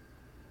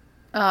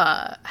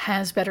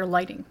has better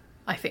lighting,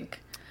 I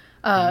think.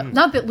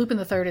 Not that Lupin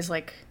III is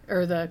like,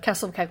 or the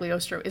Castle of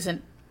Cagliostro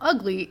isn't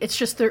ugly. It's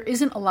just there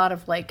isn't a lot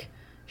of like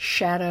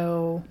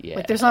shadow. Yeah.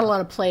 Like there's not a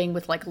lot of playing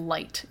with like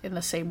light in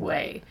the same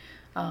way.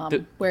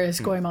 Whereas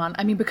Goemon,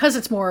 I mean, because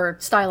it's more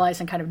stylized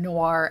and kind of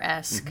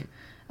noir-esque,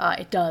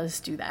 it does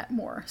do that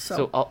more.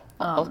 So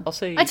I'll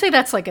say I'd say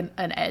that's like an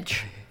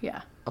edge.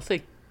 Yeah. I'll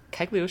say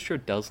Cagliostro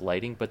does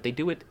lighting, but they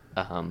do it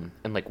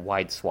in like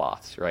wide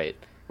swaths, right?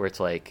 Where it's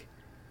like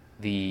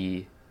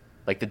the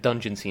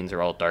dungeon scenes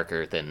are all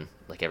darker than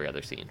like every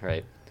other scene,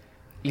 right?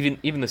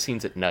 Even the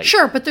scenes at night.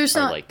 Sure, but there's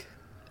not like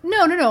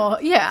no.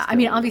 Yeah, I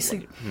mean,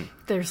 obviously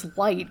there's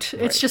light.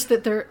 Right. It's just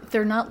that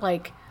they're not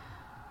like,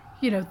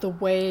 the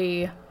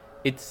way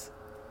it's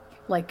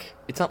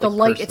not the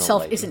like light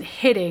itself lighting. Isn't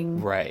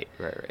hitting. Right.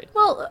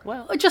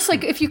 Well, just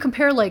like if you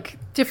compare like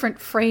different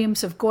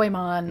frames of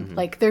Goemon,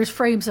 like there's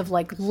frames of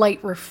like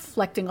light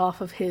reflecting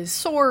off of his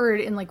sword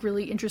in like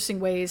really interesting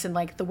ways, and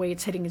like the way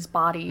it's hitting his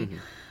body,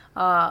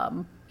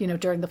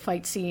 during the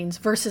fight scenes,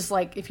 versus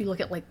like if you look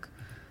at like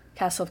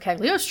Castle of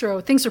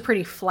Cagliostro, things are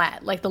pretty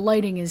flat. Like the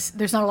lighting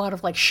there's not a lot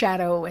of like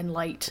shadow and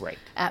light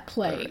at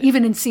play, right.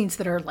 Even in scenes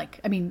that are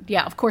like, I mean,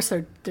 yeah, of course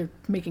they're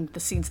making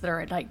the scenes that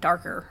are at night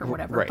darker or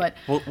whatever. Right. But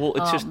well,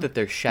 it's just that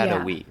they're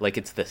shadowy. Yeah. Like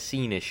it's the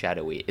scene is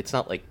shadowy. It's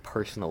not like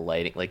personal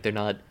lighting. Like they're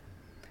not.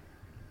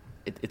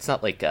 It's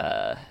not like.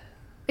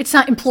 It's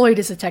not employed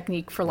as a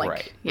technique for like.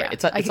 Right. Yeah. Right.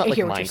 It's not like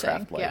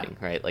Minecraft lighting,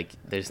 right? Like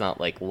there's not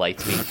like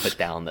lights being put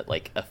down that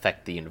like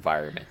affect the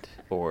environment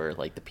or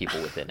like the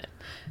people within it.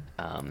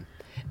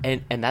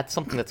 And that's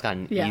something that's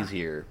gotten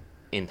easier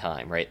in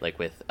time, right? Like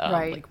with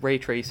like ray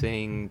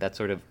tracing, that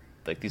sort of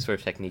like these sort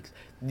of techniques,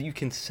 you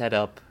can set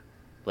up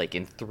like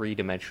in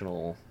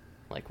 3-dimensional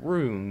like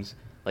rooms,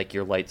 like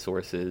your light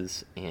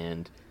sources,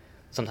 and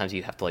sometimes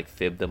you have to like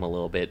fib them a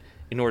little bit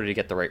in order to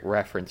get the right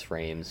reference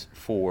frames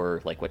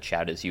for like what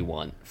shadows you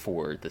want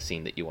for the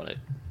scene that you want to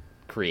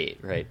create,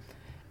 right?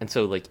 And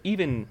so like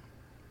even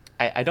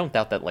I don't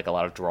doubt that like a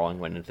lot of drawing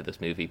went into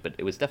this movie, but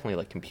it was definitely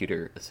like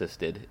computer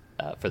assisted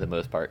for the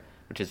most part,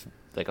 which is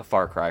like a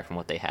far cry from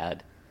what they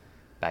had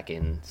back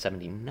in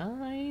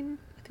 79,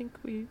 I think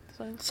we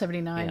decided.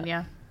 79,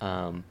 yeah.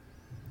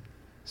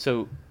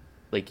 So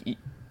like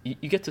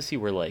you get to see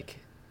where like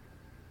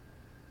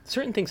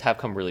certain things have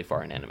come really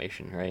far in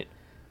animation, right?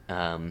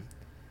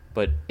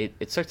 But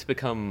it starts to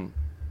become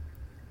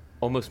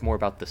almost more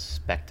about the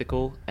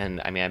spectacle.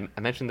 And I mean, I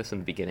mentioned this in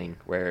the beginning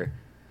where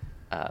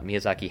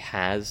Miyazaki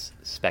has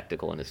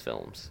spectacle in his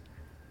films,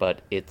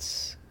 but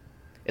it's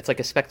like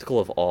a spectacle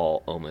of awe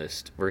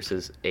almost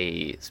versus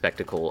a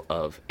spectacle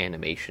of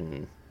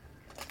animation,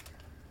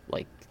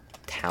 like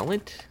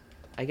talent,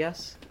 I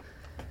guess.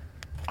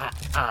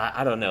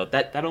 I don't know.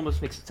 That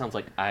almost makes it sound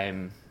like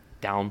I'm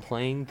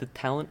downplaying the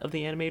talent of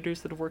the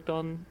animators that have worked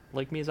on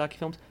like Miyazaki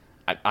films.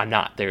 I'm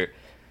not. They're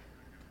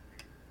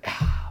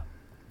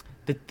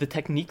the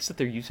techniques that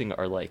they're using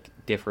are like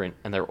different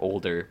and they're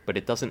older, but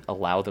it doesn't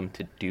allow them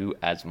to do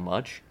as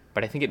much.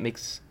 But I think it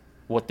makes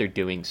what they're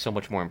doing so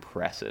much more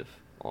impressive,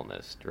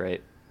 almost,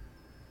 right?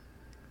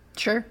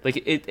 Sure.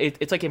 Like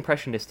it's like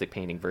impressionistic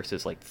painting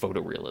versus like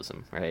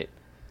photorealism, right?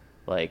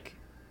 Like.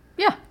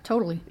 Yeah,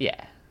 totally.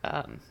 Yeah.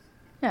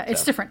 Yeah,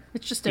 it's different.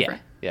 It's just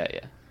different. Yeah.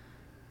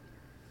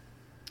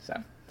 So,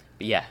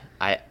 but yeah,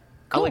 I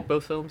like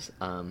both films.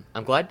 I'm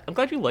glad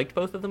you liked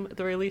both of them at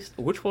the very least.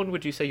 Which one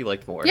would you say you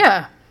liked more?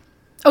 Yeah.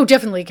 Oh,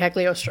 definitely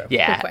Cagliostro.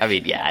 Yeah, I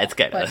mean, yeah, it's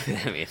kind of.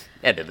 I mean,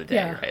 end of the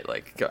day, right?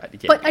 Like, go ahead.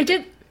 But I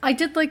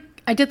did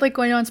like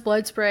Goemon's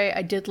Blood Spray.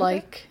 I did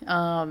like,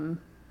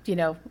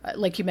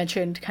 like you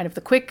mentioned, kind of the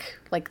quick,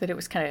 like that it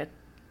was kind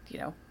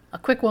of, a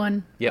quick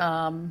one.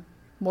 Yep.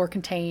 More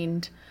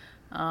contained.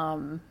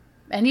 And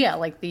yeah,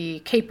 like the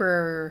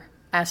caper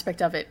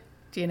aspect of it,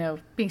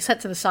 being set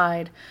to the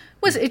side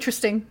was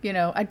interesting.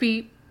 I'd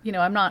be,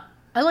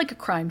 I like a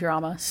crime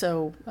drama,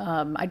 so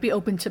I'd be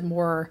open to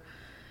more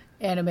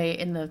anime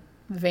in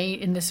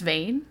this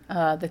vein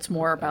that's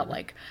more about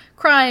like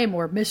crime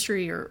or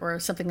mystery or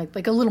something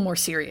like a little more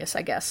serious,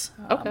 I guess.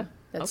 Okay.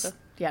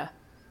 Yeah.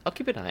 I'll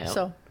keep an eye out.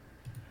 So,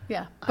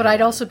 yeah. But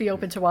I'd also be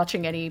open to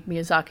watching any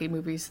Miyazaki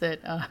movies that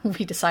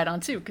we decide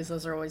on too, because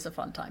those are always a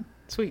fun time.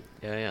 Sweet.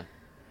 Yeah.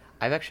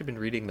 I've actually been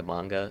reading the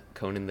manga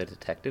Conan the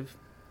Detective.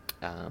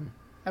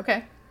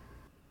 Okay.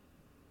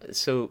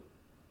 So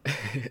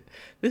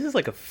this is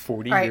like a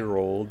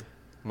 40-year-old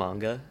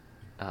manga.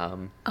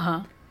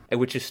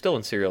 Which is still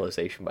in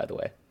serialization, by the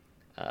way.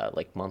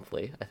 Like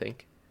monthly, I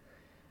think.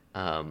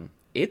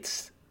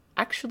 It's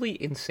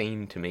actually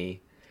insane to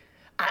me.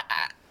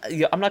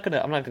 Yeah, I'm not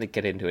gonna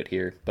get into it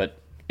here, but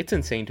it's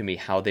insane to me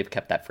how they've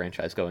kept that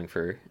franchise going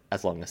for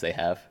as long as they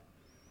have.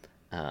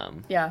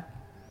 Yeah.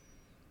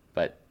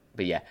 But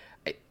yeah,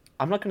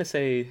 I'm not gonna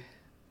say.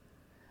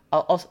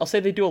 I'll say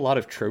they do a lot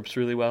of tropes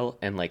really well,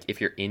 and like if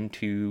you're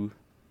into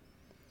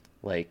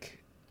like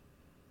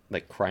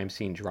crime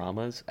scene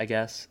dramas, I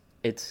guess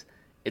it's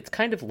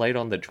kind of light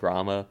on the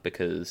drama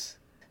because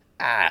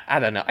I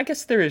don't know. I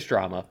guess there is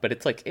drama, but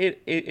it's like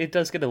it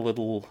does get a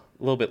little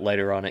bit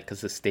lighter on it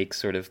because the stakes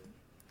sort of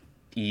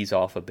ease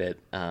off a bit.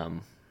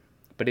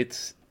 But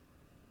it's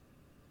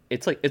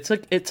like a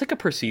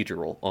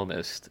procedural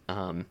almost.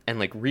 And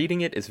like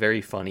reading it is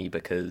very funny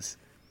because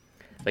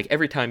like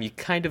every time you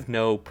kind of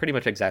know pretty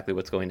much exactly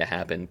what's going to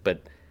happen,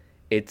 but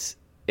it's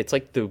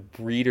like the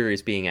reader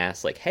is being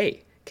asked like,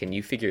 "Hey, can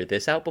you figure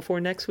this out before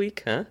next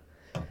week, huh?"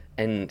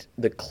 And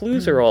the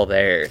clues are all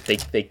there.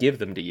 They give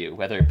them to you,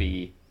 whether it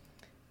be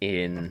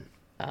in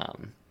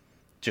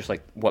just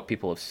like what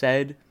people have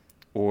said,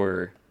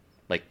 or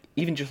like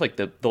even just like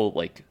the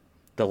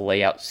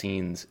layout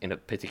scenes in a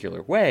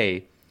particular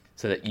way,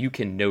 so that you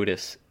can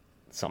notice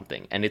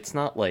something, and it's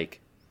not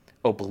like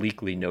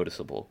obliquely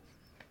noticeable.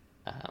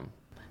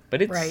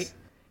 But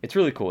it's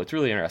really cool. It's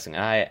really interesting.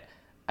 I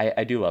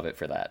do love it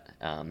for that.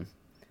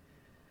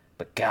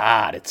 But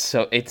God,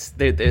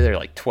 they're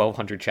like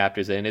 1,200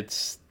 chapters in.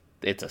 It's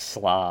a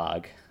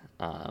slog.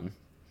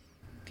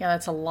 Yeah,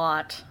 that's a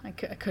lot. I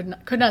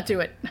could not do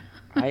it.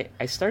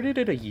 I started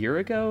it a year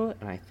ago,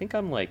 and I think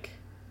I'm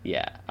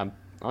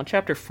on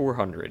chapter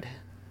 400.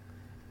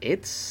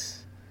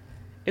 It's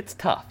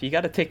tough. You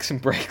got to take some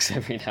breaks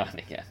every now and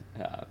again.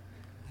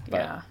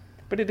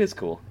 But it is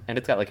cool, and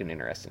it's got like an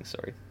interesting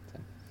story. So.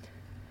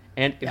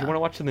 And if you want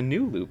to watch the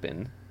new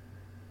Lupin,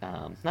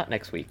 not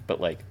next week, but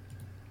like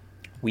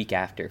week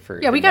after for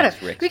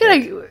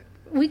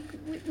we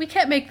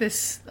can't make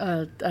this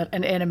an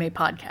anime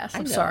podcast.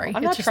 I'm sorry.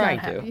 I'm not trying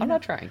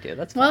to.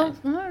 That's fine.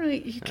 Well,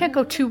 you can't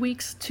go 2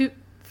 weeks,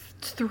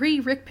 3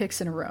 Rick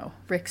picks in a row.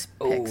 Rick's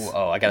picks.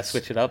 I gotta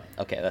switch it up.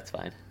 Okay, that's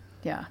fine.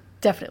 Yeah,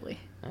 definitely.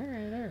 All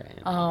right.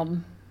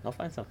 I'll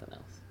find something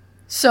else.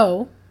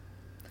 So,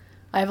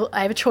 I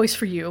have a choice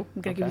for you.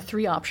 I'm gonna give you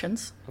 3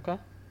 options. Okay.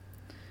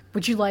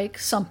 Would you like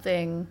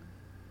something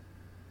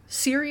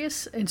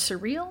serious and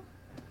surreal?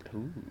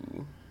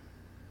 Ooh.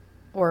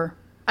 Or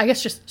I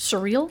guess just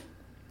surreal,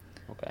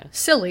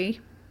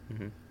 silly,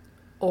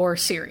 or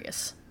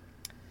serious.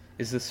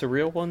 Is the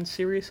surreal one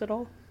serious at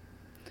all?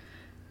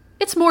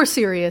 It's more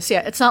serious,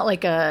 yeah. It's not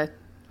like a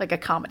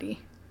comedy.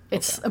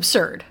 It's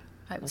absurd,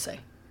 I would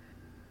say.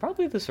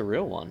 Probably the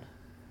surreal one.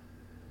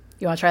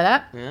 You want to try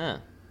that? Yeah.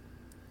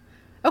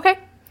 Okay.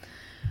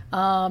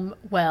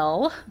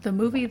 Well, the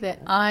movie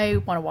that we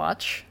want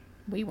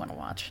to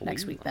watch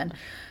next week then.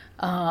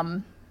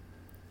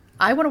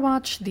 I want to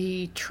watch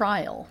The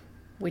Trial,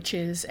 which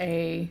is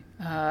it's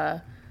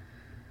a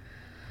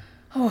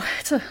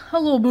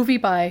little movie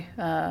by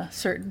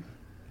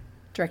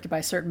directed by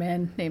a certain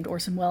man named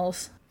Orson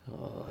Welles.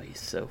 Oh, he's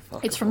so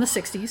fuckable. It's from the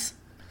 60s.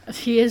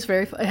 He is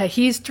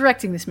he's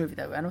directing this movie,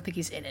 though. I don't think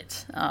he's in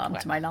it,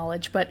 to my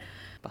knowledge. But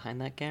behind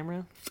that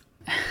camera?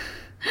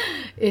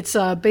 It's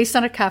based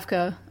on a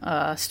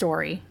Kafka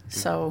story.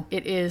 So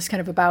it is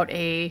kind of about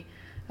a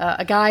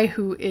guy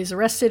who is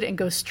arrested and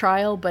goes to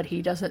trial, but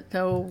he doesn't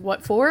know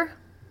what for,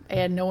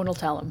 and no one will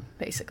tell him,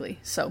 basically.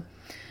 So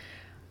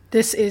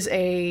this is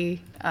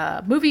a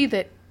movie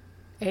that,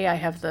 A, I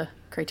have the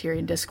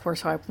Criterion disc for,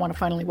 so I want to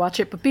finally watch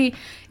it, but B,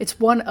 it's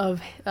one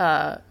of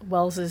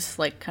Wells's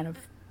like kind of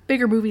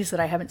bigger movies that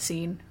I haven't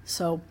seen.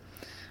 So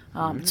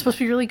it's supposed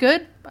to be really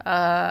good,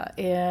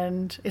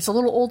 and it's a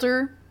little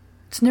older.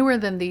 It's newer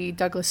than the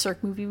Douglas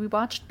Sirk movie we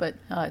watched, but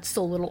it's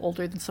still a little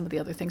older than some of the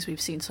other things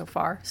we've seen so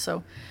far.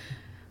 So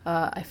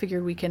I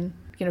figured we can,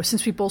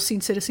 since we've both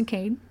seen Citizen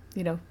Kane,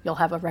 you'll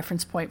have a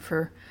reference point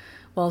for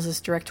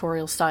Wells's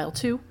directorial style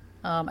too.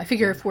 I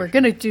figure if we're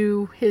going to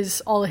do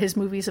all of his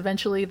movies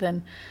eventually,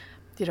 then,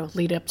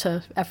 lead up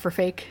to F for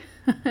Fake,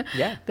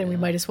 then we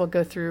might as well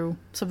go through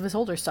some of his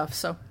older stuff.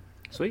 So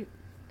sweet.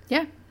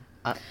 Yeah.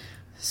 I'll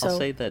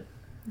say that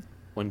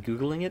when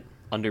Googling it,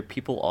 under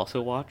people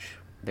also watch,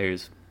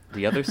 there's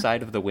The Other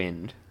Side of the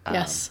Wind.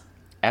 Yes.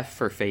 F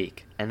for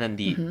Fake. And then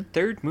the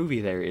third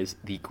movie there is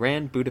The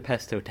Grand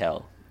Budapest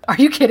Hotel. Are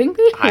you kidding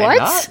me?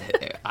 What?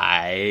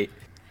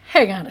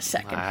 Hang on a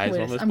second. My eyes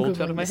almost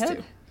bulged out of my head.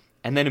 Too.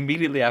 And then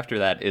immediately after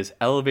that is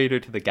Elevator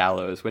to the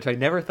Gallows, which I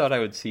never thought I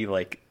would see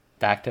like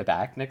back to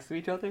back next to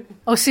each other.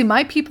 Oh, see,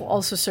 my people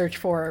also search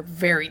for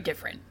very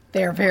different.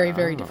 They are very,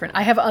 very different.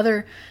 I have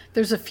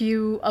there's a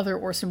few other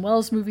Orson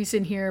Welles movies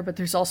in here, but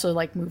there's also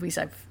like movies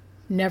I've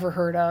never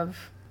heard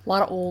of. A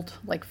lot of old,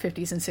 like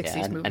 50s and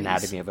 60s movies.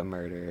 Anatomy of a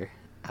Murder,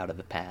 Out of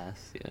the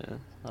Past, a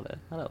lot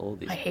of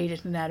oldies. I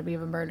hated Anatomy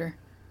of a Murder.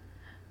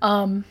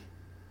 But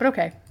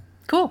okay,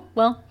 cool.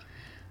 Well,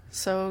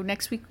 so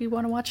next week we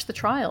want to watch The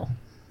Trial,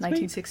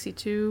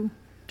 1962,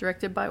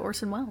 directed by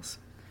Orson Welles.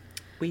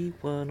 We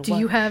want to Do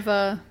you have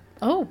a...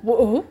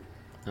 Oh.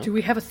 Do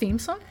we have a theme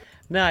song?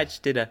 No, I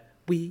just did a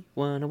We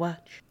Want to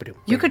Watch.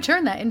 You could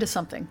turn that into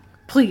something.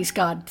 Please,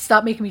 God,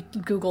 stop making me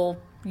Google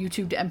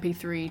YouTube to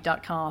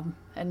mp3.com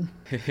and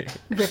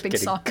ripping Getting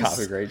songs.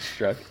 copyright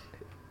struck.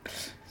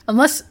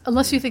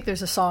 Unless you think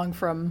there's a song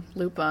from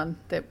Lupin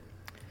that...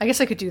 I guess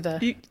I could do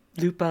the...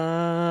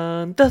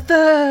 Lupin the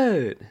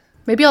Third!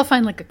 Maybe I'll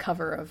find like a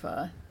cover of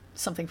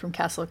something from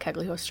Castle of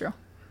Cagliostro.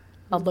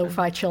 A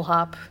lo-fi chill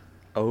hop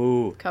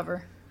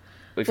cover.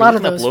 If a lot you're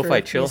of looking up those lo-fi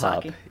for chill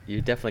hop, Miyazaki.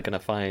 you're definitely going to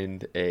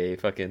find a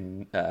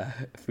fucking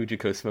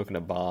Fujiko smoking a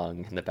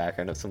bong in the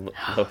background of some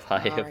lo-fi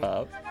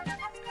hip-hop.